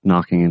just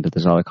knocking into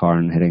this other car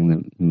and hitting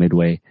the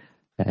midway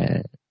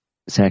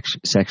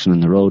section in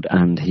the road,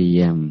 and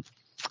the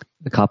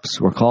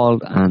cops were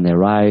called and they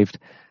arrived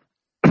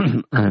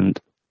and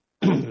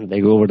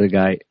they go over to the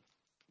guy,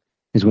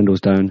 his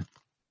window's down,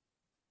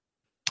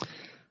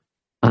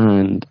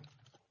 and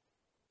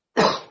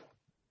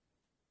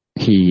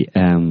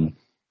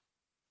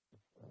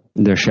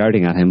they're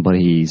shouting at him, but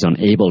he's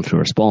unable to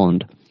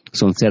respond.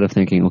 So instead of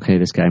thinking, okay,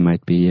 this guy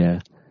might be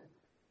in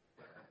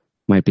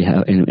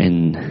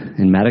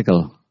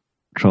medical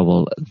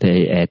trouble,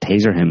 they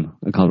taser him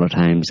a couple of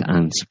times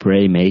and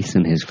spray mace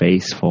in his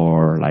face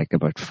for like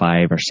about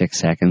 5 or 6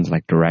 seconds,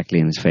 like directly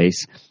in his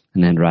face,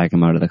 and then drag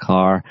him out of the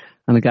car.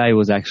 And the guy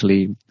was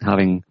actually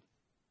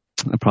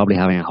probably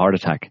having a heart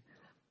attack.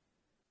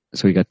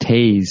 So he got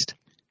tased,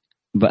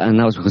 and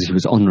that was because he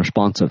was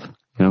unresponsive.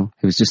 You know,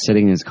 he was just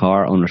sitting in his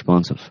car,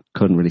 unresponsive,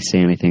 couldn't really say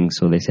anything.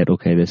 So they said,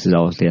 okay, this is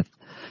obviously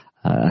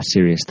a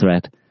serious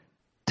threat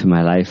to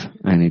my life.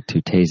 I need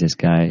to tase this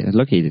guy.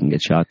 Lucky he didn't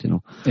get shot, you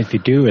know. If you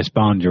do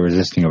respond, you're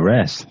resisting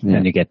arrest,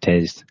 then you get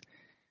tased.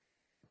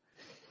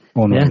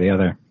 One way or the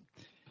other.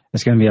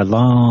 It's going to be a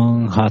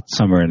long, hot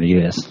summer in the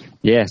US.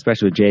 Yeah,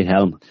 especially with Jade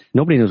Helm.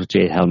 Nobody knows what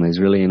Jade Helm is,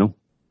 really, you know.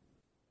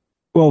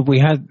 Well, we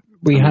had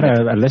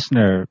a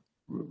listener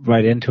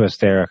write into us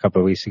there a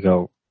couple of weeks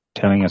ago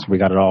telling us we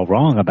got it all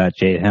wrong about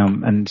Jade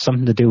Helm, and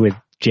something to do with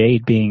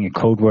Jade being a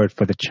code word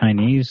for the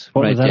Chinese.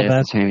 What was that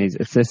about? Chinese.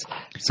 It's this.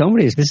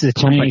 This is a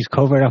Chinese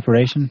covert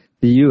operation.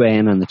 The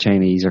UN and the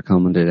Chinese are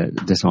coming to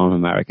disarm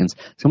Americans.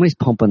 Somebody's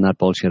pumping that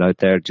bullshit out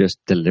there just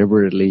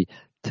deliberately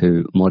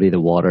to muddy the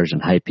waters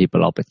and hype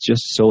people up. It's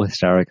just so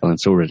hysterical and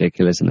so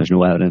ridiculous, and there's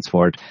no evidence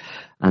for it.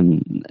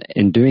 And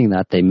in doing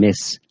that, they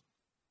miss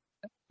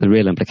the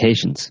real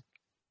implications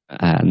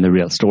and the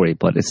real story.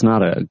 But it's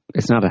not a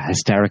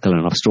hysterical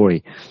enough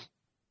story.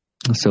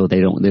 So they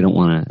don't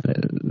want to,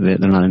 they're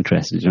not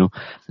interested, you know.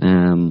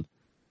 I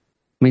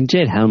mean,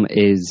 Jade Helm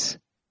is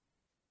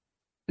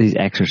these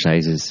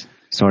exercises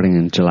starting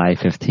in July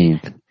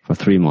 15th for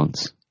 3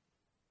 months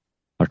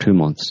or 2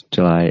 months,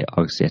 July,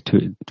 August,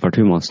 for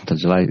 2 months until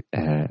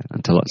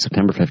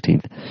September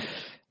 15th.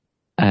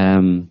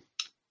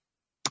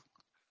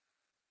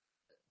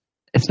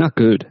 It's not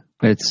good.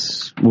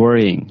 It's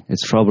worrying.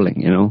 It's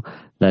troubling, you know,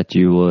 that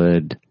you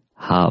would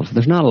have,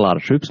 there's not a lot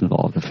of troops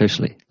involved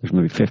officially. There's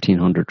maybe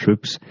 1,500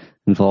 troops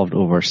involved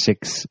over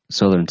 6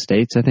 southern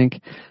states, I think.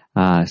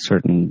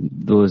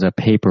 There was a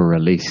paper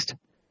released,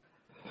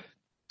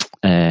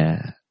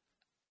 some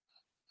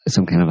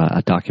kind of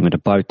a document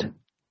about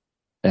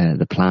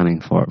the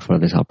planning for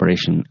this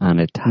operation,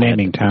 and it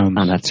naming towns,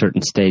 and had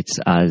certain states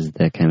as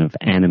the kind of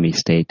enemy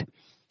state,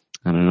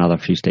 and another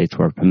few states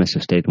were a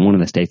permissive state. And one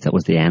of the states that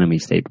was the enemy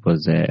state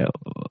was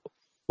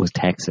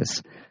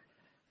Texas.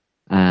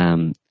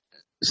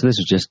 So this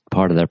was just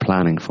part of their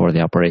planning for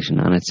the operation,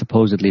 and it's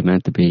supposedly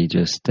meant to be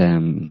just,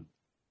 it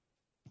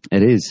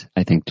is,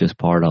 I think, just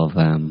part of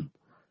the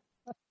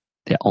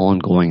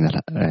ongoing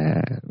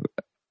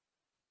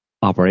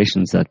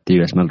operations that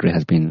the US military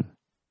has been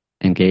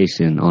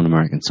engaged in on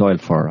American soil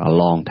for a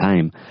long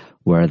time,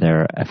 where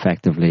they're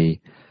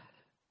effectively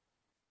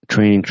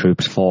training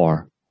troops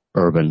for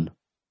urban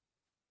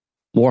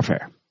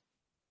warfare,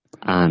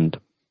 and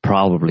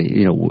probably,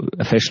 you know,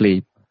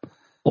 officially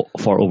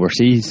for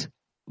overseas,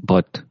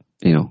 but,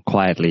 you know,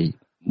 quietly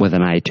with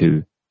an eye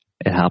to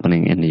it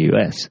happening in the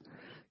US.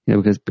 You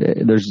know, because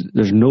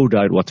there's no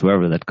doubt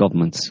whatsoever that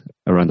governments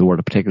around the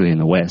world, particularly in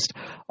the West,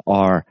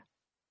 are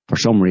for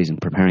some reason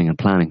preparing and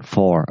planning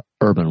for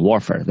urban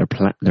warfare.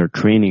 They're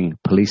training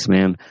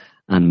policemen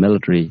and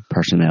military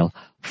personnel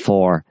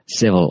for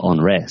civil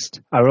unrest.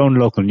 Our own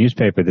local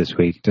newspaper this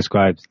week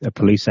described a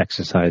police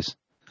exercise,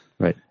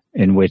 right,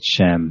 in which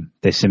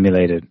they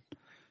simulated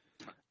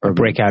a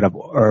breakout of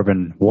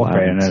urban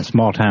warfare in a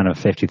small town of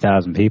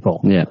 50,000 people.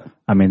 Yeah,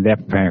 I mean, they're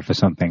preparing for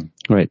something,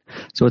 right?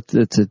 So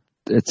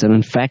it's an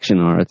infection,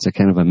 or it's a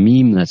kind of a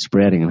meme that's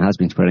spreading and has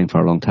been spreading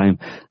for a long time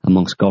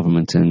amongst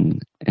governments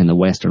in the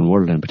Western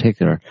world in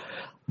particular,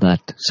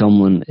 that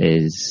someone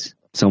is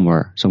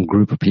somewhere, some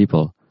group of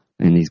people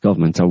in these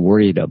governments are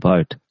worried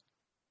about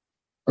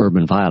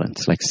urban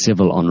violence, like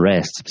civil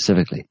unrest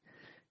specifically.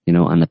 You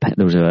know, and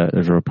there was a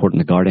report in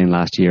The Guardian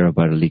last year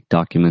about a leaked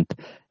document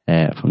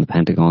from the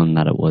Pentagon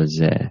that it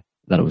was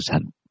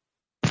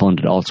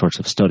funded all sorts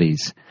of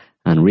studies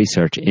and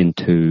research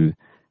into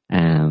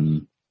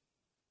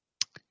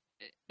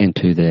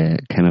the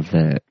kind of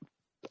the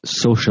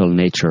social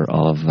nature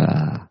of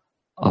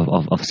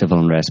civil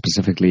unrest,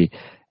 specifically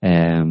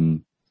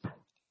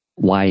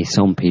why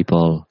some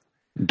people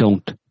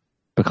don't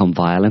become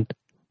violent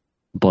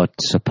but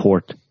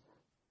support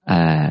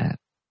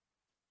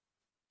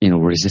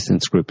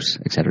resistance groups,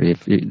 etc.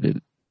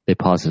 They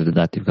posited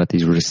that you've got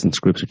these resistance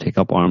groups who take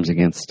up arms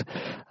against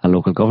a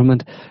local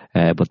government,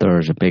 but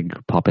there's a big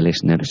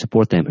population there to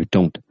support them who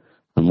don't.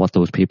 And what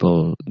those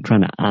people,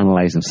 trying to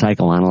analyze them,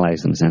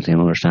 psychoanalyze them essentially,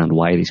 and understand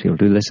why these people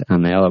do this.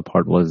 And the other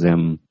part was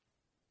the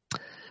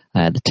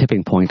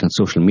tipping point on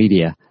social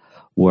media,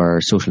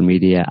 where social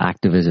media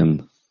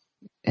activism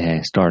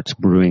starts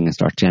brewing and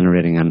starts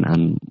generating,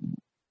 and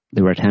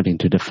they were attempting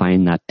to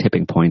define that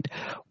tipping point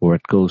where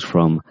it goes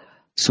from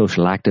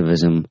social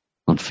activism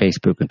on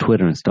Facebook and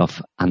Twitter and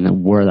stuff, and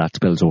then where that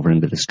spills over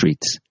into the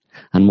streets,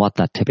 and what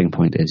that tipping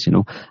point is.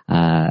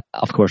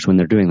 Of course, when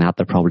they're doing that,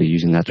 they're probably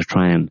using that to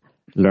try and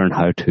learn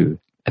how to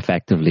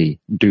effectively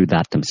do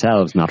that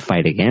themselves, not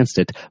fight against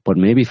it, but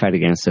maybe fight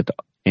against it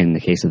in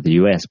the case of the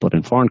US. But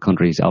in foreign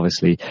countries,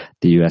 obviously,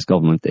 the US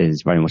government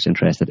is very much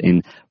interested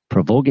in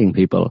provoking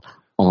people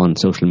on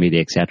social media,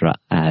 etc.,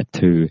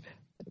 to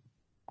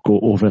go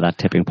over that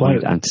tipping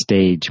point and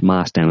stage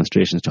mass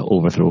demonstrations to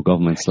overthrow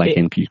governments like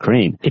in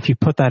Ukraine. If you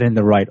put that in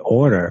the right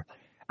order,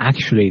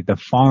 actually the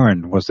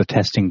foreign was the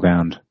testing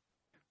ground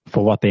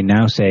for what they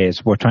now say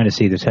is we're trying to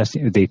see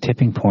the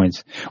tipping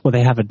points. Well,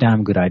 they have a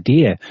damn good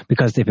idea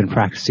because they've been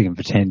practicing them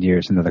for 10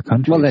 years in other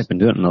countries. Well, they've been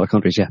doing it in other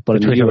countries, yeah.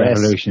 But in the US,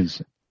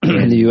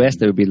 in the US,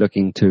 they would be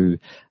looking to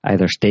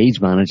either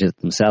stage manage it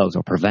themselves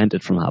or prevent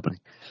it from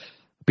happening,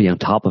 be on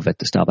top of it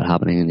to stop it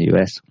happening in the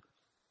US.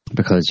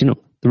 Because, the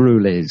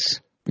rule is,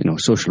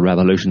 social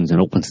revolutions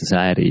and open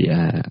society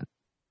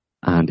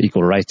and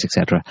equal rights,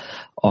 etc.,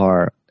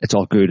 it's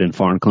all good in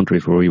foreign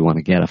countries where we want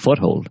to get a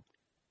foothold,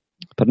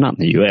 but not in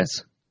the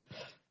US.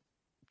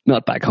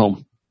 Not back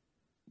home.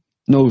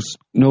 No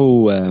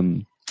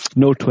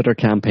Twitter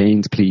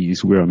campaigns,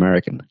 please. We're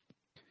American.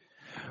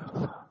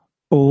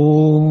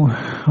 Oh,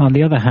 on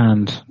the other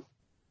hand,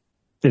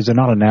 is there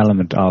not an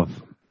element of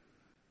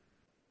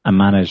a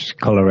managed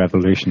colour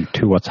revolution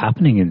to what's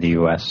happening in the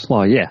US?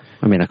 Well, yeah.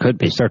 I mean, it could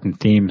be. There's certain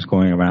themes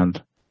going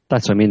around.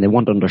 That's what I mean. They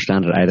want to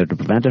understand it either to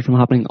prevent it from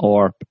happening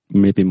or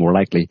maybe more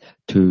likely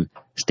to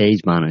stage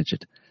manage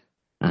it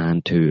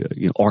and to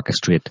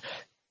orchestrate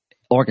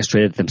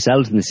it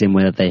themselves in the same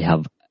way that they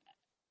have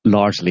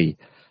largely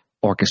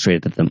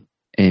orchestrated them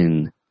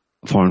in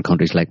foreign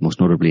countries, like most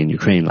notably in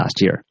Ukraine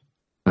last year.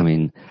 I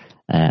mean,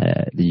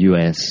 the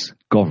US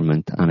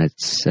government and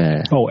its...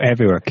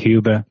 everywhere.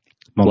 Cuba,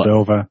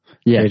 Moldova,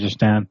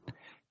 Kyrgyzstan,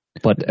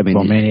 but I mean,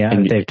 Romania,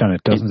 they've done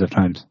it dozens of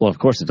times. Well, of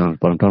course they've done it,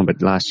 but I'm talking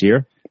about last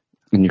year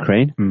in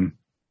Ukraine.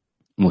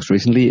 Most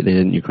recently, they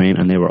did in Ukraine,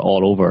 and they were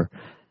all over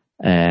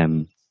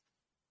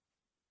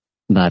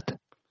that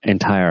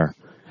entire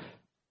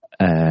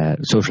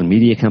social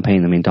media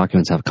campaign. I mean,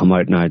 documents have come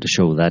out now to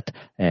show that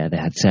they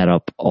had set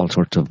up all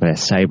sorts of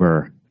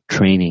cyber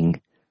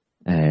training,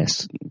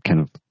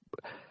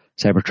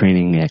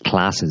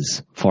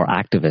 classes for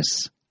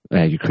activists,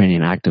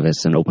 Ukrainian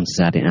activists and open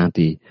society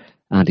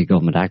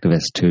anti-government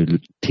activists, to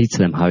teach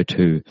them how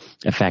to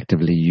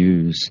effectively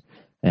use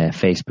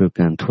Facebook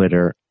and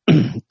Twitter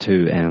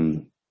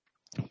to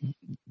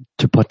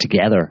put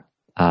together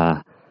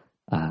a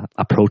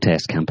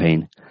protest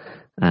campaign.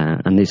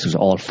 And this was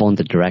all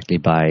funded directly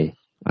by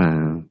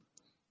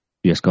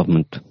US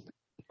government,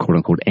 quote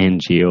unquote,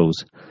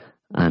 NGOs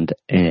and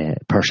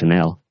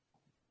personnel.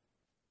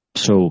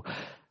 So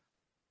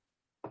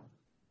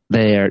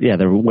they're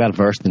well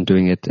versed in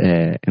doing it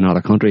in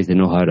other countries. They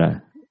know how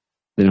to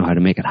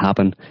make it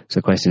happen. So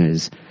the question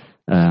is,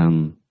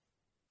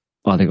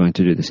 are they going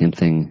to do the same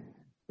thing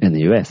in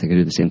the US? They could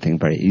do the same thing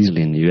very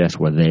easily in the US,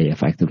 where they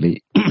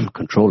effectively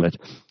control it.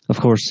 Of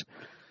course,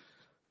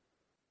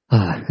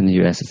 in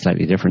the US, it's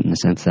slightly different in the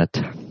sense that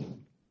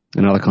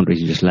in other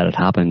countries, you just let it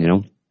happen,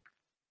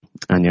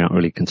 and you're not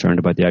really concerned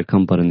about the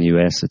outcome. But in the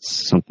US,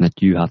 it's something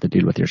that you have to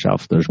deal with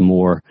yourself. There's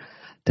more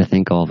to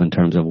think of in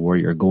terms of where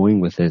you're going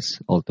with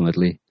this.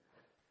 Ultimately,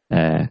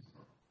 they're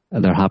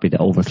happy to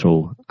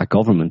overthrow a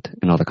government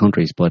in other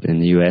countries, but in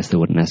the US, they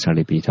wouldn't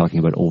necessarily be talking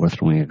about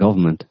overthrowing a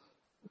government.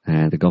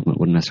 The government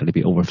wouldn't necessarily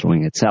be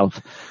overthrowing itself.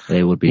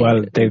 They would be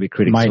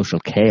creating social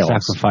chaos.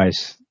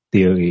 Sacrifice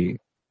the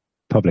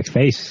public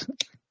face.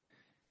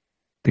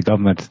 The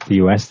government, the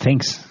US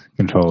thinks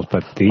controls,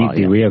 but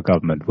the real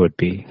government would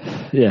be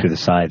to the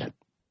side.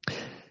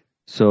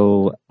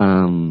 So,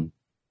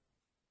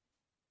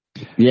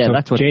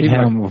 that's what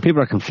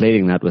people are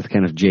conflating that with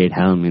kind of Jade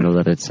Helm.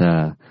 That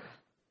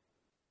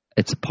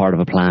it's a part of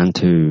a plan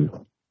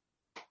to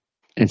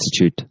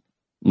institute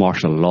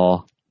martial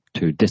law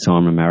to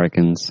disarm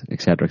Americans,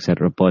 etc.,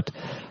 etc. But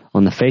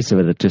on the face of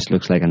it, it just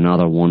looks like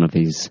another one of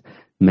these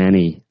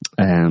many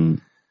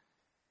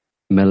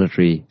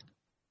military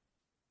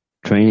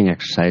training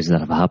exercises that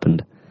have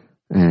happened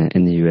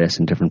in the US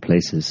in different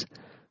places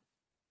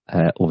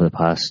over the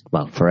past,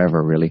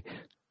 forever really.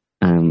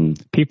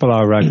 People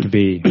are right to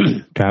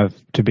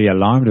be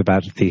alarmed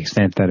about it to the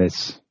extent that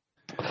it's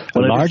a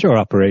larger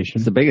operation.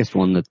 It's the biggest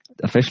one,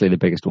 officially the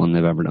biggest one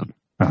they've ever done.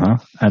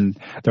 And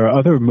there are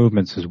other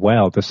movements as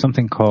well. There's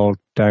something called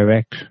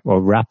direct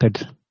or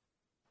rapid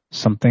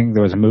something.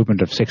 There was a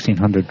movement of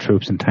 1,600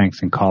 troops and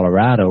tanks in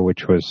Colorado,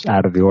 which was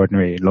out of the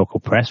ordinary. Local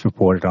press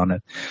reported on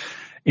it.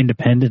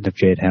 Independent of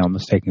Jade Helm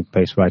is taking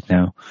place right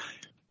now.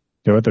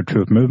 There are other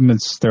troop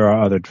movements. There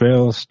are other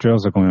drills.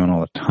 Drills are going on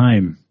all the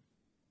time.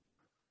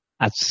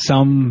 At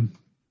some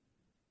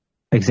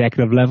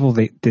executive level,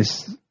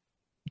 this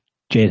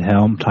Jade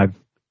Helm type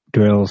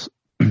drills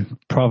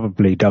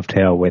probably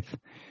dovetail with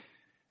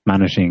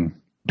managing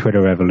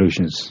Twitter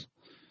revolutions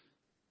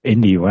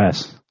in the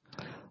US.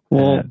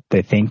 Well,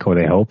 they think or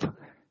they hope.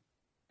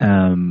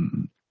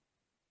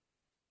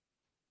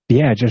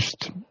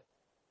 Just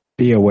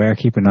be aware,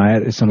 keep an eye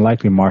out. It's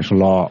unlikely martial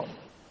law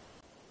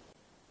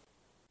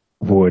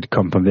would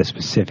come from this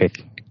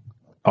specific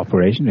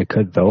operation. It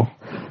could, though.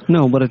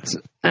 No, but it's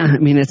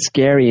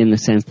scary in the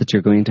sense that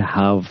you're going to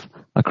have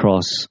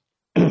across,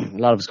 a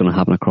lot of it's going to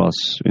happen across,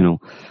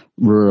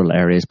 rural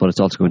areas, but it's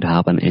also going to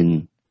happen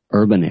in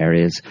urban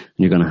areas.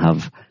 You're going to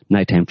have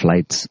nighttime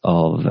flights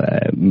of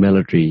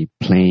military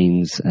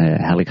planes,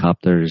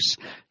 helicopters.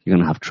 You're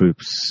going to have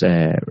troops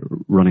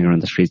running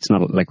around the streets.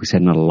 Not, like we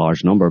said, not a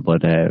large number,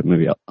 but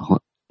maybe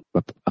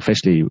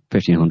officially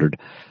 1,500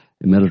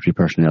 military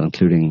personnel,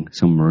 including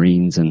some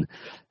Marines and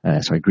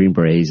Green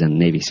Berets and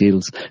Navy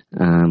SEALs.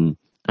 And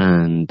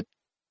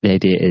the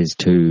idea is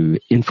to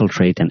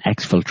infiltrate and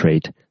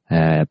exfiltrate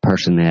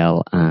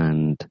personnel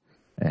and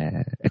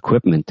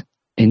equipment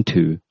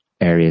into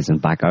areas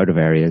and back out of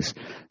areas.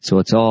 So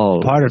it's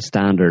all part of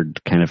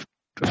standard kind of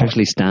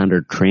officially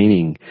standard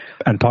training.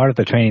 And part of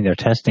the training they're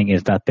testing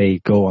is that they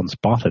go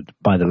unspotted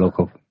by the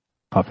local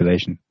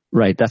population.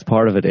 Right. That's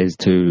part of it is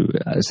so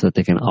that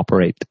they can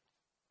operate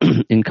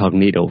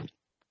incognito.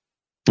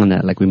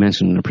 And like we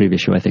mentioned in a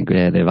previous show, I think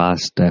they've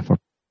asked for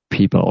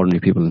ordinary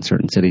people in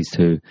certain cities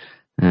to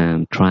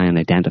try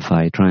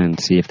and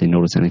see if they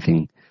notice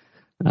anything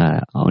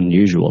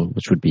unusual,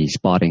 which would be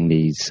spotting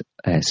these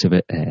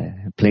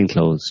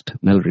plainclothes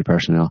military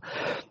personnel.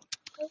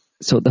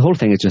 So the whole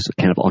thing is just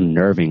kind of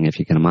unnerving if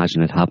you can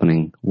imagine it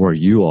happening where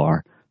you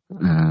are.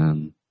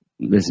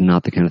 This is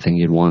not the kind of thing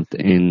you'd want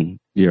in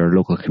your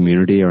local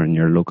community or in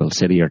your local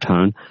city or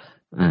town.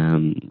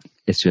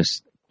 It's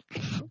just,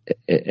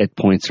 it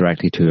points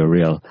directly to a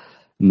real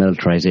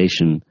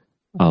militarization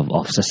of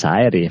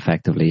society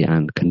effectively,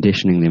 and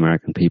conditioning the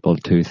American people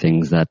to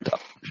things that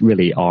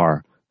really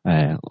are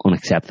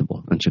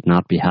unacceptable and should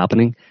not be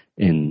happening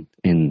in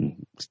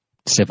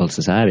civil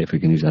society, if we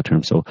can use that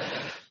term. So,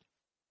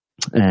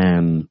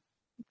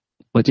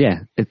 but yeah,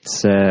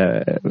 it's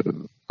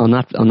on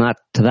that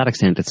to that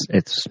extent,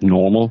 it's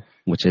normal,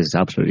 which is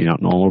absolutely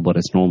not normal, but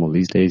it's normal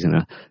these days in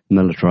a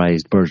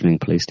militarized, burgeoning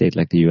police state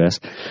like the US.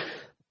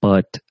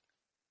 But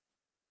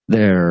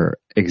there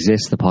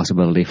exists the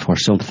possibility for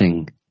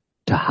something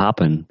to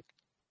happen,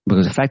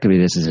 because effectively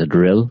this is a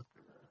drill,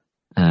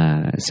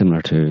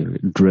 similar to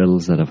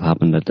drills that have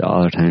happened at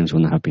other times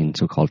when there have been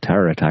so-called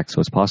terror attacks. So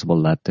it's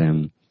possible that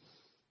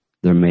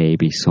there may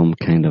be some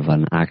kind of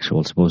an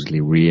actual, supposedly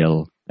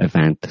real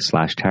event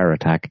 / terror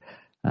attack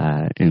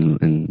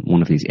in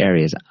one of these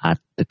areas at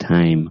the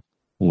time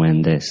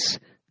when these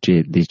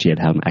Jihad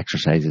Helm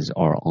exercises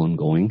are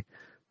ongoing.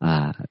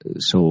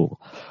 So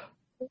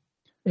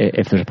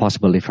if there's a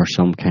possibility for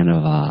some kind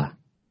of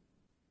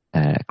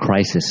a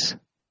crisis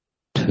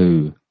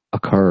to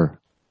occur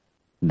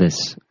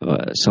this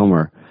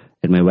summer,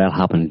 it may well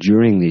happen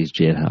during these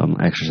Jihad Helm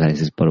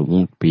exercises, but it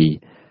won't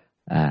be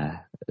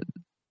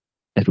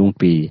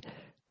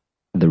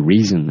the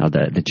reason, or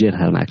the Jihad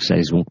Helm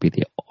exercise won't be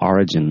the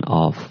origin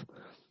of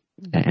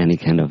any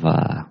kind of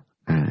a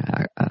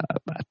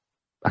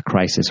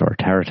crisis or a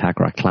terror attack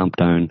or a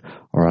clampdown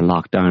or a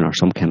lockdown or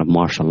some kind of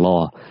martial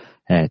law.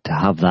 To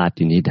have that,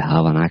 you need to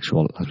have an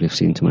actual, as we've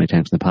seen so many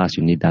times in the past,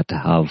 you need that to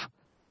have,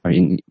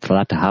 for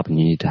that to happen,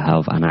 you need to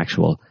have an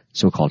actual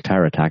so-called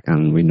terror attack.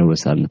 And we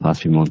noticed that in the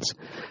past few months,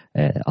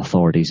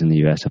 authorities in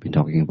the US have been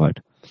talking about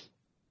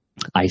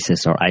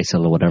ISIS or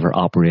ISIL or whatever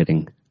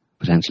operating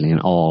potentially in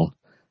all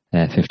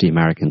 50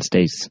 American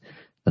states,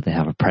 that they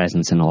have a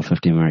presence in all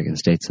 50 American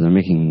states. So they're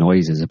making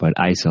noises about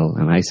ISIL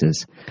and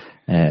ISIS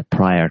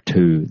prior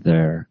to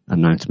their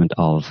announcement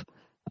of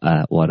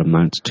what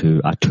amounts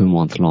to a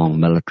 2-month-long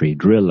military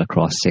drill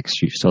across 6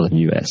 southern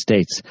U.S.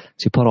 states.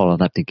 So you put all of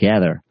that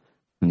together,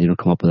 and you don't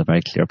come up with a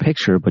very clear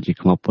picture, but you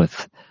come up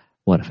with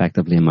what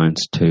effectively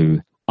amounts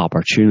to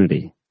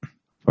opportunity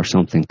for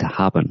something to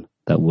happen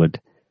that would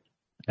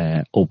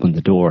open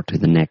the door to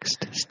the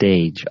next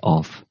stage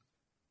of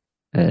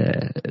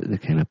the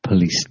kind of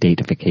police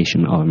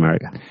stateification of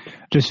America.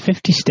 Does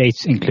 50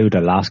 states include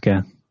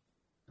Alaska?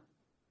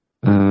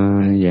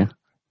 Yeah.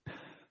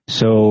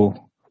 So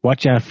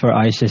watch out for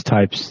ISIS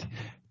types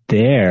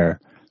there.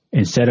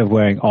 Instead of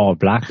wearing all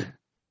black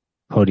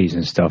hoodies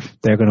and stuff,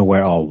 they're going to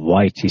wear all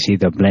white. You see,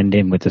 they'll blend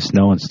in with the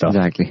snow and stuff.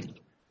 Exactly.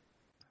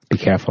 be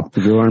careful.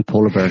 If you're wearing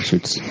polar bear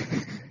suits.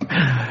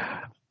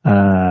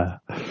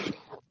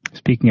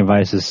 Speaking of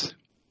ISIS,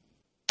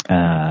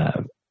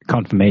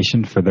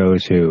 confirmation for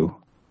those who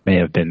may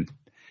have been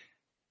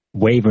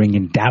wavering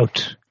in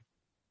doubt.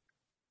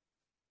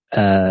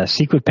 A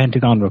secret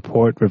Pentagon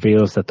report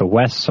reveals that the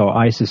West saw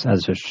ISIS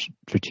as a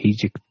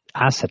strategic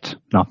asset,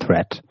 not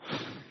threat.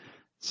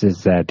 This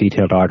is a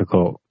detailed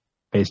article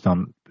based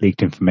on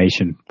leaked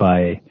information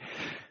by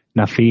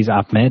Nafiz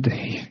Ahmed.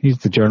 He's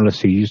the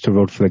journalist who used to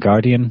write for The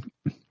Guardian.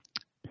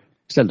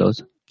 Still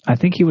does. I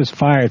think he was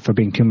fired for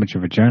being too much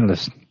of a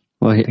journalist.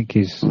 Well, I think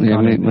he's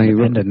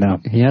independent now.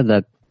 He had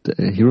that.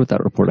 He wrote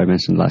that report I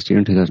mentioned last year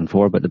in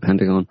 2004 about the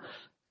Pentagon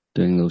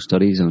doing those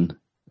studies in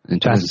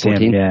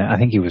 2014. Yeah, I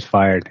think he was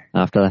fired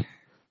after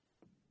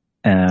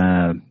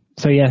that.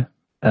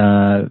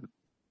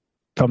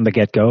 From the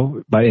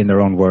get-go, but in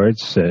their own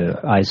words,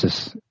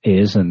 ISIS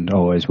is and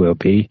always will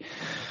be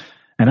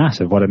an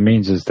asset. What it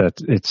means is that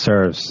it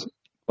serves.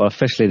 Well,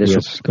 officially,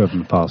 this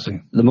government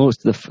policy.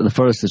 The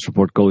furthest this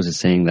report goes is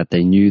saying that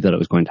they knew that it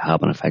was going to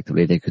happen.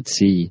 Effectively, they could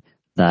see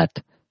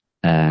that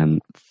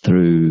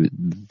through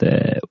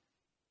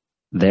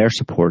their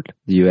support,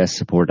 the US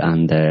support,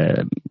 and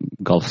the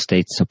Gulf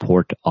states'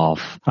 support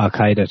of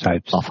Al-Qaeda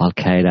types,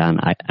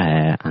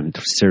 and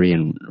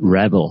Syrian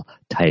rebel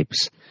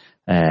types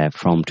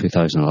from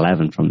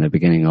 2011, from the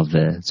beginning of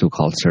the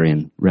so-called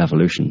Syrian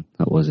revolution.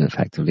 That was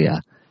effectively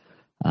a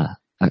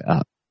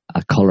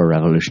color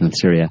revolution in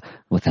Syria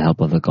with the help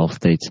of the Gulf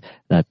states.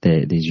 That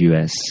these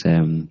US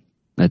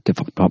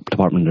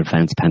Department of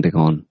Defense,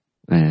 Pentagon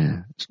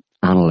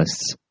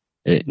analysts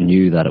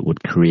knew that it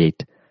would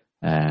create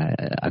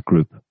a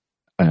group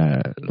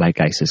like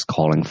ISIS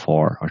calling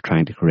for or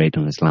trying to create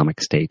an Islamic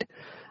State,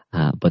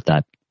 but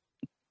that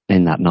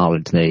in that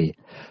knowledge they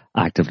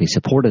actively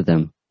supported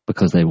them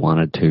because they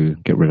wanted to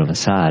get rid of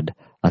Assad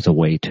as a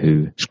way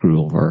to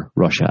screw over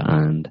Russia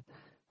and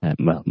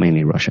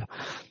mainly Russia.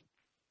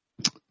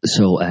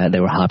 So they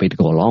were happy to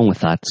go along with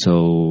that.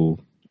 So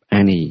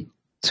any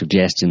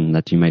suggestion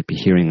that you might be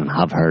hearing and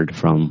have heard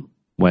from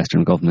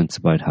Western governments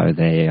about how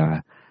they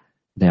are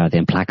the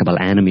implacable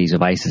enemies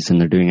of ISIS and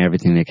they're doing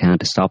everything they can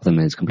to stop them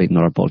is complete and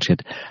utter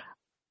bullshit,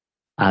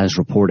 as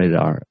reported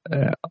or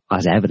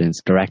as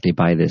evidenced directly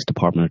by this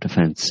Department of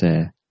Defense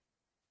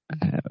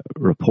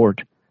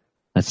report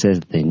that says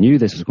that they knew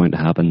this was going to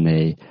happen.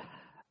 They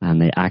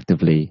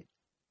actively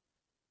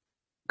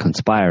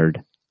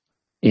conspired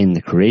in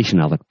the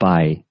creation of it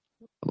by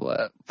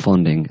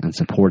funding and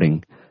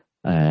supporting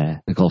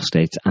the Gulf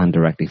states and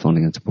directly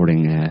funding and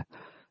supporting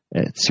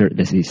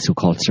these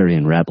so-called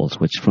Syrian rebels,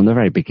 which from the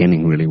very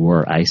beginning really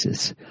were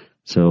ISIS.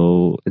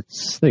 So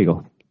there you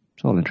go.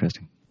 It's all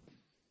interesting.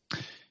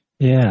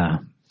 Yeah.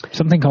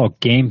 Something called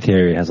game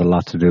theory has a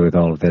lot to do with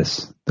all of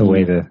this. The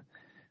way they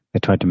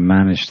try to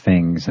manage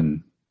things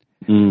and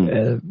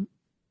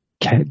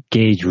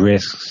gauge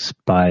risks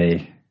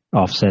by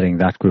offsetting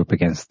that group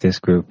against this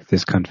group,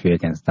 this country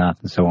against that,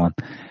 and so on.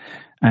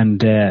 And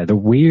the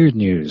weird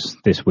news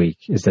this week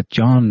is that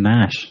John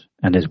Nash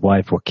and his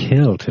wife were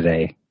killed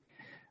today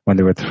when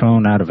they were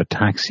thrown out of a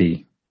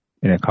taxi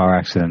in a car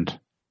accident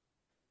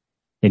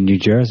in New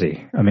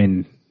Jersey. I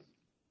mean,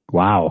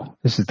 wow.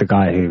 This is the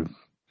guy who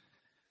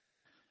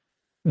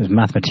was a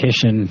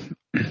mathematician,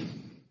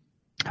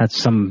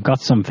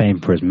 got some fame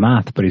for his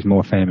math, but he's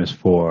more famous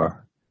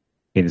for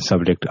being the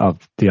subject of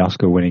the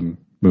Oscar-winning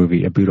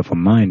movie A Beautiful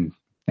Mind,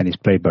 and he's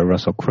played by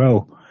Russell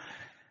Crowe.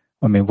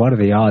 I mean, what are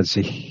the odds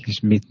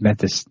he's met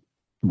this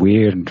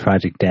weird and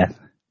tragic death?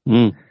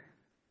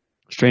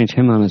 Strange.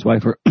 Him and his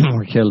wife were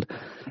killed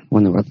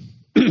when they were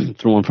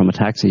thrown from a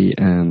taxi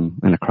in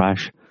a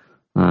crash.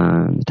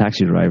 The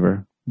taxi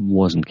driver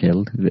wasn't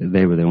killed.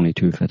 They were the only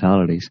two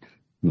fatalities.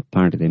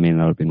 Apparently they may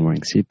not have been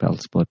wearing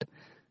seatbelts, but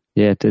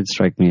yeah, it did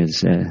strike me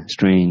as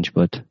strange.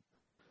 But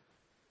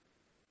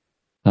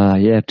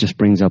it just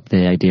brings up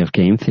the idea of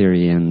game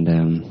theory and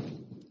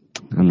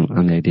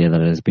the idea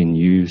that it has been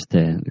used,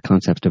 the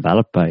concepts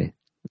developed by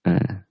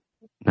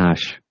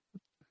Nash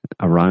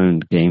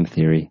around game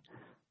theory,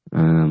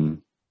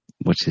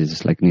 which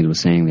is, like Neil was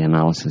saying, the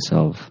analysis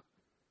of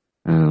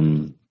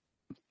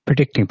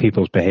predicting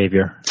people's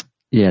behavior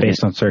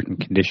based on certain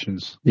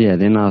conditions. Yeah,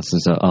 the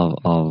analysis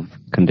of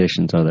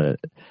conditions or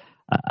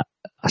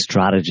a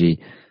strategy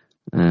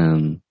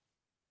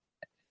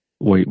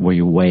where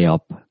you weigh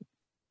up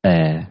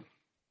the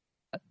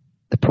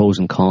pros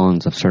and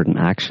cons of certain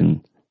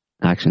actions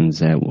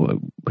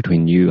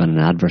between you and an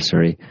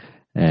adversary,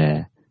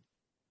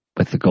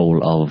 with the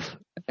goal of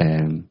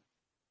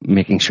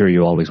making sure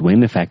you always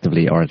win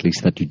effectively, or at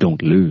least that you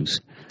don't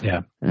lose.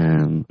 Yeah.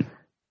 And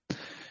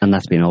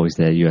that's been always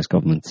the US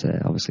government's,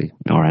 obviously,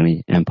 or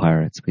any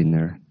empire. It's been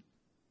their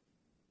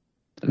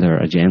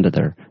agenda.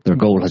 Their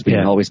goal has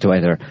been always to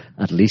either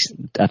at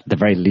the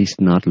very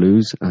least not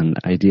lose and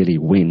ideally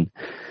win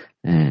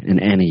in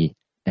any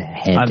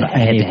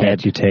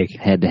head-to-head you take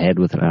head-to-head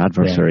with an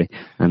adversary,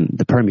 and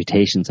the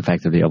permutations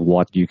effectively of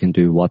what you can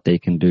do, what they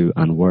can do,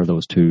 and where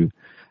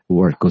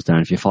it goes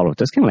down if you follow it.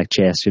 That's kind of like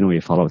chess,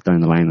 you follow it down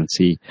the line and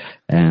see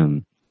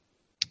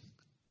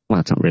well,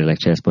 it's not really like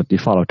chess, but you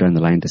follow it down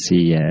the line to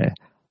see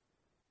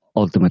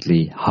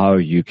ultimately how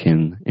you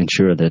can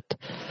ensure that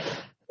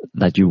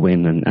you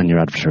win and your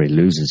adversary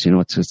loses. You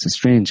know, it's a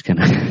strange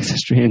kind of it's a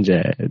strange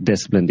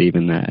discipline to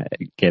even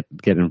get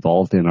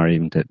involved in, or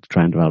even to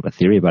try and develop a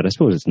theory about. I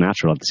suppose it's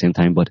natural at the same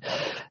time, but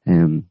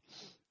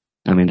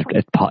I mean,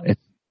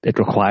 it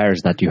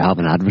requires that you have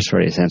an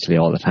adversary essentially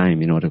all the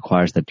time. You know, it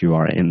requires that you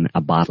are in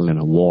a battle, in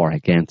a war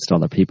against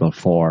other people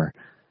for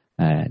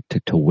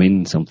to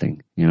win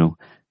something. You know,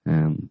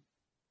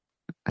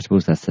 I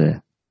suppose that's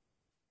the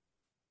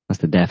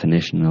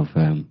definition of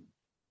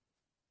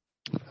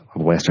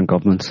Western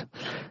governments.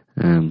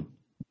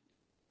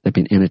 They've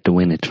been in it to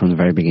win it from the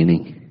very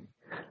beginning.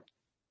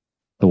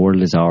 The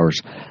world is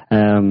ours.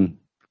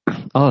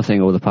 Other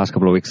thing over the past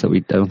couple of weeks that I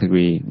don't think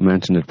we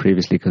mentioned it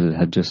previously because it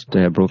had just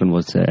broken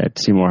was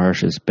Seymour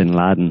Hersh's Bin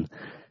Laden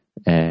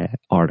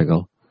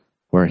article,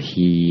 where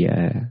he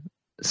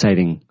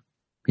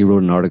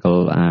wrote an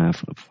article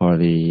for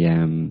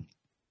the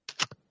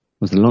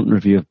was the London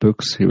Review of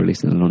Books. He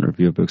released it in the London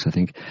Review of Books, I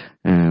think,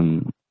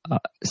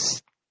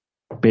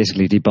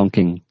 basically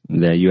debunking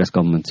the US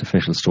government's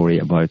official story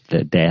about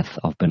the death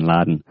of Bin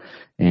Laden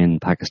in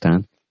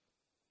Pakistan.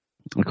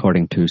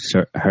 According to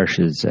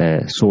Hersh's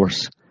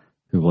source,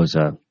 who was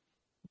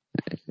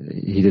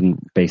he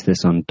didn't base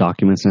this on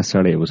documents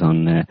necessarily. It was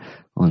on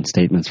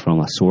statements from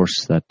a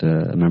source that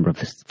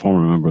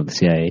former member of the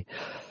CIA,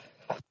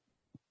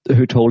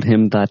 who told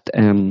him that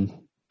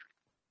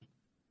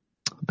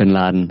Bin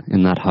Laden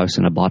in that house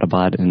in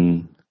Abbottabad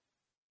in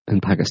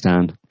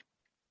Pakistan,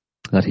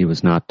 that he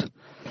was not,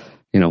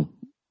 you know,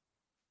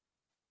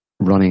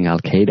 running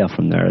Al-Qaeda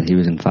from there. He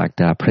was in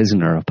fact a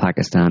prisoner of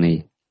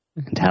Pakistani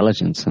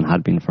intelligence and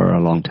had been for a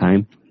long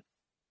time.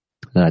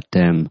 That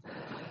and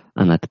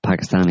that the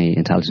Pakistani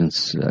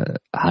intelligence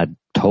had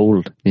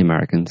told the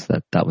Americans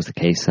that was the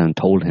case, and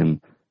told them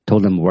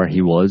where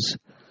he was,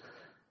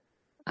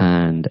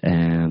 and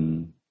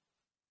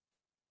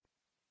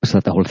so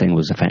that the whole thing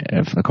was,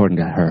 according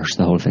to Hersh,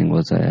 the whole thing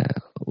was a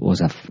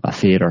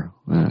theater,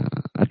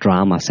 a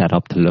drama set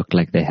up to look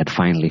like they had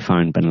finally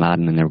found Bin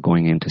Laden, and they were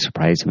going in to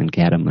surprise him and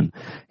get him and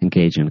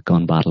engage in a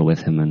gun battle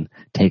with him and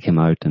take him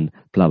out and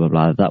blah blah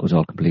blah. That was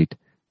all complete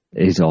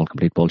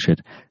bullshit.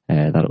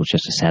 That it was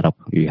just a setup.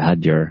 You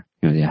had him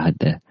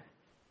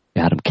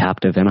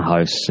captive in a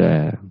house.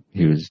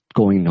 He was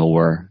going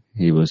nowhere.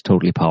 He was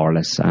totally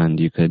powerless, and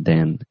you could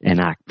then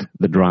enact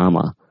the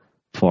drama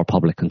for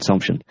public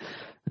consumption.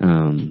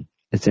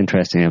 It's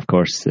interesting, of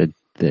course, that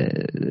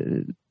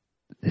the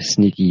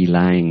sneaky,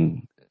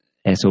 lying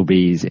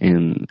SOBs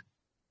in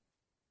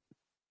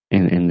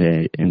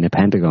the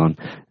Pentagon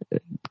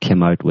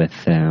came out with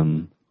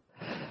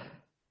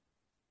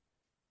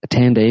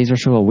 10 days or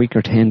so, a week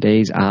or 10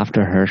 days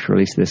after Hersh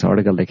released this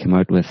article, they came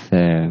out with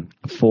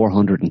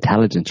 400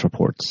 intelligence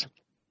reports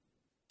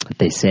that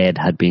they said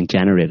had been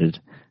generated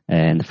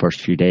in the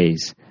first few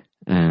days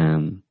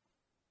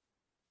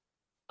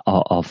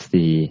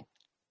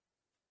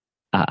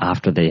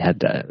after they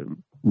had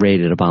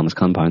raided Obama's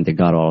compound. They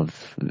got all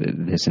of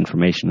this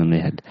information,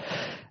 and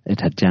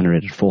it had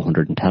generated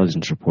 400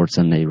 intelligence reports,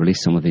 and they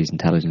released some of these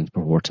intelligence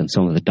reports and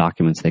some of the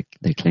documents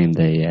they claimed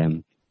they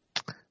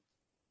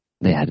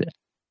had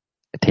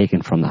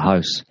taken from the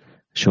house,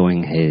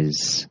 showing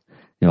his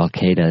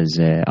Al-Qaeda's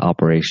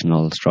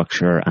operational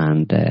structure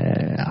and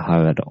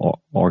how it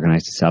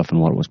organized itself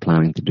and what it was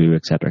planning to do,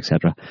 etc.,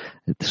 etc.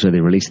 So they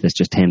released this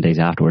just 10 days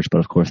afterwards, but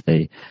of course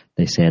they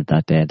said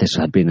that this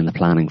had been in the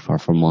planning for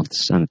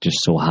months, and it just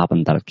so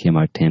happened that it came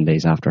out 10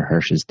 days after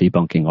Hersh's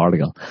debunking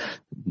article.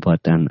 But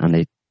and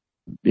they,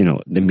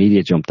 the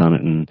media jumped on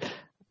it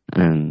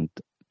and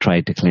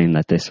tried to claim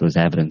that this was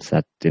evidence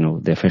that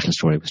the official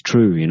story was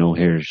true.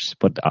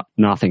 But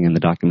nothing in the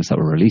documents that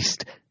were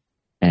released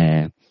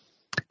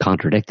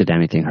contradicted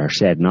anything Hersh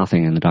said.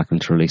 Nothing in the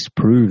documents released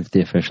proved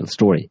the official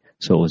story.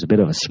 So it was a bit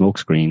of a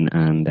smokescreen,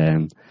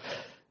 and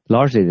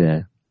largely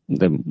the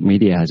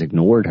media has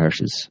ignored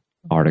Hersh's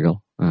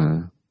article.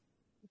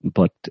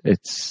 But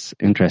it's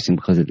interesting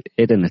because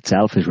it in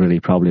itself is really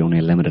probably only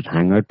a limited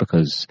hangout,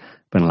 because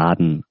Bin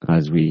Laden,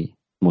 as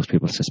most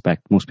people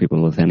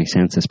with any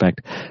sense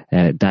suspect,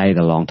 died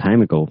a long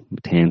time ago,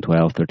 10,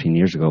 12, 13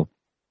 years ago.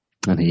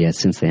 And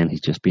since then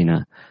he's just been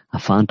a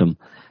phantom.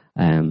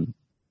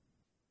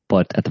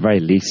 But at the very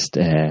least,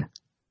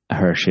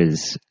 Hersh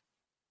is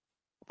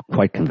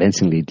quite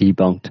convincingly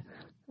debunked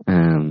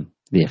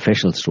the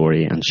official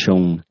story and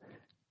shown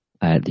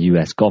the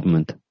US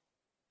government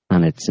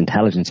and its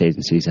intelligence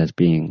agencies as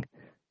being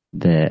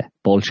the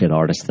bullshit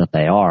artists that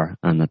they are,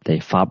 and that they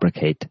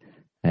fabricate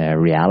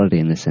reality.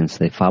 In the sense,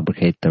 they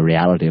fabricate the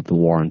reality of the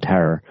war on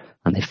terror,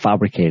 and they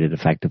fabricated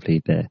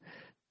effectively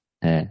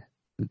the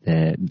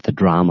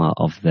drama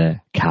of the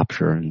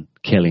capture and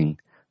killing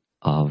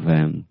of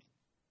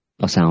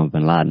Osama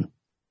bin Laden.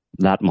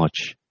 That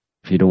much,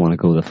 if you don't want to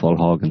go the full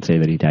hog and say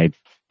that he died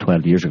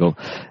 12 years ago,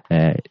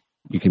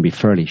 you can be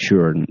fairly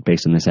sure,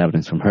 based on this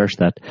evidence from Hersh,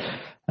 that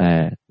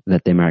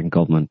the American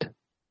government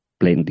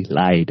blatantly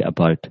lied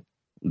about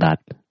that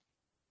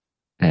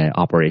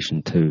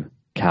operation to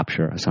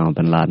capture Osama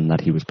bin Laden,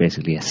 that he was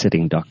basically a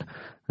sitting duck,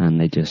 and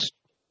they just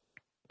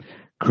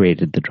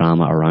created the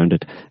drama around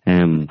it.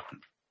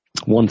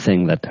 One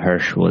thing that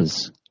Hersh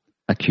was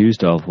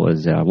accused of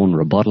was one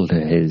rebuttal to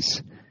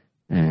his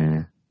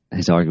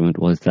argument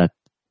was that,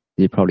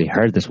 you probably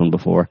heard this one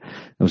before,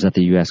 it was that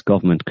the US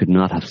government could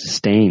not have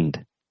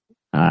sustained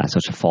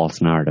such a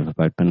false narrative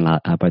about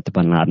the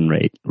bin Laden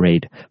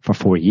raid for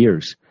 4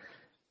 years,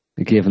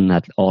 given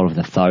that all of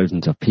the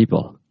thousands of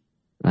people,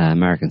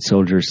 American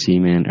soldiers,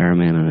 seamen,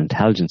 airmen and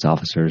intelligence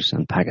officers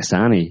and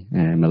Pakistani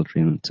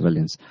military and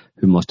civilians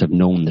who must have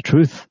known the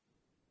truth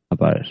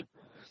about it.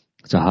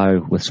 So how,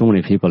 with so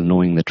many people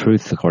knowing the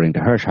truth, according to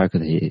Hersh, how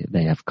could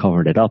they have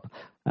covered it up?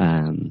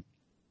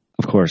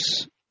 Of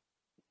course,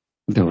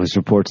 there was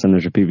reports, and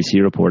there's a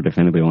BBC report, if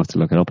anybody wants to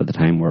look it up, at the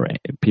time, where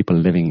people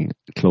living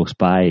close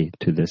by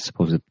to the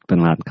supposed bin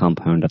Laden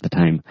compound at the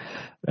time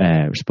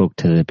spoke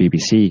to the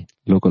BBC,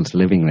 locals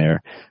living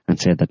there, and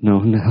said that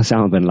no,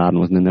 Osama bin Laden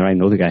wasn't in there. I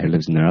know the guy who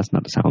lives in there. That's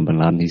not Osama bin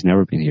Laden. He's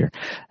never been here.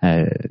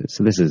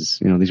 So this is,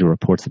 these are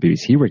reports the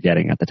BBC were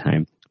getting at the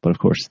time. But of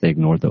course, they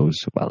ignored those.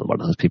 Well, what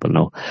do those people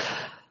know?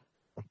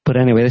 But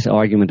anyway, this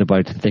argument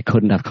about they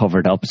couldn't have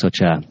covered up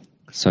such a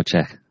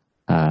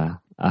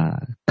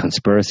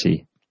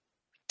conspiracy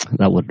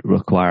that would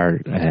require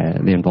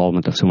the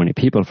involvement of so many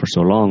people for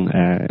so long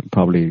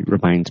probably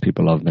reminds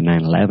people of the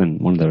 9/11.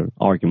 One of the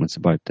arguments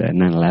about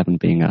 9/11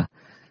 being a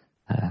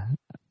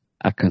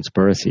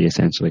conspiracy,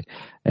 essentially,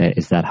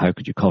 is that how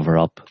could you cover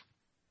up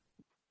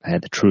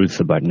the truth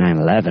about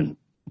 9/11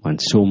 when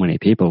so many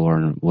people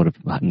would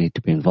have need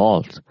to be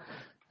involved?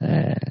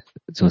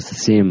 So it's the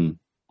same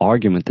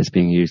argument that's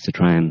being used to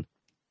try and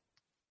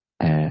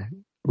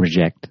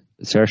reject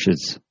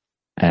Sersh's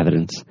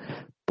evidence,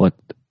 but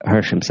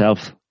Hersh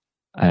himself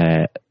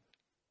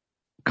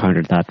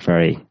countered that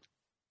very,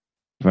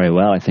 very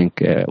well, I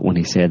think, when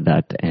he said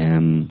that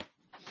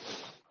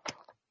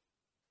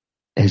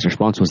his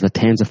response was that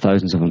tens of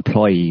thousands of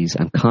employees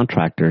and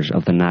contractors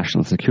of the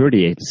National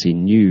Security Agency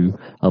knew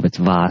of its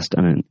vast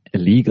and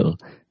illegal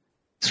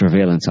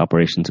surveillance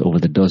operations over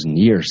the dozen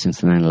years since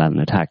the 9/11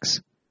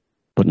 attacks,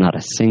 but not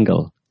a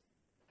single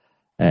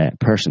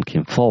person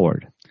came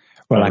forward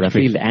or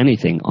revealed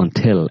anything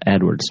until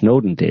Edward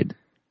Snowden did.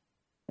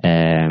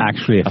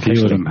 Actually, a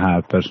few of them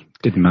have, but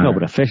didn't matter. No,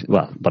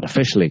 but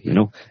officially,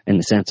 in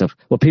the sense of,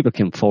 people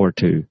came forward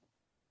to.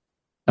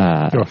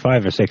 There were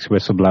 5 or 6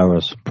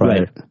 whistleblowers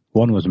prior. Right.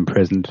 One was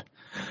imprisoned.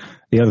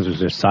 The others was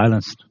just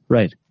silenced.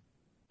 Right.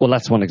 Well,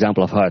 that's one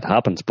example of how it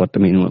happens. But I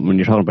mean, when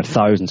you're talking about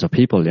thousands of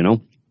people,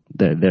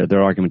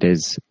 their argument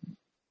is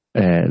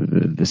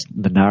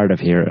the narrative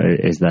here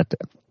is that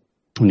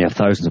when you have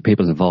thousands of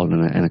people involved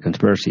in a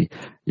conspiracy,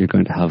 you're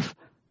going to have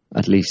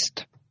at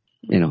least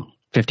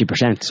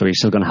 50%. So you're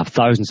still going to have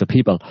thousands of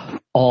people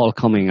all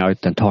coming out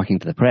and talking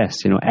to the press.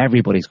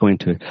 Everybody's going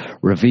to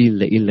reveal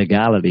the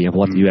illegality of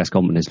what the US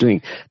government is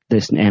doing.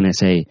 This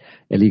NSA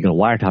illegal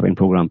wiretapping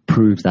program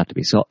proves that to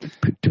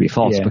be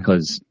false,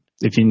 because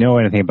if you know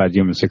anything about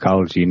human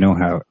psychology, you know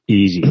how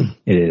easy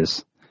it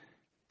is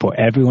for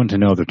everyone to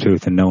know the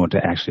truth and no one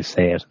to actually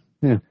say it.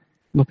 Yeah.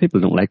 Well,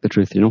 people don't like the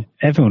truth,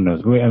 Everyone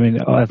knows. I mean,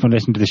 everyone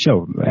listens to the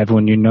show.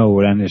 Everyone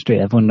around the street,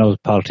 everyone knows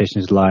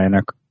politicians lie and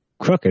are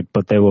crooked,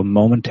 but they will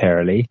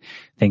momentarily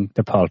think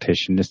the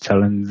politician is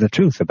telling the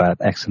truth about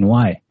X and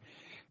Y,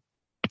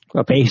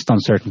 based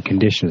on certain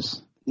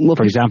conditions.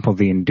 For example,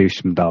 the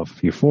inducement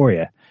of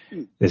euphoria.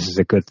 This is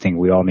a good thing.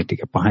 We all need to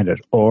get behind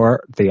it.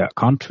 Or the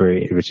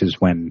contrary, which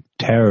is when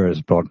terror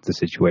is brought into the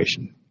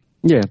situation.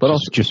 Yeah, but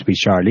also just be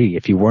Charlie.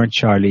 If you weren't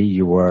Charlie,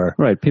 you were...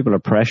 Right, people are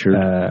pressured.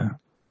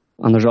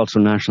 And there's also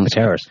national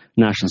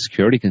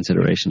security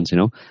considerations,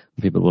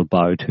 People will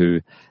bow to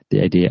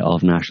the idea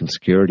of national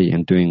security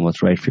and doing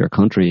what's right for your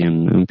country,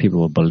 and people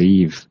will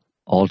believe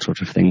all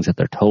sorts of things that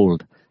they're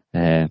told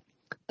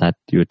that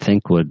you would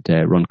think would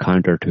run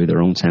counter to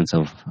their own sense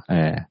of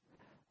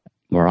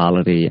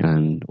morality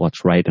and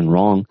what's right and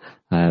wrong.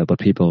 But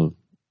people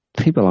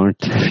aren't.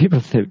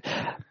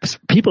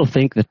 People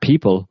think that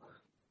people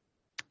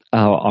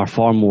are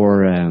far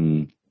more,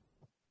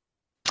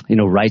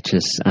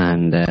 righteous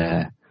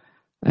and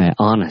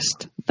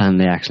honest than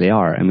they actually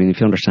are. I mean,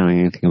 if you understand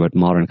anything about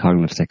modern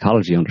cognitive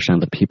psychology, you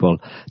understand that people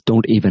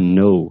don't even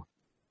know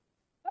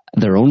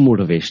their own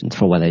motivations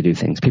for why they do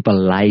things. People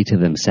lie to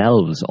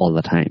themselves all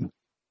the time.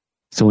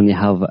 So when you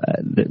have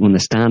when the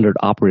standard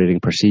operating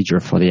procedure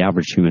for the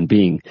average human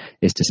being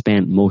is to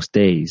spend most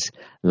days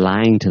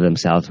lying to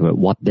themselves about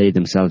what they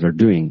themselves are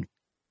doing,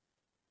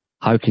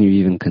 how can you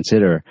even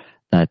consider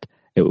that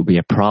it would be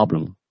a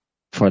problem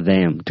for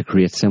them to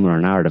create similar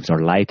narratives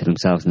or lie to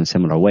themselves in a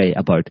similar way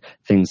about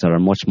things that are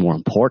much more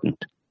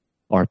important,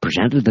 or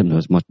presented to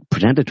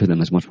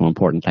them as much more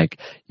important, like,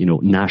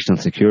 national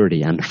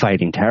security and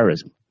fighting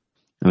terrorism?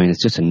 I mean,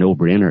 it's just a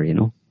no-brainer,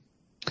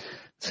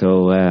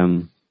 So,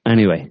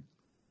 anyway,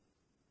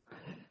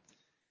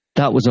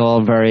 that was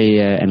all very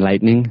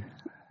enlightening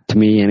to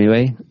me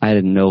anyway. I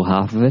didn't know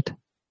half of it.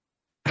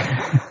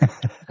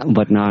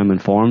 But now I'm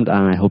informed,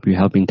 and I hope you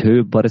have been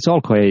too. But it's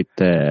all quite,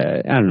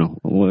 I don't know,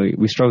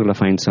 we struggle to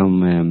find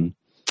some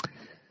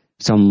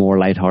some more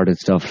lighthearted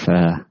stuff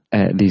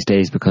these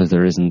days because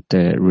there isn't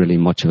really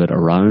much of it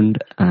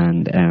around,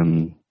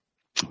 and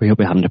we hope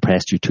we haven't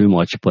depressed you too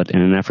much. But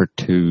in an effort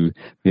to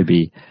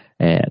maybe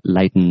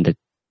lighten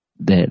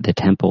the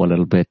tempo a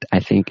little bit, I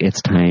think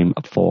it's time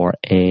for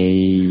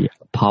a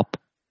pop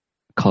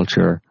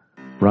culture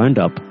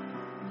roundup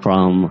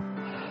from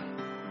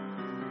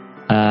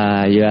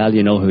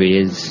you know who he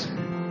is.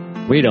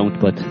 We don't,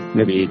 but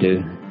maybe you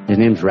do. His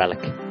name's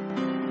Relic,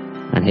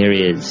 and here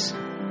he is.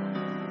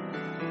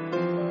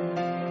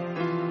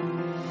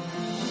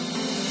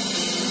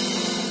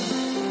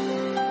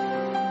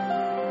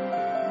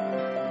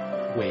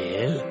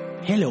 Well,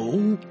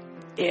 hello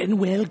and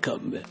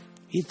welcome.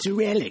 It's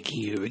Relic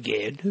here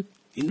again,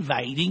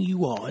 inviting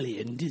you all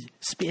in to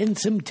spend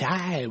some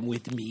time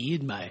with me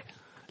in my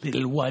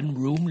little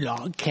one-room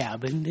log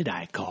cabin that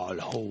I call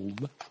home,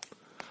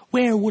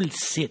 where we'll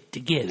sit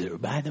together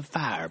by the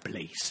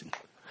fireplace and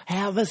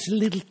have us a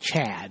little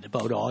chat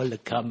about all the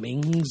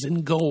comings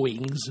and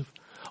goings of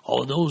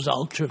all those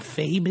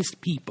ultra-famous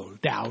people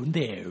down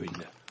there in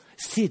the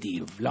city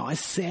of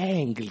Los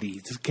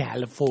Angeles,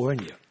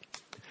 California.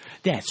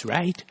 That's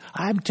right,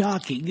 I'm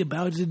talking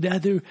about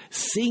another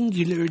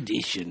singular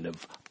edition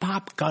of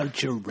Pop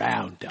Culture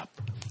Roundup,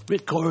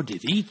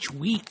 recorded each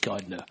week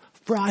on the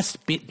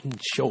frost-bitten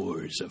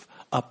shores of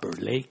Upper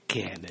Lake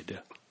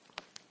Canada.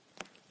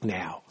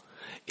 Now,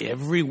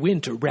 every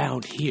winter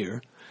round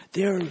here,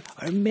 there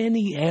are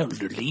many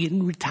elderly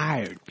and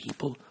retired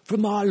people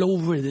from all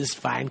over this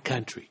fine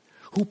country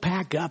who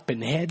pack up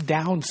and head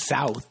down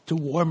south to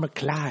warmer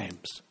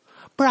climes,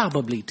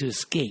 probably to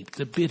escape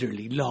the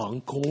bitterly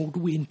long cold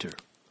winter.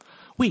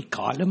 We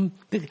call them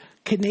the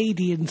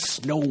Canadian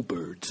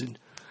snowbirds, and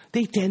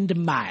they tend to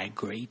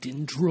migrate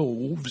in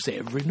droves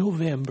every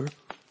November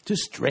to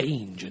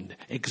strange and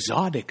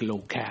exotic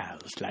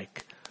locales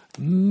like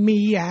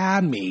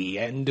Miami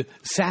and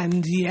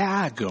San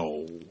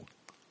Diego.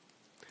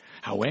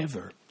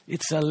 However,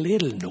 it's a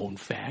little-known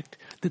fact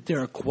that there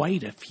are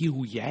quite a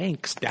few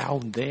Yanks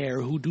down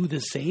there who do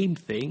the same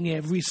thing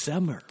every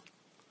summer.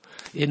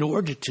 In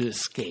order to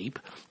escape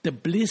the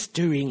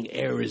blistering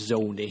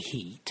Arizona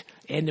heat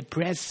and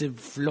oppressive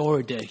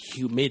Florida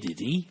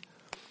humidity,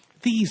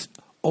 these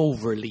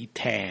overly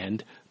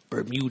tanned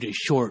Bermuda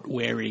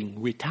short-wearing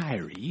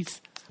retirees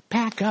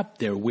pack up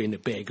their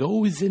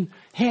Winnebagos and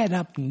head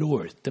up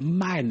north to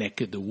my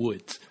neck of the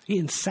woods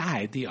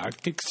inside the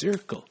Arctic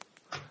Circle.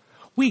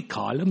 We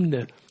call them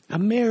the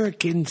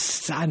American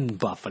sun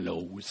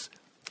buffaloes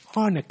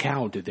on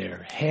account of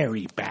their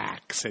hairy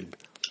backs and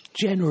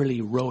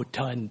generally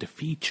rotund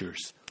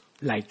features,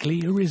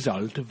 likely a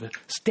result of a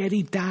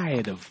steady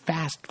diet of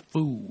fast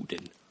food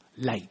and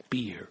light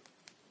beer.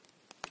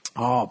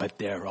 Oh, but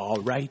they're all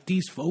right,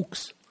 these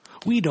folks.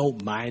 We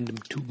don't mind them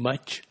too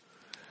much,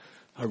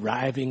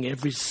 arriving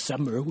every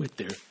summer with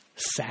their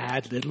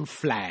sad little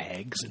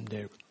flags and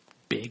their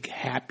big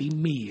happy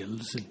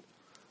meals and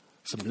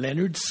some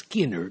Leonard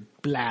Skinner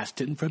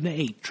blasting from the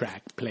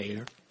 8-track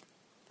player.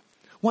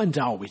 One's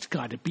always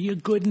got to be a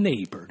good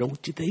neighbor,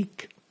 don't you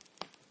think?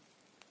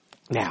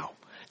 Now,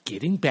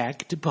 getting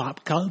back to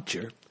pop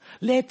culture,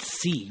 let's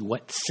see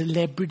what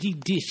celebrity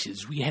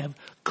dishes we have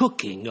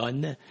cooking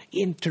on the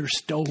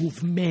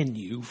interstove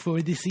menu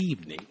for this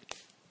evening.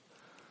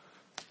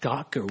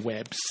 Gawker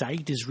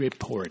website is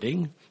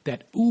reporting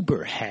that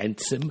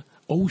uber-handsome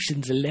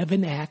Ocean's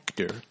 11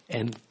 actor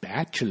and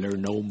Bachelor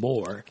No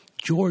More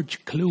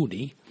George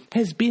Clooney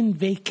has been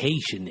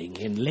vacationing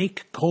in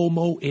Lake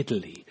Como,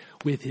 Italy,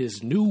 with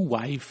his new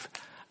wife,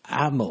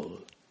 Amel.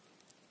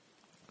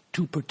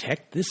 To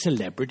protect the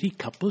celebrity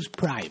couple's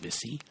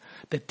privacy,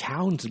 the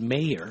town's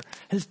mayor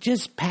has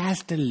just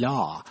passed a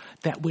law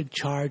that would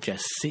charge a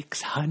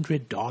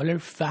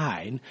 $600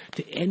 fine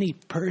to any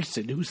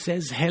person who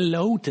says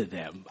hello to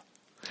them.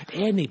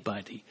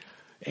 Anybody,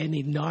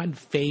 any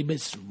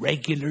non-famous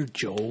regular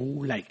Joe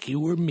like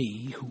you or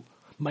me who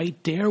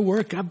might dare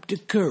work up to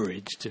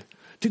courage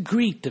to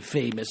greet the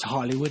famous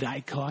Hollywood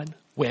icon.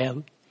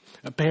 Well,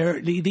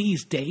 apparently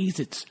these days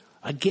it's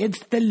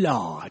against the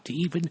law to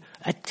even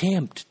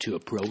attempt to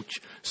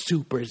approach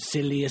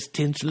supercilious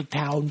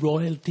Tinseltown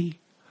royalty,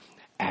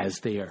 as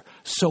they are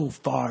so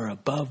far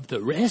above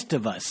the rest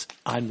of us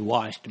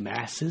unwashed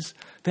masses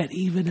that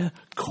even a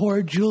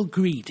cordial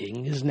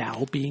greeting is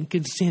now being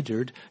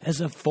considered as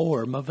a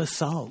form of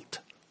assault.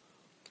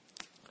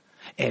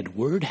 And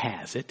word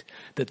has it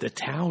that the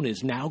town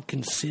is now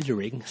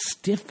considering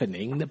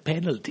stiffening the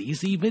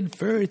penalties even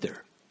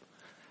further.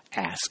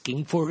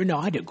 Asking for an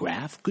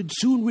autograph could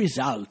soon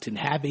result in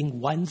having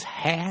one's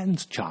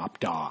hands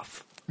chopped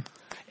off.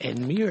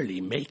 And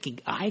merely making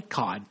eye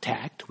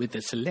contact with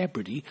a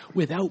celebrity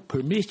without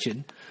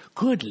permission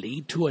could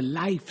lead to a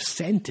life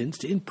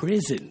sentence in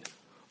prison,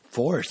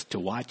 forced to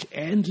watch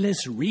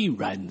endless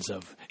reruns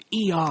of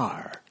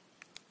ER.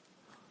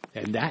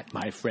 And that,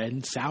 my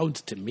friend,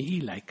 sounds to me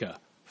like a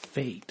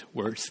fate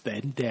worse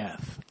than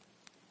death.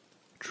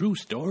 True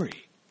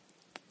story.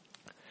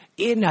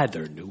 In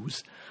other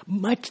news,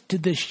 much to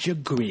the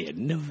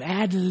chagrin of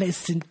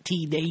adolescent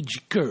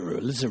teenage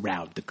girls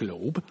around the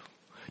globe,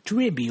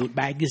 Tribute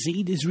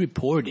magazine is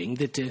reporting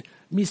that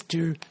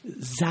Mr.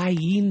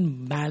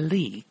 Zayn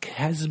Malik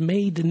has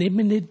made an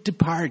imminent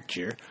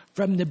departure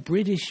from the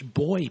British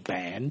boy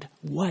band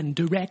One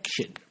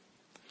Direction.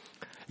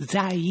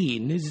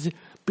 Zayn is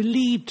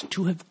believed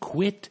to have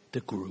quit the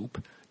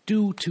group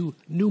due to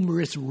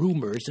numerous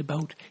rumors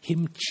about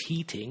him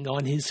cheating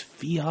on his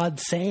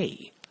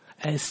fiancée,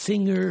 a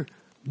singer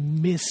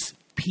Miss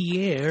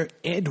Pierre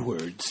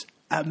Edwards,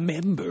 a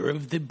member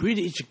of the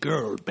British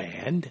girl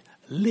band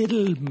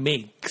Little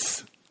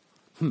Minx.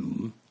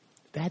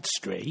 That's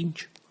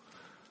strange.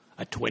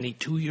 A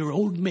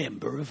 22-year-old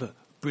member of a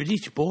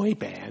British boy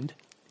band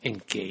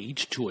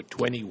engaged to a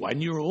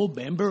 21-year-old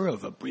member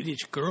of a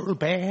British girl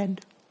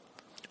band?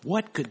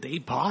 What could they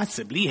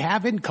possibly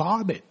have in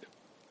common?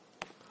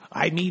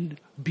 I mean,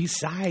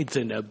 besides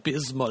an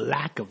abysmal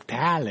lack of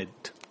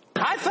talent.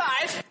 High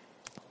five!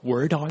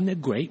 Word on the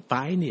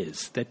grapevine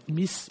is that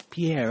Miss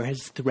Pierre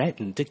has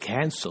threatened to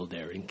cancel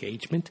their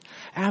engagement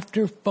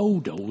after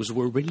photos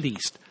were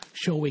released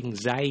showing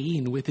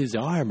Zayn with his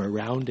arm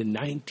around a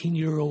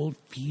 19-year-old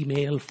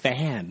female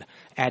fan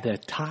at a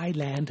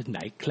Thailand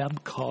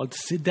nightclub called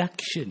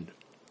Seduction.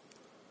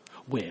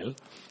 Well,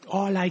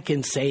 all I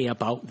can say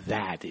about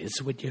that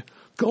is when you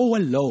go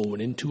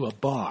alone into a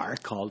bar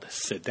called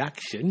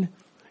Seduction,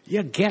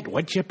 you get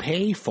what you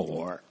pay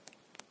for.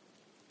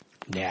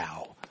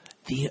 Now,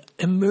 the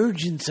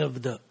emergence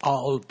of the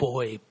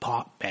all-boy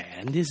pop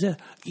band is a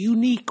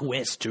unique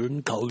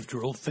Western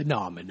cultural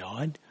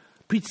phenomenon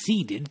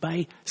preceded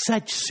by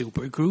such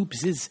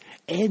supergroups as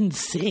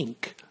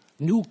NSYNC,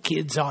 New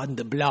Kids on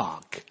the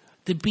Block,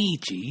 the Bee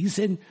Gees,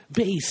 and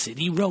Bay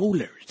City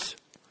Rollers.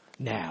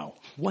 Now,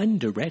 One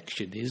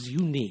Direction is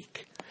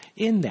unique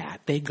in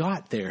that they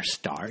got their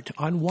start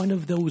on one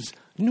of those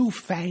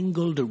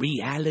newfangled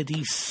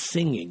reality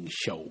singing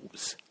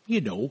shows,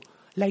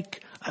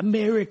 like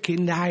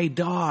American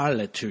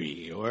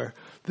Idolatry or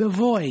The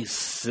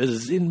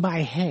Voices in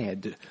My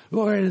Head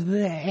or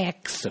The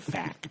X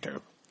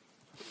Factor.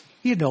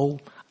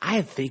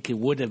 I think it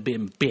would have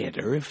been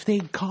better if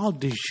they'd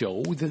called the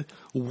show The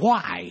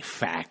Y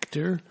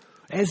Factor,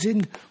 as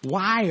in,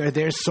 why are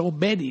there so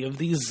many of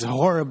these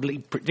horribly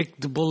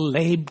predictable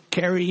lame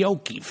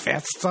karaoke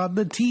fests on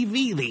the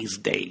TV these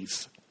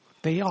days?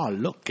 They all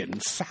look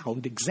and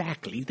sound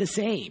exactly the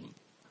same.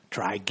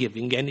 Try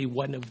giving any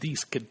one of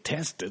these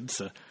contestants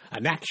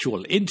an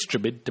actual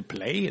instrument to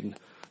play, and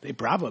they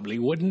probably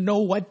wouldn't know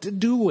what to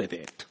do with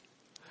it.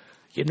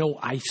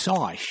 I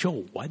saw a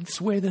show once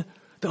where the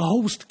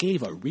host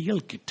gave a real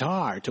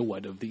guitar to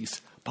one of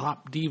these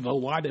pop diva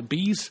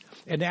wannabes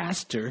and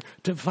asked her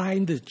to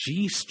find the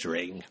G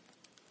string.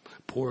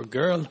 Poor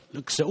girl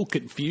looked so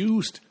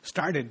confused,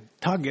 started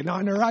tugging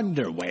on her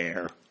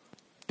underwear.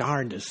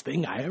 Darndest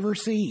thing I ever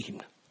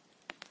seen.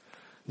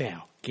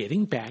 Now,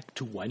 getting back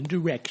to One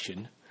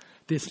Direction,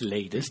 this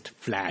latest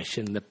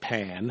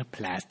flash-in-the-pan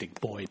plastic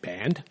boy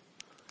band,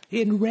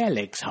 in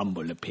Relic's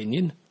humble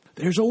opinion,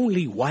 there's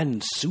only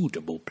one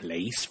suitable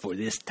place for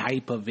this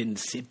type of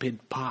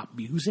insipid pop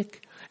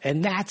music,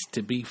 and that's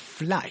to be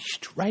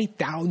flushed right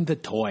down the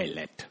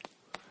toilet.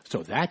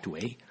 So that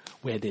way,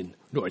 when in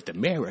North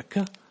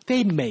America,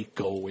 they may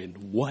go in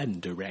one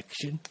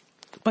direction,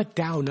 but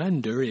down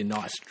under in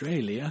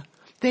Australia,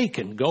 they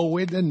can go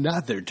in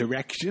another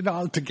direction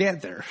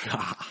altogether.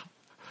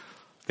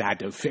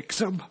 That'll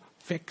fix 'em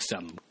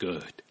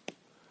good.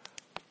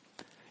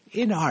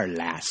 In our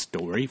last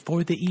story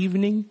for the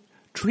evening,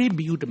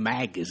 Tribute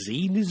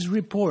magazine is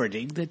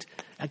reporting that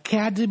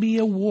Academy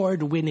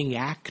Award-winning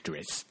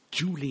actress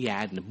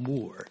Julianne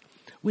Moore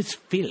was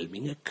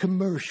filming a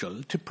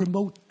commercial to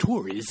promote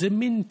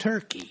tourism in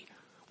Turkey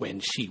when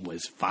she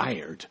was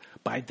fired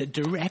by the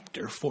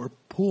director for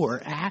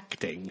poor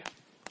acting.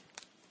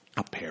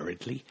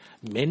 Apparently,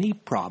 many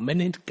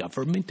prominent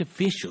government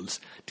officials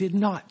did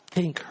not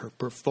think her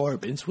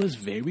performance was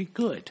very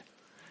good,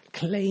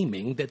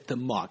 claiming that the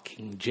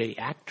Mockingjay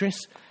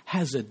actress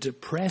has a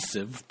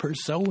depressive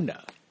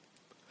persona.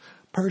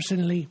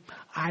 Personally,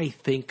 I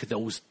think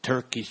those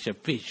Turkish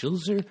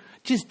officials are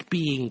just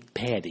being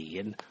petty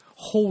and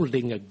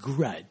holding a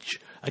grudge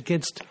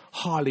against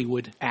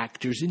Hollywood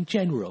actors in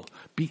general,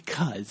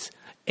 because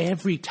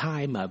every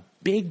time a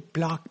big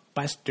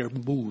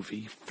blockbuster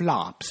movie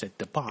flops at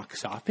the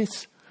box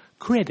office,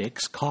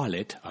 critics call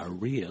it a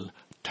real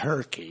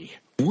turkey.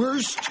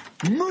 Worst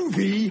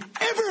movie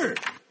ever!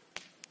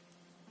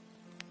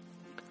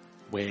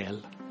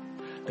 Well,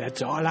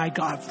 that's all I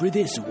got for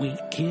this week,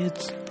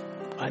 kids.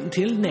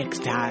 Until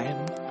next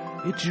time,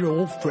 it's your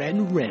old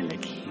friend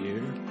Relic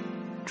here,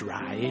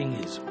 drying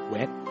his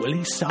wet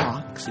woolly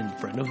socks in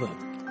front of a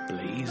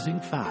blazing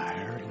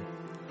fire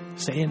and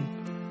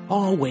saying,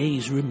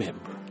 always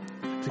remember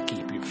to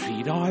keep your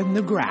feet on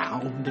the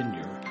ground and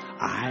your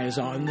eyes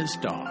on the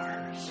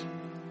stars.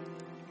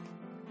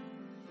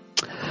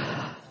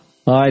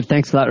 All right,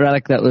 thanks for that,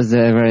 Relic. That was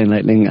very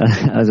enlightening,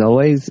 as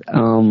always.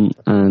 All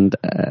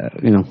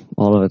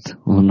of it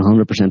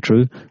 100%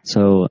 true.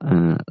 So,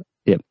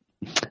 yeah.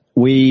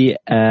 We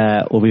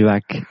will be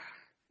back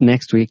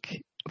next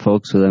week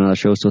folks, with another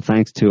show. So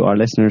thanks to our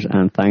listeners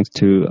and thanks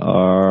to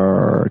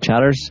our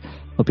chatters.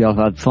 Hope you all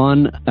had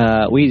fun.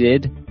 We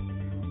did.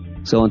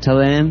 So until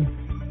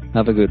then,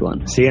 have a good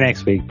one. See you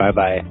next week.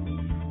 Bye-bye.